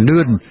អិលយ៉ាងលឿ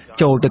ន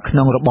ចូលទៅក្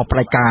នុងរបបផ្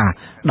ដាច់ការ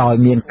ដោយ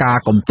មានការ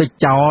កំទេច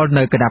ចោល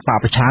នៅគណៈបក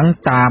ប្រឆាំង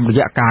តាមរ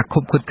យៈការខុ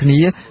បខិតគ្នា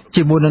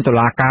ជាមួយនឹងតុ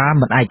លាការ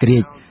មិនឯករា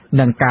ជ្យ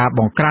និងការ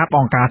បង្ក្រាបអ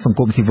ង្គការសង្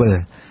គមស៊ីវិល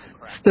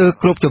ស្ទើរ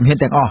គ្រប់ជំហាន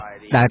ទាំងអស់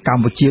ដែលក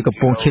ម្ពុជាកំ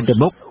ពុងឈានទៅ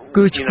មុខ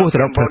គឺឆ្ពោះទៅ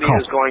រកផលខុស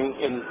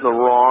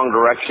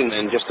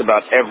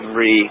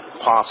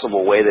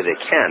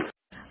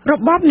រ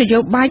បបនយោ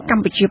បាយក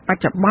ម្ពុជាប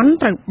ច្ចុប្បន្ន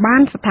ត្រូវបា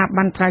នស្ថា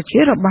ប័នត្រាជា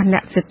របស់អ្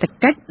នកសេដ្ឋ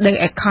កិច្ច The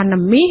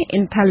Economy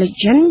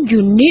Intelligence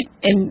Unit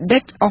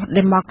Index of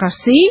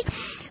Democracy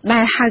ដែ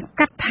លហៅ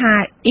កាត់ថា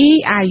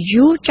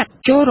EIU ចាត់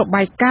ចូលរ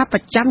បាយការណ៍ប្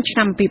រចាំឆ្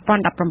នាំ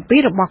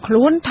2017របស់ខ្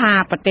លួនថា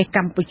ប្រទេសក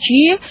ម្ពុ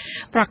ជា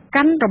ប្រ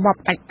កាន់របប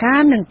ផ្ដាច់កា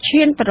រនិង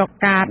ឈានទៅរក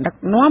ការដឹក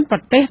នាំប្រ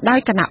ទេសដោយ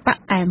គណៈបក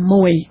តែ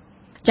មួយ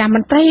ចាម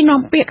ន្ត្រី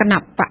នាំពាក្យគណៈ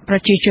បកប្រ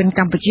ជាជន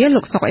កម្ពុជា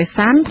លោកសុកអេ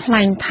សានថ្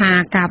លែងថា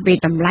ការវិ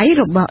តម្លៃ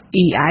របស់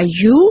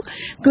EIU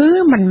គឺ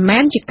មិនមែ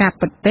នជាការ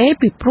ពិតទេ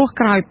ពីព្រោះ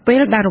ក្រោយពេ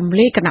លដែលរំ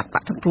លាយគណៈប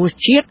កសង្គ្រោះ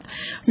ជាតិ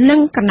និង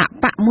គណៈ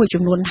បកមួយ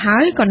ចំនួនហើ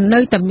យក៏នៅ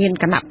តែមាន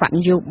គណៈបកន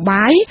យោ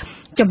បាយ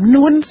ចំ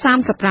នួន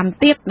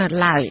35ទៀតនៅ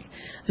ឡើយ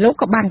លោក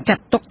ក៏បានចា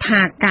ត់ទុកថា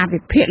ការ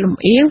វិភាគលំ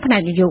អៀងផ្នែ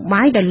កនយោ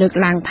បាយដែលលើក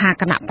ឡើងថា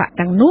គណៈបក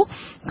ទាំងនោះ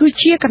គឺ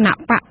ជាគណៈ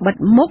បកបិទ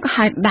មុខ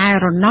ហើយដែល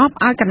រណប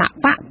ឲ្យគណៈ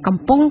បកកំ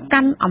ពុង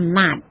កាន់អំ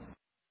ណាច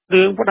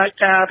រឿងផ្ដាច់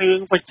ការរឿង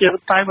ប្រជាធិ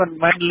បតេយ្យមិន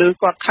មែនលើ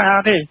គាត់ថា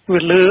ទេវា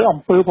លើអំ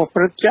ពើប្រ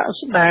ព្រឹត្តជាក់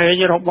ស្ដែ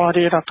ងរបស់រ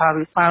ដ្ឋា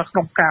ភិបាលក្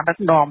នុងការដឹក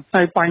នាំ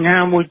ហើយបញ្ហា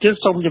មួយទៀត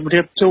សូមជម្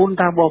រាបជូន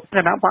ថាបើគ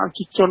ណៈបកប្រ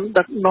ជាជន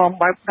ដឹកនាំ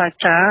បែបផ្ដាច់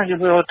ការយើ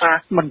ងយល់ថា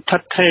មិនថិ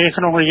តថេរ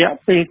ក្នុងរយៈ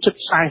ពេលជិត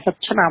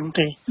40ឆ្នាំ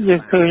ទេយើ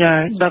ងឃើញហើ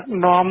យដឹក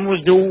នាំ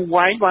យូរ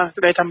វែងបាន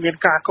ស្ដីថាមាន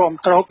ការគ្រប់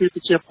គ្រងពីប្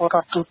រជាពលរ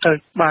ដ្ឋទូទៅ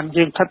បាន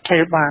យើងថិតថេ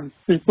របាន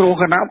ពីព្រោះ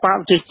គណៈបកប្រ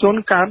ជាជន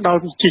កើតដោយ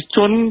ប្រជាជ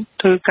ន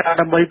ធ្វើការ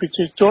ដើម្បីប្រ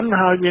ជាជន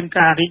ហើយមាន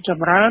ការរីកច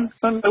ម្រើន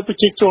នៅប្រ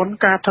ជាជន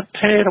ការថិត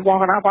ថេររបស់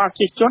គណៈបកប្រ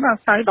ជាជនអា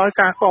ស្រ័យដោយ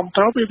ការគ្រប់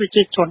គ្រងពីប្រ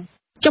ជាជន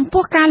ចំ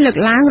ពោះការលើក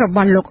ឡើងរប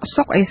ស់លោក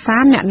សុកអេសា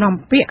នអ្នកនាំ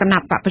ពាក្យគណៈ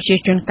បកប្រជា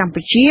ជនកម្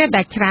ពុជា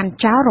ដែលច្រាន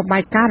ចោលរបា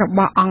យការណ៍រប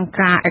ស់អង្គ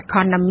ការ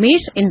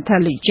Economist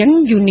Intelligence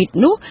Unit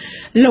នោះ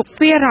លោក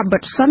Phil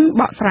Robertson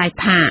បកស្រាយ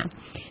ថា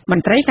ម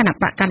ន្ត្រីគណៈ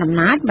បកកណ្ដាលអំ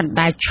ណាចមិន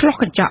ដែលឆ្លោះ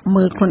កញ្ចក់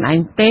មើលខ្លួនឯង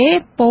ទេ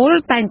ពល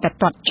តែងតែ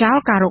ទាត់ចោល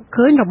ការរក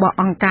ឃើញរបស់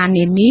អង្គការ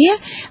នានា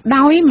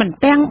ដោយមិន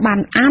ទាំងបាន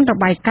អានរ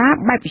បាយការណ៍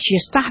បែបវិទ្យា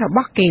សាស្ត្ររប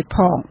ស់គេផ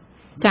ង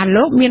ចា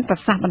លោកមានប្រ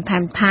សាសន៍បន្ថែ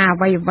មថាអ្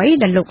វីៗ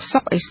ដែលលោកសុ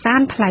កអេសា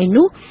នថ្លែង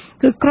នោះ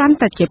គឺគ្រាន់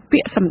តែជាពា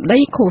ក្យសម្ដី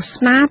ឃោស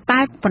នា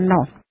តែប៉ុណ្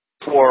ណោះ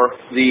For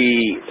the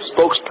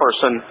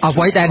spokesperson អ្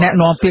វីដែលអ្នក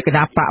នាំពាក្យគ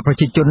ណៈបកប្រ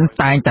ជាជន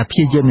តែងតែព្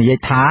យាយាមនិយាយ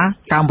ថា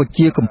កម្ពុ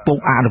ជាកំពុង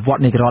អនុវត្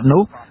តនីតិរដ្ឋ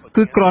នោះ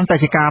គឺគ្រាន់តែ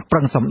ជាការប្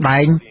រឹងសម្ដែ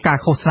ងការ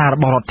ឃោសនារ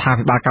បស់រដ្ឋា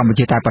ភិបាលកម្ពុ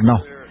ជាតែប៉ុណ្ណោះ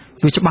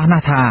វាច្បាស់ណា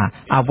ស់ថា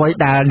អ្វី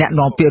ដែលអ្នក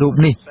នាំពាក្យរូប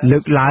នេះលើ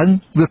កឡើង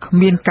វាគ្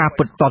មានការ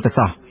ពិតតទៅ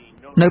សោះ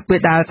នៅពេល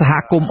ដែលសហ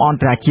គមន៍អន្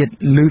តរជាតិ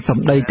ឮស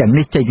ម្ដីទាំង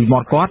នេះចេញពីមា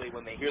ត់គាត់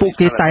ពួក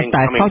គេតែង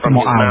តែសើចចំ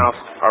អកឲ្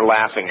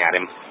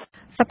យ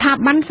ស្ថា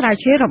ប័នស្រាវ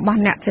ជ្រាវរបស់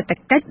អ្នកសេដ្ឋ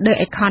កិច្ច The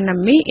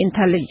Economy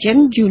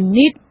Intelligence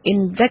Unit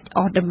Index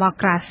of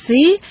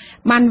Democracy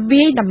បាន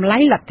វាយតម្លៃ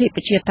លទ្ធិ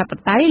ប្រជាធិប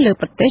តេយ្យលើ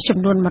ប្រទេសចំ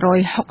នួន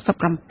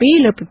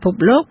167លើពិភព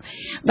លោក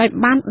ដោយ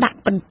បានដាក់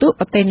ពិន្ទុ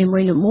ប្រទេសនី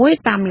មួយៗ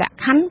តាមលក្ខ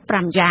ខណ្ឌ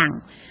5យ៉ាង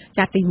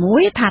ចាទី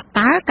1ថា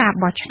តើការ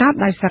បោះឆ្នោត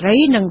ដោយសេរី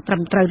នឹងត្រឹ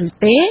មត្រូវឬ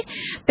ទេ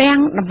ទាំង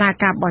ដំណើរ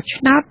ការបោះ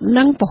ឆ្នោត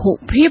និងពហុ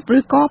ភាពឬ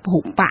ក៏ព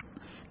ហុបក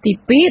ទី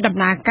2ដំ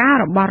ណើរការ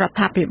របស់រដ្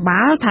ឋាភិ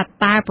បាលថា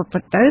តើប្រព្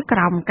រឹត្តទៅក្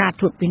រោមការ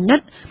ត្រួតពិនិ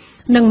ត្យ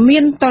និងមា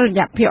នតុល្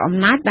យភាពអំ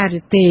ណាចដែរ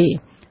ឬទេ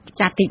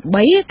ចាទី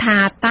3ថា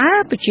តើ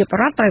ប្រជាប្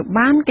រដ្ឋត្រូវ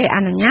បានគេអ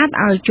នុញ្ញាត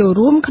ឲ្យចូល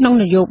រួមក្នុង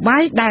នយោបា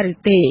យដែរឬ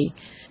ទេ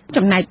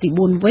ចំណែកទី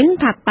4វិញ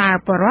ថាតើ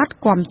ប្រជាប្រដ្ឋ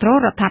គ្រប់គ្រង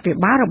រដ្ឋាភិ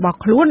បាលរបស់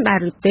ខ្លួនដែរ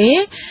ឬទេ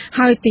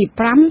ហើយទី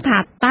5ថា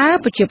តើ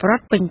ប្រជាប្រ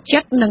ដ្ឋពេញចិ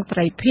ត្តនឹងសេ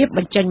រីភាពប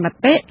ញ្ចេញម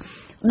តិ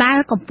ដែល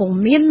កំពុង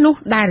មាននោះ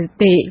ដែរឬ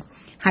ទេ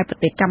ហើយប្រ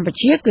ទេសកម្ពុ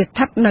ជាគឺស្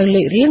ថិតនៅ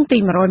លេខរៀងទី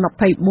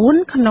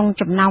124ក្នុង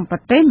ចំណោមប្រ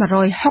ទេស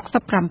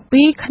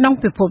167ក្នុង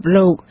ពិភព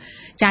លោក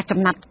ចាចំ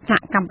ណាត់ថ្នា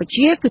ក់កម្ពុ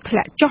ជាគឺធ្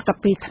លាក់ចុះ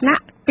12ថ្នា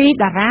ក់ពី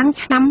តារាង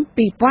ឆ្នាំ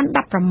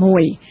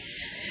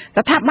2016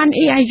ស្ថាប័ន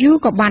EIU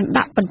ក៏បាន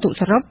ដាក់ពិន្ទុ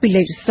សរុបពី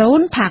លេខ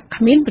0ថា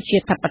គ្មានប្រជា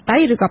ធិបតេ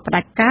យ្យឬក៏ផ្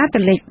ដាច់ការទៅ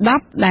លេខ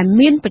10ដែល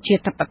មានប្រជា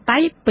ធិបតេ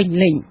យ្យពេញ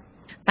លេញ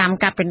តាម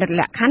ការពិនិត្យ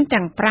លក្ខខណ្ឌ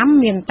ទាំង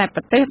5មានតែ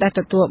ប្រទេសដែល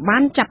ទទួលបា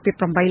នចាប់ពី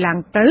8ឡើង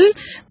ទៅ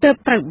ទើប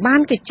ត្រូវបាន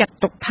គេចាត់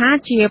ទុកថា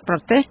ជាប្រ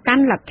ទេសកា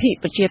ន់លទ្ធិ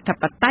ប្រជាធិ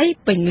បតេយ្យ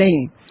ពេញលេញ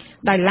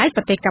ដោយឡែក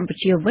ប្រទេសកម្ពុ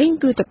ជាវិញ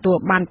គឺទទួល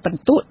បានពិ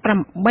ន្ទុ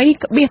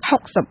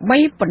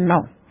 8.63 ប៉ុណ្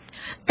ណោះ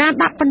ការ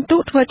ដាក់ពិន្ទុ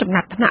ធ្វើចំ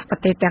ណាត់ថ្នាក់ប្រ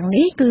ទេសទាំង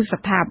នេះគឺ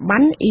ស្ថាប័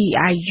ន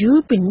EIU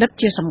ពិនិត្យ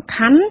ជាសំ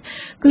ខាន់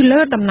គឺលើ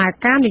ដំណើរ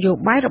ការនយោ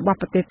បាយរបស់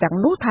ប្រទេសទាំង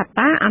នោះថា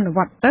តើអនុវ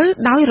ត្តទៅ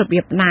ដោយរ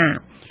បៀបណា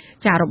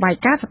ចារបាយ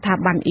ការណ៍ស្ថា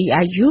ប័ន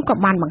EIU ក៏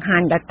បានបង្ហា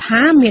ញដែរ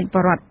ថាមាន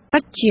ប្រជាពលរដ្ឋតិ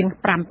ចជាង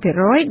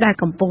 5% ដែល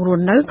កំពុងរ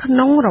ស់នៅក្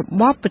នុងរប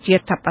បប្រជា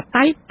ធិប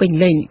តេយ្យពេញ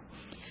លេញ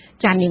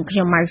ចានាងខ្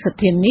ញុំម៉ៅសុ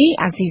ធានី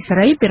អាស៊ីសេ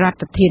រីពីរដ្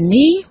ឋធា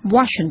នី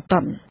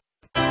Washington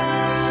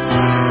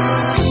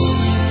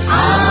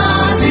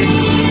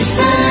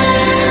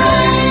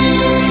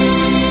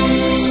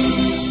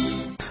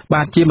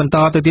បាទជាបន្ត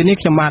ទៅទៀតនេះ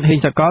ខ្ញុំបាទហេង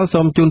សកល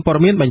សូមជូនព័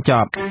ត៌មានបញ្ច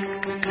ប់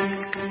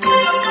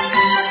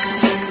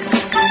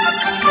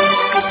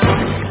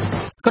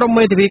ក្រុម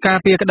មេធាវីការ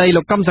ពារក្តី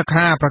លោកកឹមសុ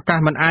ខាប្រកាស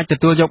មិនអាចទ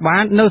ទួលយកបា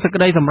ននៅសេច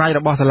ក្តីសម្រេច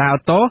របស់សាលាឧ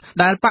ទ្ធរ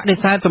ដែលបដិ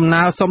សេធសំ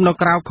ណើសុំនៅ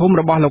ក្រៅឃុំ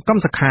របស់លោកកឹម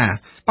សុខា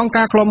អង្គ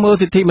ការឃ្លាំមើល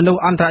សិទ្ធិមនុស្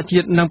សអន្តរជា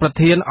តិនិងប្រ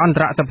ធានអន្ត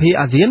រសភា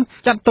អាស៊ាន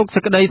ចាត់ទុកសេ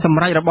ចក្តីស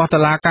ម្រេចរបស់តុ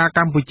លាការក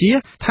ម្ពុជា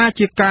ថា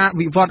ជាការ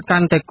វិវត្តកា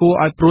ន់តែគួរ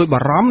ឲ្យព្រួយបា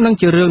រម្ភនិង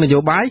ជារឿងនយោ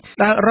បាយ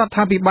ដែលរដ្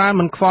ឋាភិបាល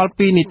មិនខ្វល់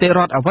ពីនីតិរ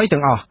ដ្ឋអ្វី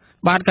ទាំងអស់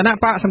បាទគណៈ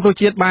បកសង្គ្រោះ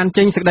ជាតិបាន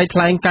ចេញសេចក្តីថ្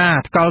លែងការ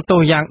ណ៍ថ្កោលទោស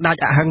យ៉ាងដាច់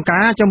អហិង្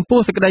ការចំពោះ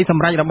សេចក្តីស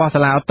ម្រេចរបស់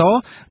សាលាឧទ្ធរ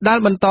ដែល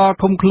បន្ត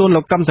ឃុំខ្លួន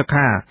លោកកឹមសុ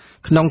ខា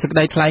ក្នុងសេចក្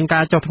តីថ្លែងកា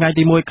រណ៍ចុះថ្ងៃ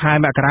ទី1ខែ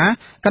មករា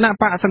គណៈ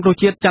បកសង្គ្រោះ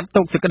ជាតិចាត់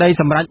ទុកសេចក្តី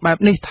សម្រេចបែប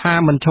នេះថា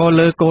មិនឈរ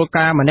លើគោល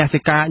ការណ៍មនសិ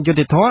ការយុត្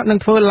តិធម៌និង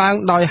ធ្វើឡើង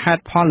ដោយហេ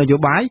តុផលនយោ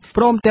បាយ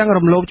ព្រមទាំង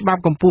រំលោភច្បា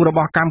ប់កម្ពុជារប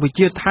ស់កម្ពុ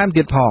ជាថែម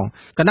ទៀតផង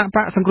គណៈប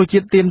កសង្គ្រោះជា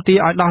តិទាមទារ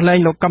ឲ្យដោះលែង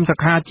លោកកឹមសុ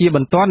ខាជាប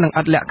ន្ទាន់និង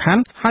ឥតលក្ខខណ្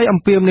ឌហើយអំ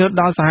ពាវនាវ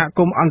ដល់សហគ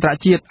មន៍អន្តរ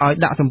ជាតិឲ្យ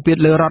ដាក់សម្ពាធ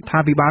លើរដ្ឋា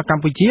ភិបាលក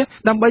ម្ពុជា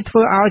ដើម្បីធ្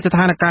វើឲ្យស្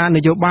ថានភាពន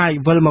យោបាយ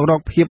វិលមករក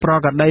ភាពប្រ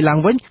ក្រតីឡើង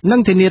វិញនិ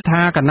ងធានា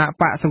ថាគណៈ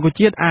បកសង្គ្រោះ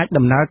ជាតិអាច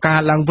ដំណើរការ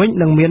ឡើងវិញ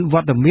និងមានវ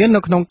ត្តមាន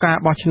នៅក្នុងការ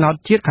បោះឆ្នោត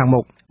ជាតិខាង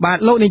មុខបាទ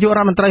លោកនាយករ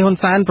ដ្ឋមន្ត្រីហ៊ុន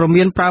សែនព្រ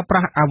មានប្រើប្រា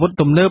ស់អាវុធ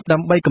ទំនើបដើ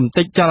ម្បីកំ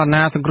ទេចចល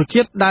នាសង្គ្រោះ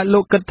ជាតិដែលលោ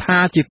កគិតថា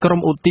ជាក្រុម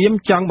ឧទាម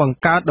ចង់បង្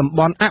កើតតំប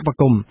ន់អប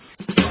គម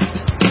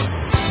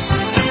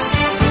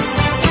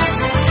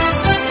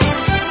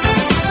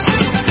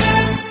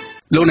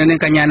លោកអ្នកនាង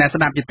កញ្ញាអ្នក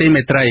ស្ដាប់ជាទី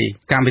មេត្រី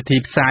កម្មវិធី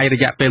ផ្សាយរ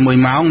យៈពេល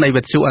1ម៉ោងនៃ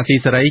វិទ្យុអាស៊ី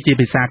សេរីជា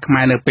ភាសាខ្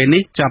មែរនៅពេល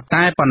នេះចប់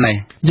តែប៉ុណ្ណេះ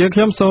យើងខ្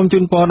ញុំសូមជូ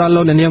នពរដល់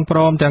លោកអ្នកនាងព្រ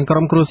មទាំងក្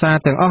រុមគ្រួសារ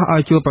ទាំងអស់ឲ្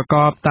យជួបប្រក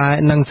បតែ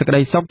នឹងសេចក្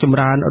តីសុខចម្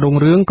រើនរុង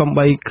រឿងកុំ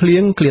បីឃ្លៀ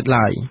ងឃ្លាត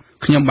ឡើយ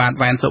ខ្ញុំបាទ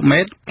វ៉ែនសុមេ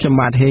តខ្ញុំ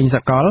បាទហេងស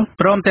កល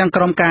ព្រមទាំង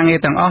ក្រុមការងារ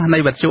ទាំងអស់នៃ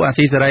វិទ្យុអា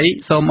ស៊ីសេរី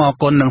សូមអរ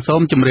គុណនិងសូ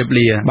មជម្រាប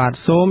លាបាទ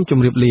សូមជ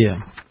ម្រាបលា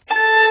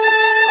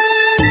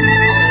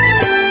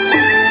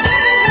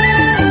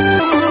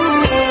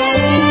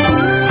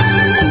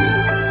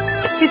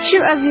វិទ្យុ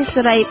អាស៊ី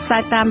សេរីផ្សា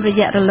យតាមរ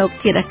យៈរលក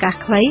ធាតុអាកាស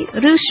ខ្លី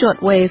ឬ short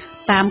wave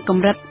តាមក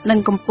ម្រិតនិង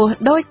កម្ពស់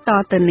ដូចត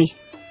ទៅនេះ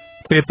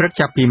ពេលព្រឹក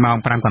ចាប់ពីម៉ោង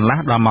 5 កន្លះ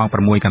ដល់ម៉ោង 6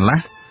 កន្លះ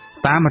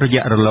តាមរ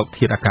យៈរលក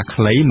ធាតុអាកាស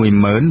ខ្លី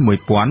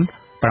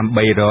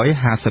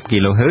 11850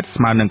 kHz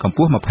ស្មើនឹងកម្ព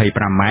ស់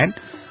 25m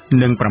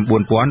និង 9325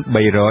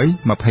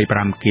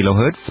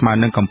 kHz ស្មើ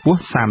នឹងកម្ពស់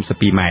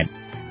 32m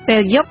ពេ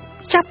លយប់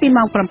ចាប់ពី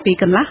ម៉ោង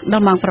 7 កន្លះដ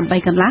ល់ម៉ោង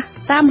 8 កន្លះ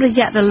តាមរ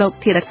យៈរលក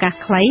ធាតុអាកាស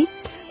ខ្លី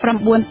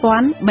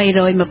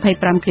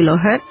 9325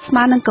 kHz ស្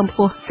មើនឹងកម្ព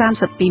ស់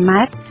 32m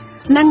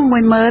និង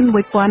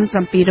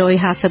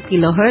 11750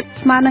 kHz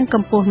ស្មើនឹងក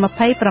ម្ពស់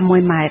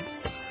 26m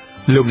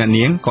លោកអ្នក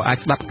នាងក៏អាច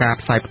ស្ដាប់ការ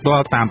ផ្សាយផ្ទា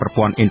ល់តាមប្រ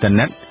ព័ន្ធអ៊ីនធឺ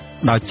ណិត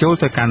ដោយចូល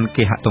ទៅកាន់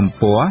គេហទំ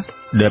ព័រ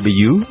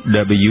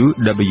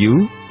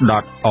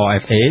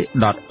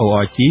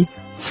www.rfa.org/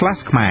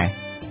ខ្មែរ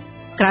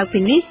ក្រៅពី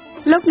នេះ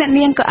លោកអ្នក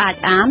នាងក៏អាច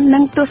អាននិ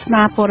ងទស្ស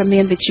នាព័ត៌មា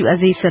នវិទ្យុអា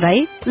ស៊ីសេរី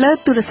លើ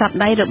ទូរស័ព្ទ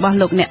ដៃរបស់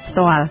លោកអ្នកផ្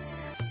ទាល់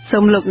សូ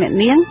មលោកអ្នក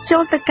នាងចូ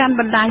លទៅកាន់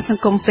បណ្ដាញស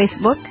ង្គម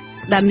Facebook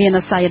ដែលមាន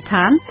អាសយដ្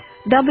ឋាន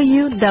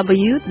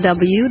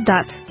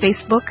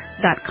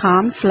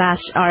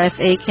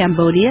www.facebook.com/RFA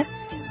Cambodia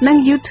និង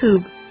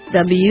YouTube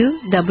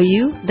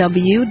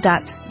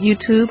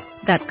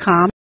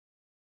www.youtube.com/